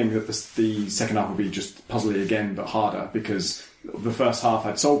was hoping that the second half would be just puzzly again, but harder, because the first half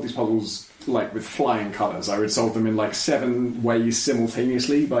I'd solved these puzzles with flying colours. I would solve them in 7 ways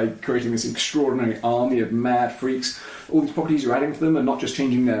simultaneously by creating this extraordinary army of mad freaks. All these properties you're adding to them are not just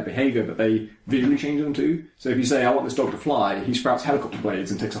changing their behaviour, but they visually change them too. So if you say, I want this dog to fly, he sprouts helicopter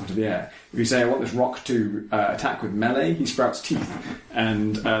blades and takes off into the air. If you say, I want this rock to attack with melee, he sprouts teeth.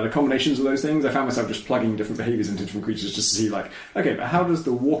 And the combinations of those things, I found myself just plugging different behaviours into different creatures just to see, okay, but how does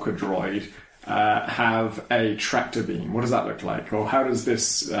the walker droid have a tractor beam? What does that look like? Or how does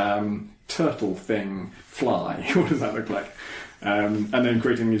this turtle thing fly? What does that look like? And then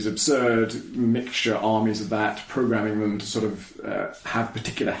creating these absurd mixture armies of that, programming them to sort of have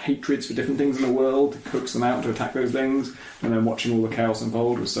particular hatreds for different things in the world, to coax them out to attack those things, and then watching all the chaos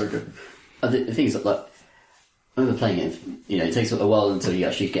unfold was so good. The thing is that, when we're playing it, it takes a while until you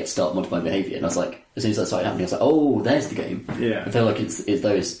actually get start modifying behaviour, and I was like, as soon as that started happening, I was like, oh, there's the game. Yeah. I feel like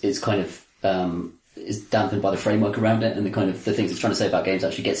it's kind of is dampened by the framework around it, and the things it's trying to say about games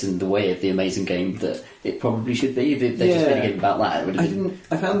actually gets in the way of the amazing game that it probably should be. If they just made a game about that, it would have been...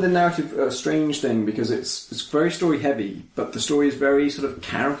 I found the narrative a strange thing, because it's very story heavy, but the story is very sort of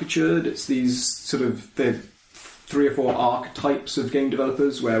caricatured. It's these sort of... They're 3 or 4 archetypes of game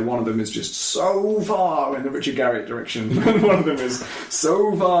developers, where one of them is just so far in the Richard Garriott direction, and one of them is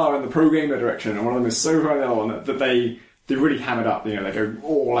so far in the pro gamer direction, and one of them is so far in the other one that they really ham it up. They go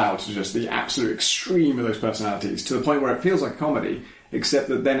all out to just the absolute extreme of those personalities, to the point where it feels like a comedy, except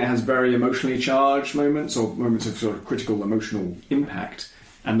that then it has very emotionally charged moments, or moments of sort of critical emotional impact,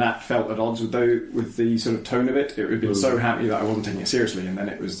 and that felt at odds with the sort of tone of it. It had been so happy that I wasn't taking it seriously, and then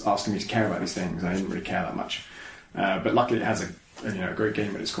it was asking me to care about these things. I didn't really care that much, but luckily it has a great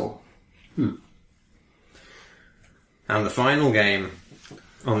game at its core. And the final game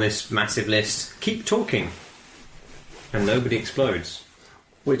on this massive list, Keep Talking and Nobody Explodes,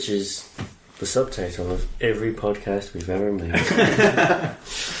 which is the subtitle of every podcast we've ever made.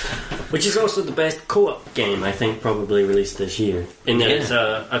 Which is also the best co-op game, I think, probably released this year. In that it's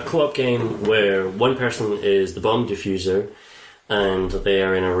a co-op game where one person is the bomb diffuser, and they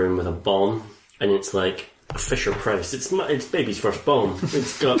are in a room with a bomb, and it's like a Fisher Price. It's baby's first bomb.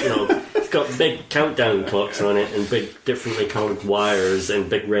 It's got it's got big countdown clocks on it, and big differently coloured wires, and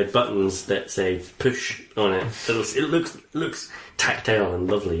big red buttons that say push on it. It looks tactile and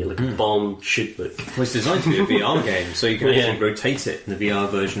lovely, like a bomb should look. Well, it's designed to be a VR game, so you can actually rotate it in the VR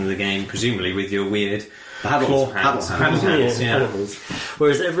version of the game, presumably with your weird paddle hands.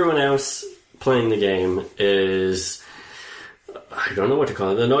 Whereas everyone else playing the game is... I don't know what to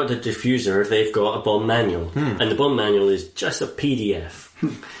call it. They're not the diffuser. They've got a bomb manual, and the bomb manual is just a PDF.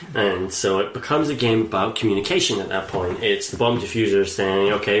 And so it becomes a game about communication at that point. It's the bomb diffuser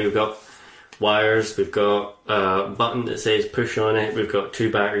saying, okay, we've got wires, we've got a button that says push on it, we've got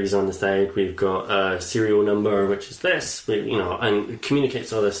 2 batteries on the side, we've got a serial number, which is this, and it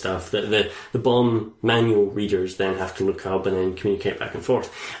communicates all this stuff that the bomb manual readers then have to look up and then communicate back and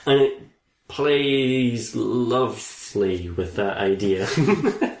forth. And it plays lovely with that idea.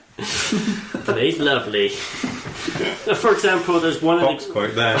 Plays lovely. For example, there's one Box of the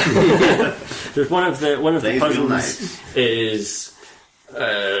quote there. there's one of the Plays real puzzles nice. is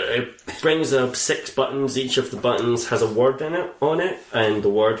it brings up 6 buttons. Each of the buttons has a word on it, and the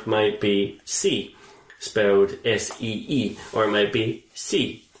word might be C, spelled S-E-E, or it might be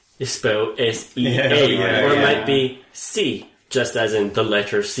C, spelled S-E-A, or it might be C, just as in the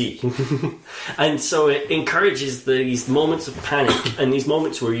letter C. And so it encourages these moments of panic and these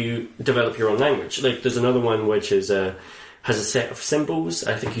moments where you develop your own language. Like there's another one which is has a set of symbols.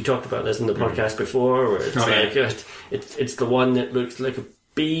 I think you talked about this in the podcast before, where it's it's the one that looks like a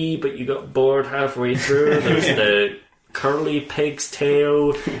bee, but you got bored halfway through. There's the curly pig's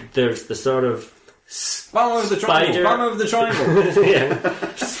tail. There's the sort of Bum over the triangle. Bum over the triangle. yeah,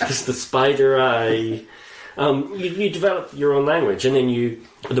 there's the spider eye. You develop your own language, and then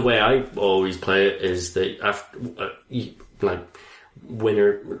the way I always play it is that after,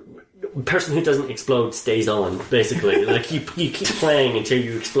 person who doesn't explode stays on, basically. Like you keep playing until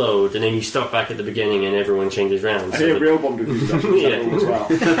you explode, and then you start back at the beginning, and everyone changes round. I hear real bomb diffusers actually Yeah. as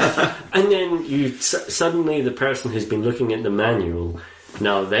well. And then suddenly the person who's been looking at the manual,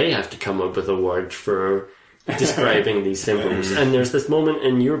 now they have to come up with a word for describing these symbols. And there's this moment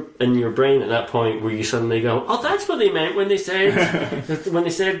in your brain at that point where you suddenly go, oh, that's what they meant when they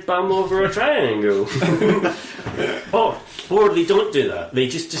said bum over a triangle. Or they don't do that. They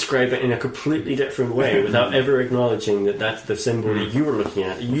just describe it in a completely different way without ever acknowledging that that's the symbol that you were looking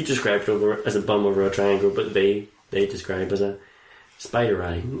at. You described it as a bum over a triangle, but they describe as a spider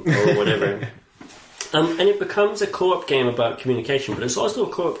eye or whatever. And it becomes a co-op game about communication, but it's also a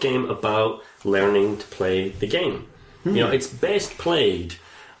co-op game about learning to play the game. It's best played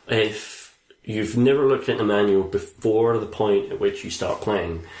if you've never looked at the manual before the point at which you start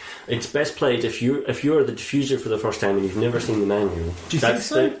playing. It's best played if you're the diffuser for the first time and you've never seen the manual. Do you think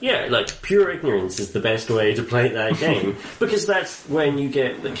so? Pure ignorance is the best way to play that game, because that's when you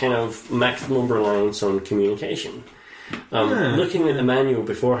get the kind of maximum reliance on communication. Looking at the manual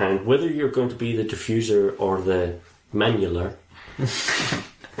beforehand, whether you're going to be the diffuser or the manualer,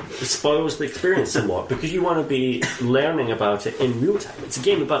 spoils the experience somewhat, because you want to be learning about it in real time. It's a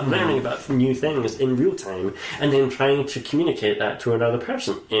game about learning about new things in real time and then trying to communicate that to another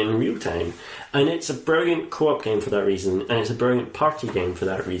person in real time. And it's a brilliant co-op game for that reason, and it's a brilliant party game for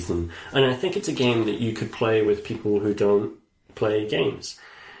that reason. And I think it's a game that you could play with people who don't play games.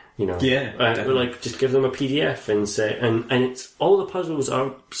 Just give them a PDF and say, and it's all the puzzles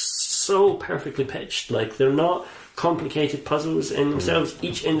are so perfectly pitched. Like they're not complicated puzzles in themselves.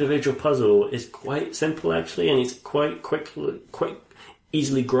 Each individual puzzle is quite simple actually, and it's quite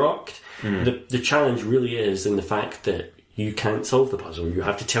easily grokked. The challenge really is in the fact that you can't solve the puzzle. You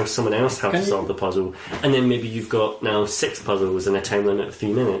have to tell someone else how to solve the puzzle, and then maybe you've got now 6 puzzles in a time limit of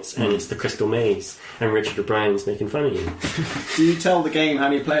 3 minutes, and it's the Crystal Maze, and Richard O'Brien's making fun of you. Do you tell the game how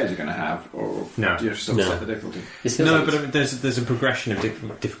many players you're going to have, or No. do you just set the difficulty? But there's a progression of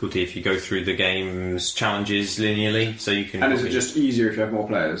difficulty if you go through the game's challenges linearly, so you can. And is it just easier if you have more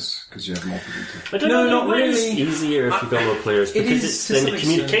players because you have more people to? I don't know, not it is really. easier if you've got more players, because is to then some the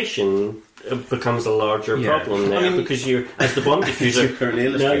communication becomes a larger problem there, because you're, as the bomb diffuser, You're currently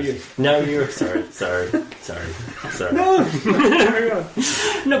illustrating. now you're sorry.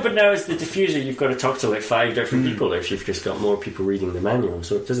 No, but now as the diffuser, you've got to talk to like 5 different people if you've just got more people reading the manual,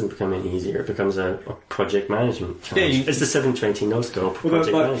 so it doesn't become any easier. It becomes a project management challenge. It's the 720 no scope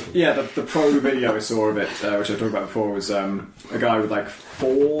project management. Yeah, the pro video I saw of it, which I talked about before, was a guy with like 4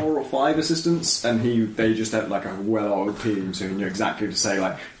 or 5 assistants, and they just had like a well-oiled team, so he knew exactly to say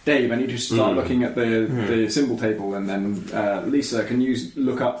like, Dave, I need you to start looking at the symbol table, and then Lisa, can you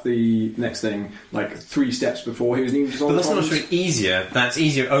look up the next thing like 3 steps before he was needing to solve. But that's not problems? necessarily easier. That's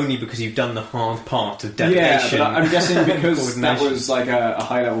easier only because you've done the hard part of delegation. Yeah, but I'm guessing because that was like a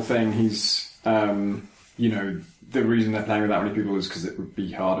high-level thing. He's, the reason they're playing with that many people is because it would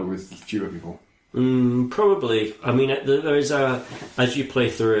be harder with fewer people. Probably. I mean, there is as you play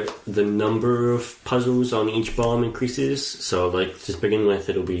through it, the number of puzzles on each bomb increases. So, like, to begin with,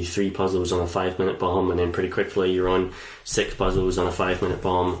 it'll be 3 puzzles on a 5-minute bomb, and then pretty quickly you're on 6 puzzles on a 5-minute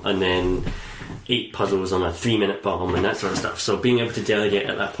bomb, and then 8 puzzles on a 3-minute bomb, and that sort of stuff. So, being able to delegate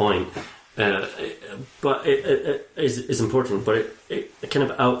at that point but it is important, but it kind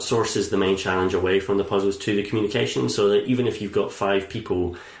of outsources the main challenge away from the puzzles to the communication, so that even if you've got 5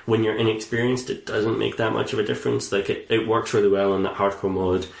 people, when you're inexperienced, it doesn't make that much of a difference. Like, it works really well in that hardcore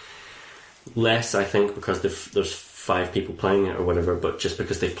mode. Less, I think, because there's 5 people playing it or whatever, but just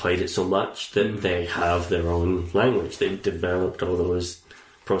because they've played it so much that they have their own language. They've developed all those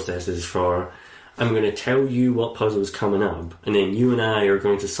processes for, I'm going to tell you what puzzle is coming up, and then you and I are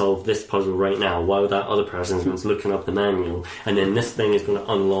going to solve this puzzle right now while that other person's looking up the manual, and then this thing is going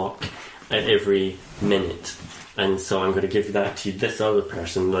to unlock at every minute. And so I'm going to give that to this other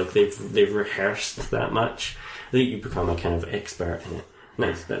person. Like, they've rehearsed that much that you become a kind of expert in it.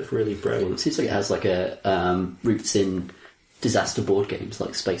 Nice, that's really brilliant. It seems like it has like a roots in disaster board games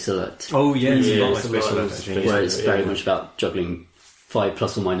like Space Alert. Oh yeah, Yeah, a lot it's of a lot Space of Alert, Space actually. Where it's very yeah. much about juggling 5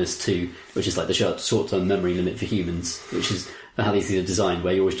 plus or minus 2, which is like the short-term memory limit for humans, which is how these things are designed,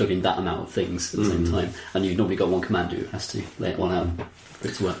 where you're always juggling that amount of things at the same time, and you've normally got one commander who has to lay it one out for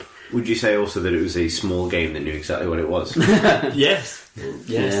it to work. Would you say also that it was a small game that knew exactly what it was? Yes.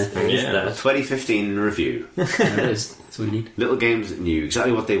 Yes. Yeah. Yeah. A 2015 review. There it is. That's what you need. Little games that knew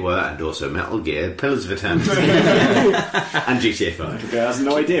exactly what they were, and also Metal Gear, Pillars of Eternity, and GTA 5. The guy has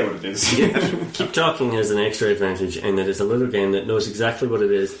no idea what it is. Keep Talking has an extra advantage in that it's a little game that knows exactly what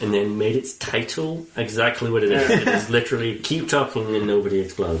it is and then made its title exactly what it is. It is literally Keep Talking and Nobody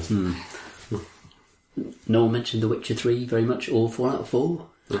Explodes. No one mentioned The Witcher 3 very much, or Fallout 4.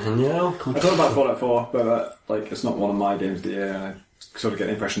 No. I thought about Fallout 4, but like it's not one of my games of the year. And I sort of get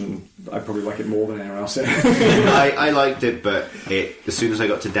the impression I probably like it more than anyone else. I liked it, but as soon as I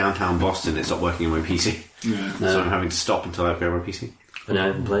got to downtown Boston, it stopped working on my PC. Yeah. So I'm having to stop until I upgrade my PC. And I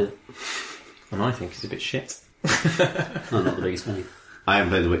haven't played it. And I think it's a bit shit. I'm not the biggest fan. I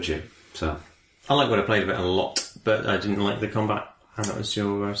haven't played The Witcher, so... I like what I played of it a lot, but I didn't like the combat. And that was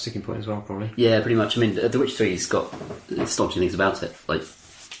your sticking point as well, probably. Yeah, pretty much. I mean, The Witcher 3's got astonishing things about it. Like,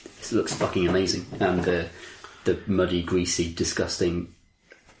 it looks fucking amazing. And the muddy, greasy, disgusting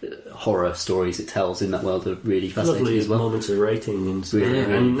horror stories it tells in that world are really fascinating Lovely as well. moments of writing and, Really,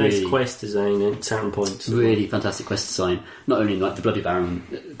 and nice really- quest design at certain points. Really fantastic quest design. Not only like the Bloody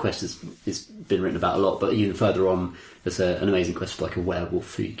Baron quest is been written about a lot, but even further on, there's an amazing quest for like a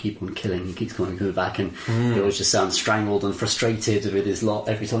werewolf who you keep on killing. He keeps coming back, and he always just sounds strangled and frustrated with his lot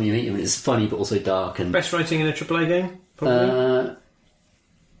every time you meet him. And it's funny but also dark. And Best writing in a AAA game, probably.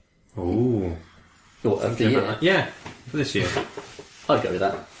 Ooh. what, of the year? Yeah, for this year. I'd go with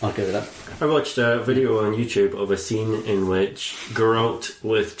that. I watched a video on YouTube of a scene in which Geralt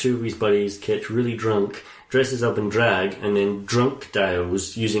with 2 of his buddies gets really drunk, dresses up in drag, and then drunk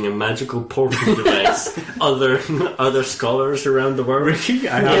dials using a magical portal device other scholars around the world. Really?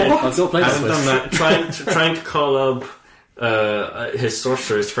 I've got played I haven't done that. trying to call up his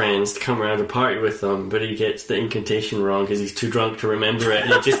sorcerer's friends to come around and party with them, but he gets the incantation wrong because he's too drunk to remember it,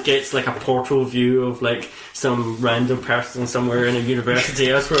 and he just gets like a portal view of like some random person somewhere in a university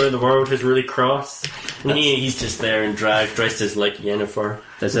elsewhere in the world who's really cross, and he's just there in drag dressed as like Yennefer.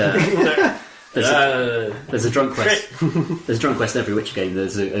 There's a drunk quest. There's a drunk quest in every Witcher game.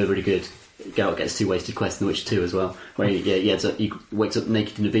 There's a really good Geralt gets 2 wasted quests in The Witcher 2 as well, where he wakes up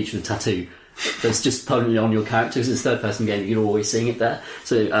naked in the beach with a tattoo that's just permanently on your character. Because it's a third-person game, you're always seeing it there.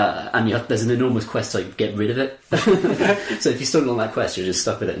 So there's an enormous quest to get rid of it. So if you're still on that quest, you're just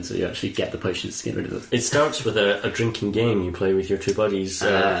stuck with it until you actually get the potions to get rid of it. It starts with a drinking game you play with your 2 buddies.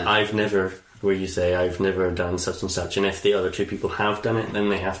 Where you say, I've never done such and such, and if the other 2 people have done it, then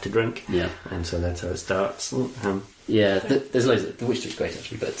they have to drink. Yeah. And so that's how it starts. Yeah, there's loads of... The Witcher 2 is great,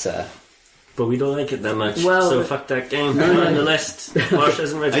 actually, But we don't like it that much, Well, so fuck that game. On the list. Marsh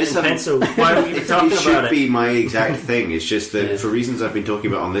hasn't read it in pencil. Why are we even talking It should about it? be my exact thing. It's just that for reasons I've been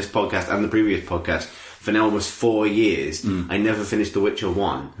talking about on this podcast and the previous podcast for now almost 4 years, I never finished The Witcher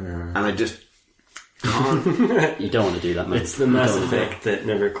 1. And I just can't. You don't want to do that, man. It's the Mass Effect that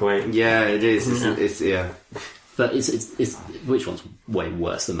never quite... Yeah, it is. It's But it's which one's way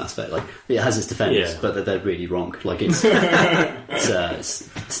worse than Mass Effect? Like, it has its defenders, Yeah. but they're really wrong. Like, it's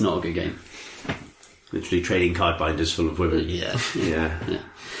not a good game. literally trading card binders full of women. Yeah. Yeah.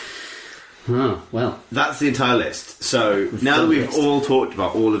 Oh, well. That's the entire list. So now that we've all talked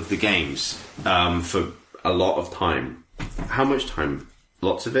about all of the games for a lot of time, how much time?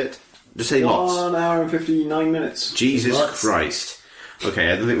 Lots of it? Just say lots. 1 hour and 59 minutes. Jesus Lots. Christ.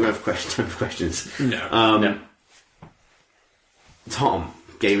 Okay, I don't think we have time for questions. No. No. Tom,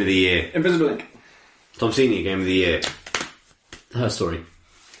 Game of the Year. Invisible Ink. Tom Senior, Game of the Year. Her story.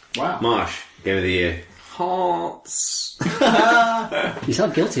 Wow. Marsh, Game of the Year. Hearts. You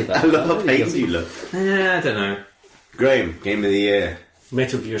sound guilty about I it. love how Really pained guilty. you look. Yeah, I don't know. Graham, Game of the Year.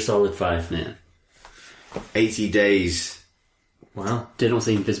 Metal Gear Solid 5. Yeah. 80 days. Wow. Did not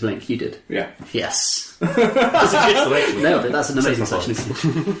see Invisible Ink. You did. Yeah. Yes. That's a good selection. Nailed it. That's an amazing Second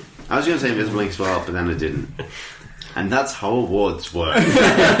selection. I was going to say Invisible Ink as well, but then I didn't. And that's how awards work.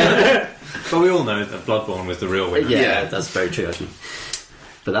 But we all know that Bloodborne was the real winner. Yeah, that's very true, actually.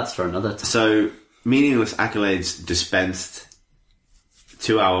 But that's for another time. So, meaningless accolades dispensed.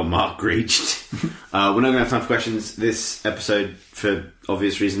 2-hour mark reached. We're not going to have time for questions this episode for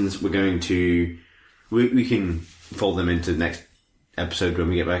obvious reasons. We're going to... We can fold them into the next episode when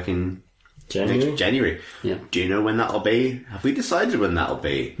we get back in next January. Yeah. Do you know when that'll be? Have we decided when that'll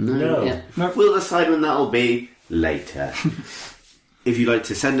be? No. Yeah. We'll decide when that'll be later. If you'd like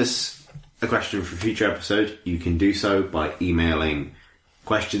to send us a question for a future episode, you can do so by emailing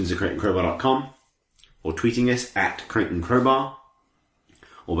questions@crateandcrowbar.com or tweeting us at crateandcrowbar,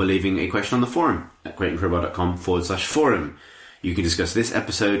 or by leaving a question on the forum at crateandcrowbar.com/forum. You can discuss this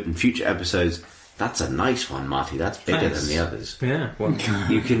episode and future episodes. That's a nice one, Marty. That's bigger Thanks. than the others. Yeah. Well,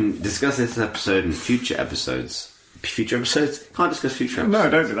 You can discuss this episode and future episodes. Future episodes? Can't discuss future episodes. No,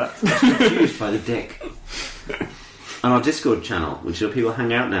 don't do that. Confused by the dick. On our Discord channel, which is where people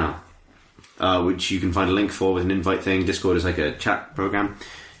hang out now, which you can find a link for with an invite thing. Discord is like a chat program.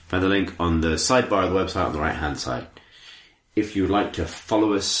 Find the link on the sidebar of the website on the right hand side. If you would like to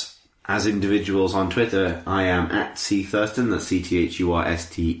follow us as individuals on Twitter, I am at @CThurston, that's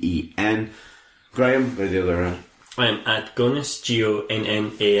CTHURSTEN. Graham, go the other around. I'm at Gonnas,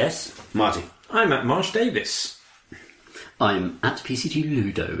 Gonnas. Marty. I'm at Marsh Davis. I'm at PCT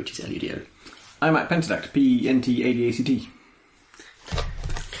Ludo, which is Ludo. I'm at Pentadact, PNTADACT.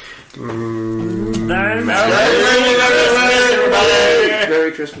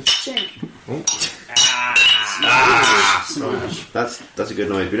 Merry Christmas. That's a good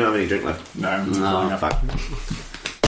noise. We don't have any drink left. No, No. enough. Fuck.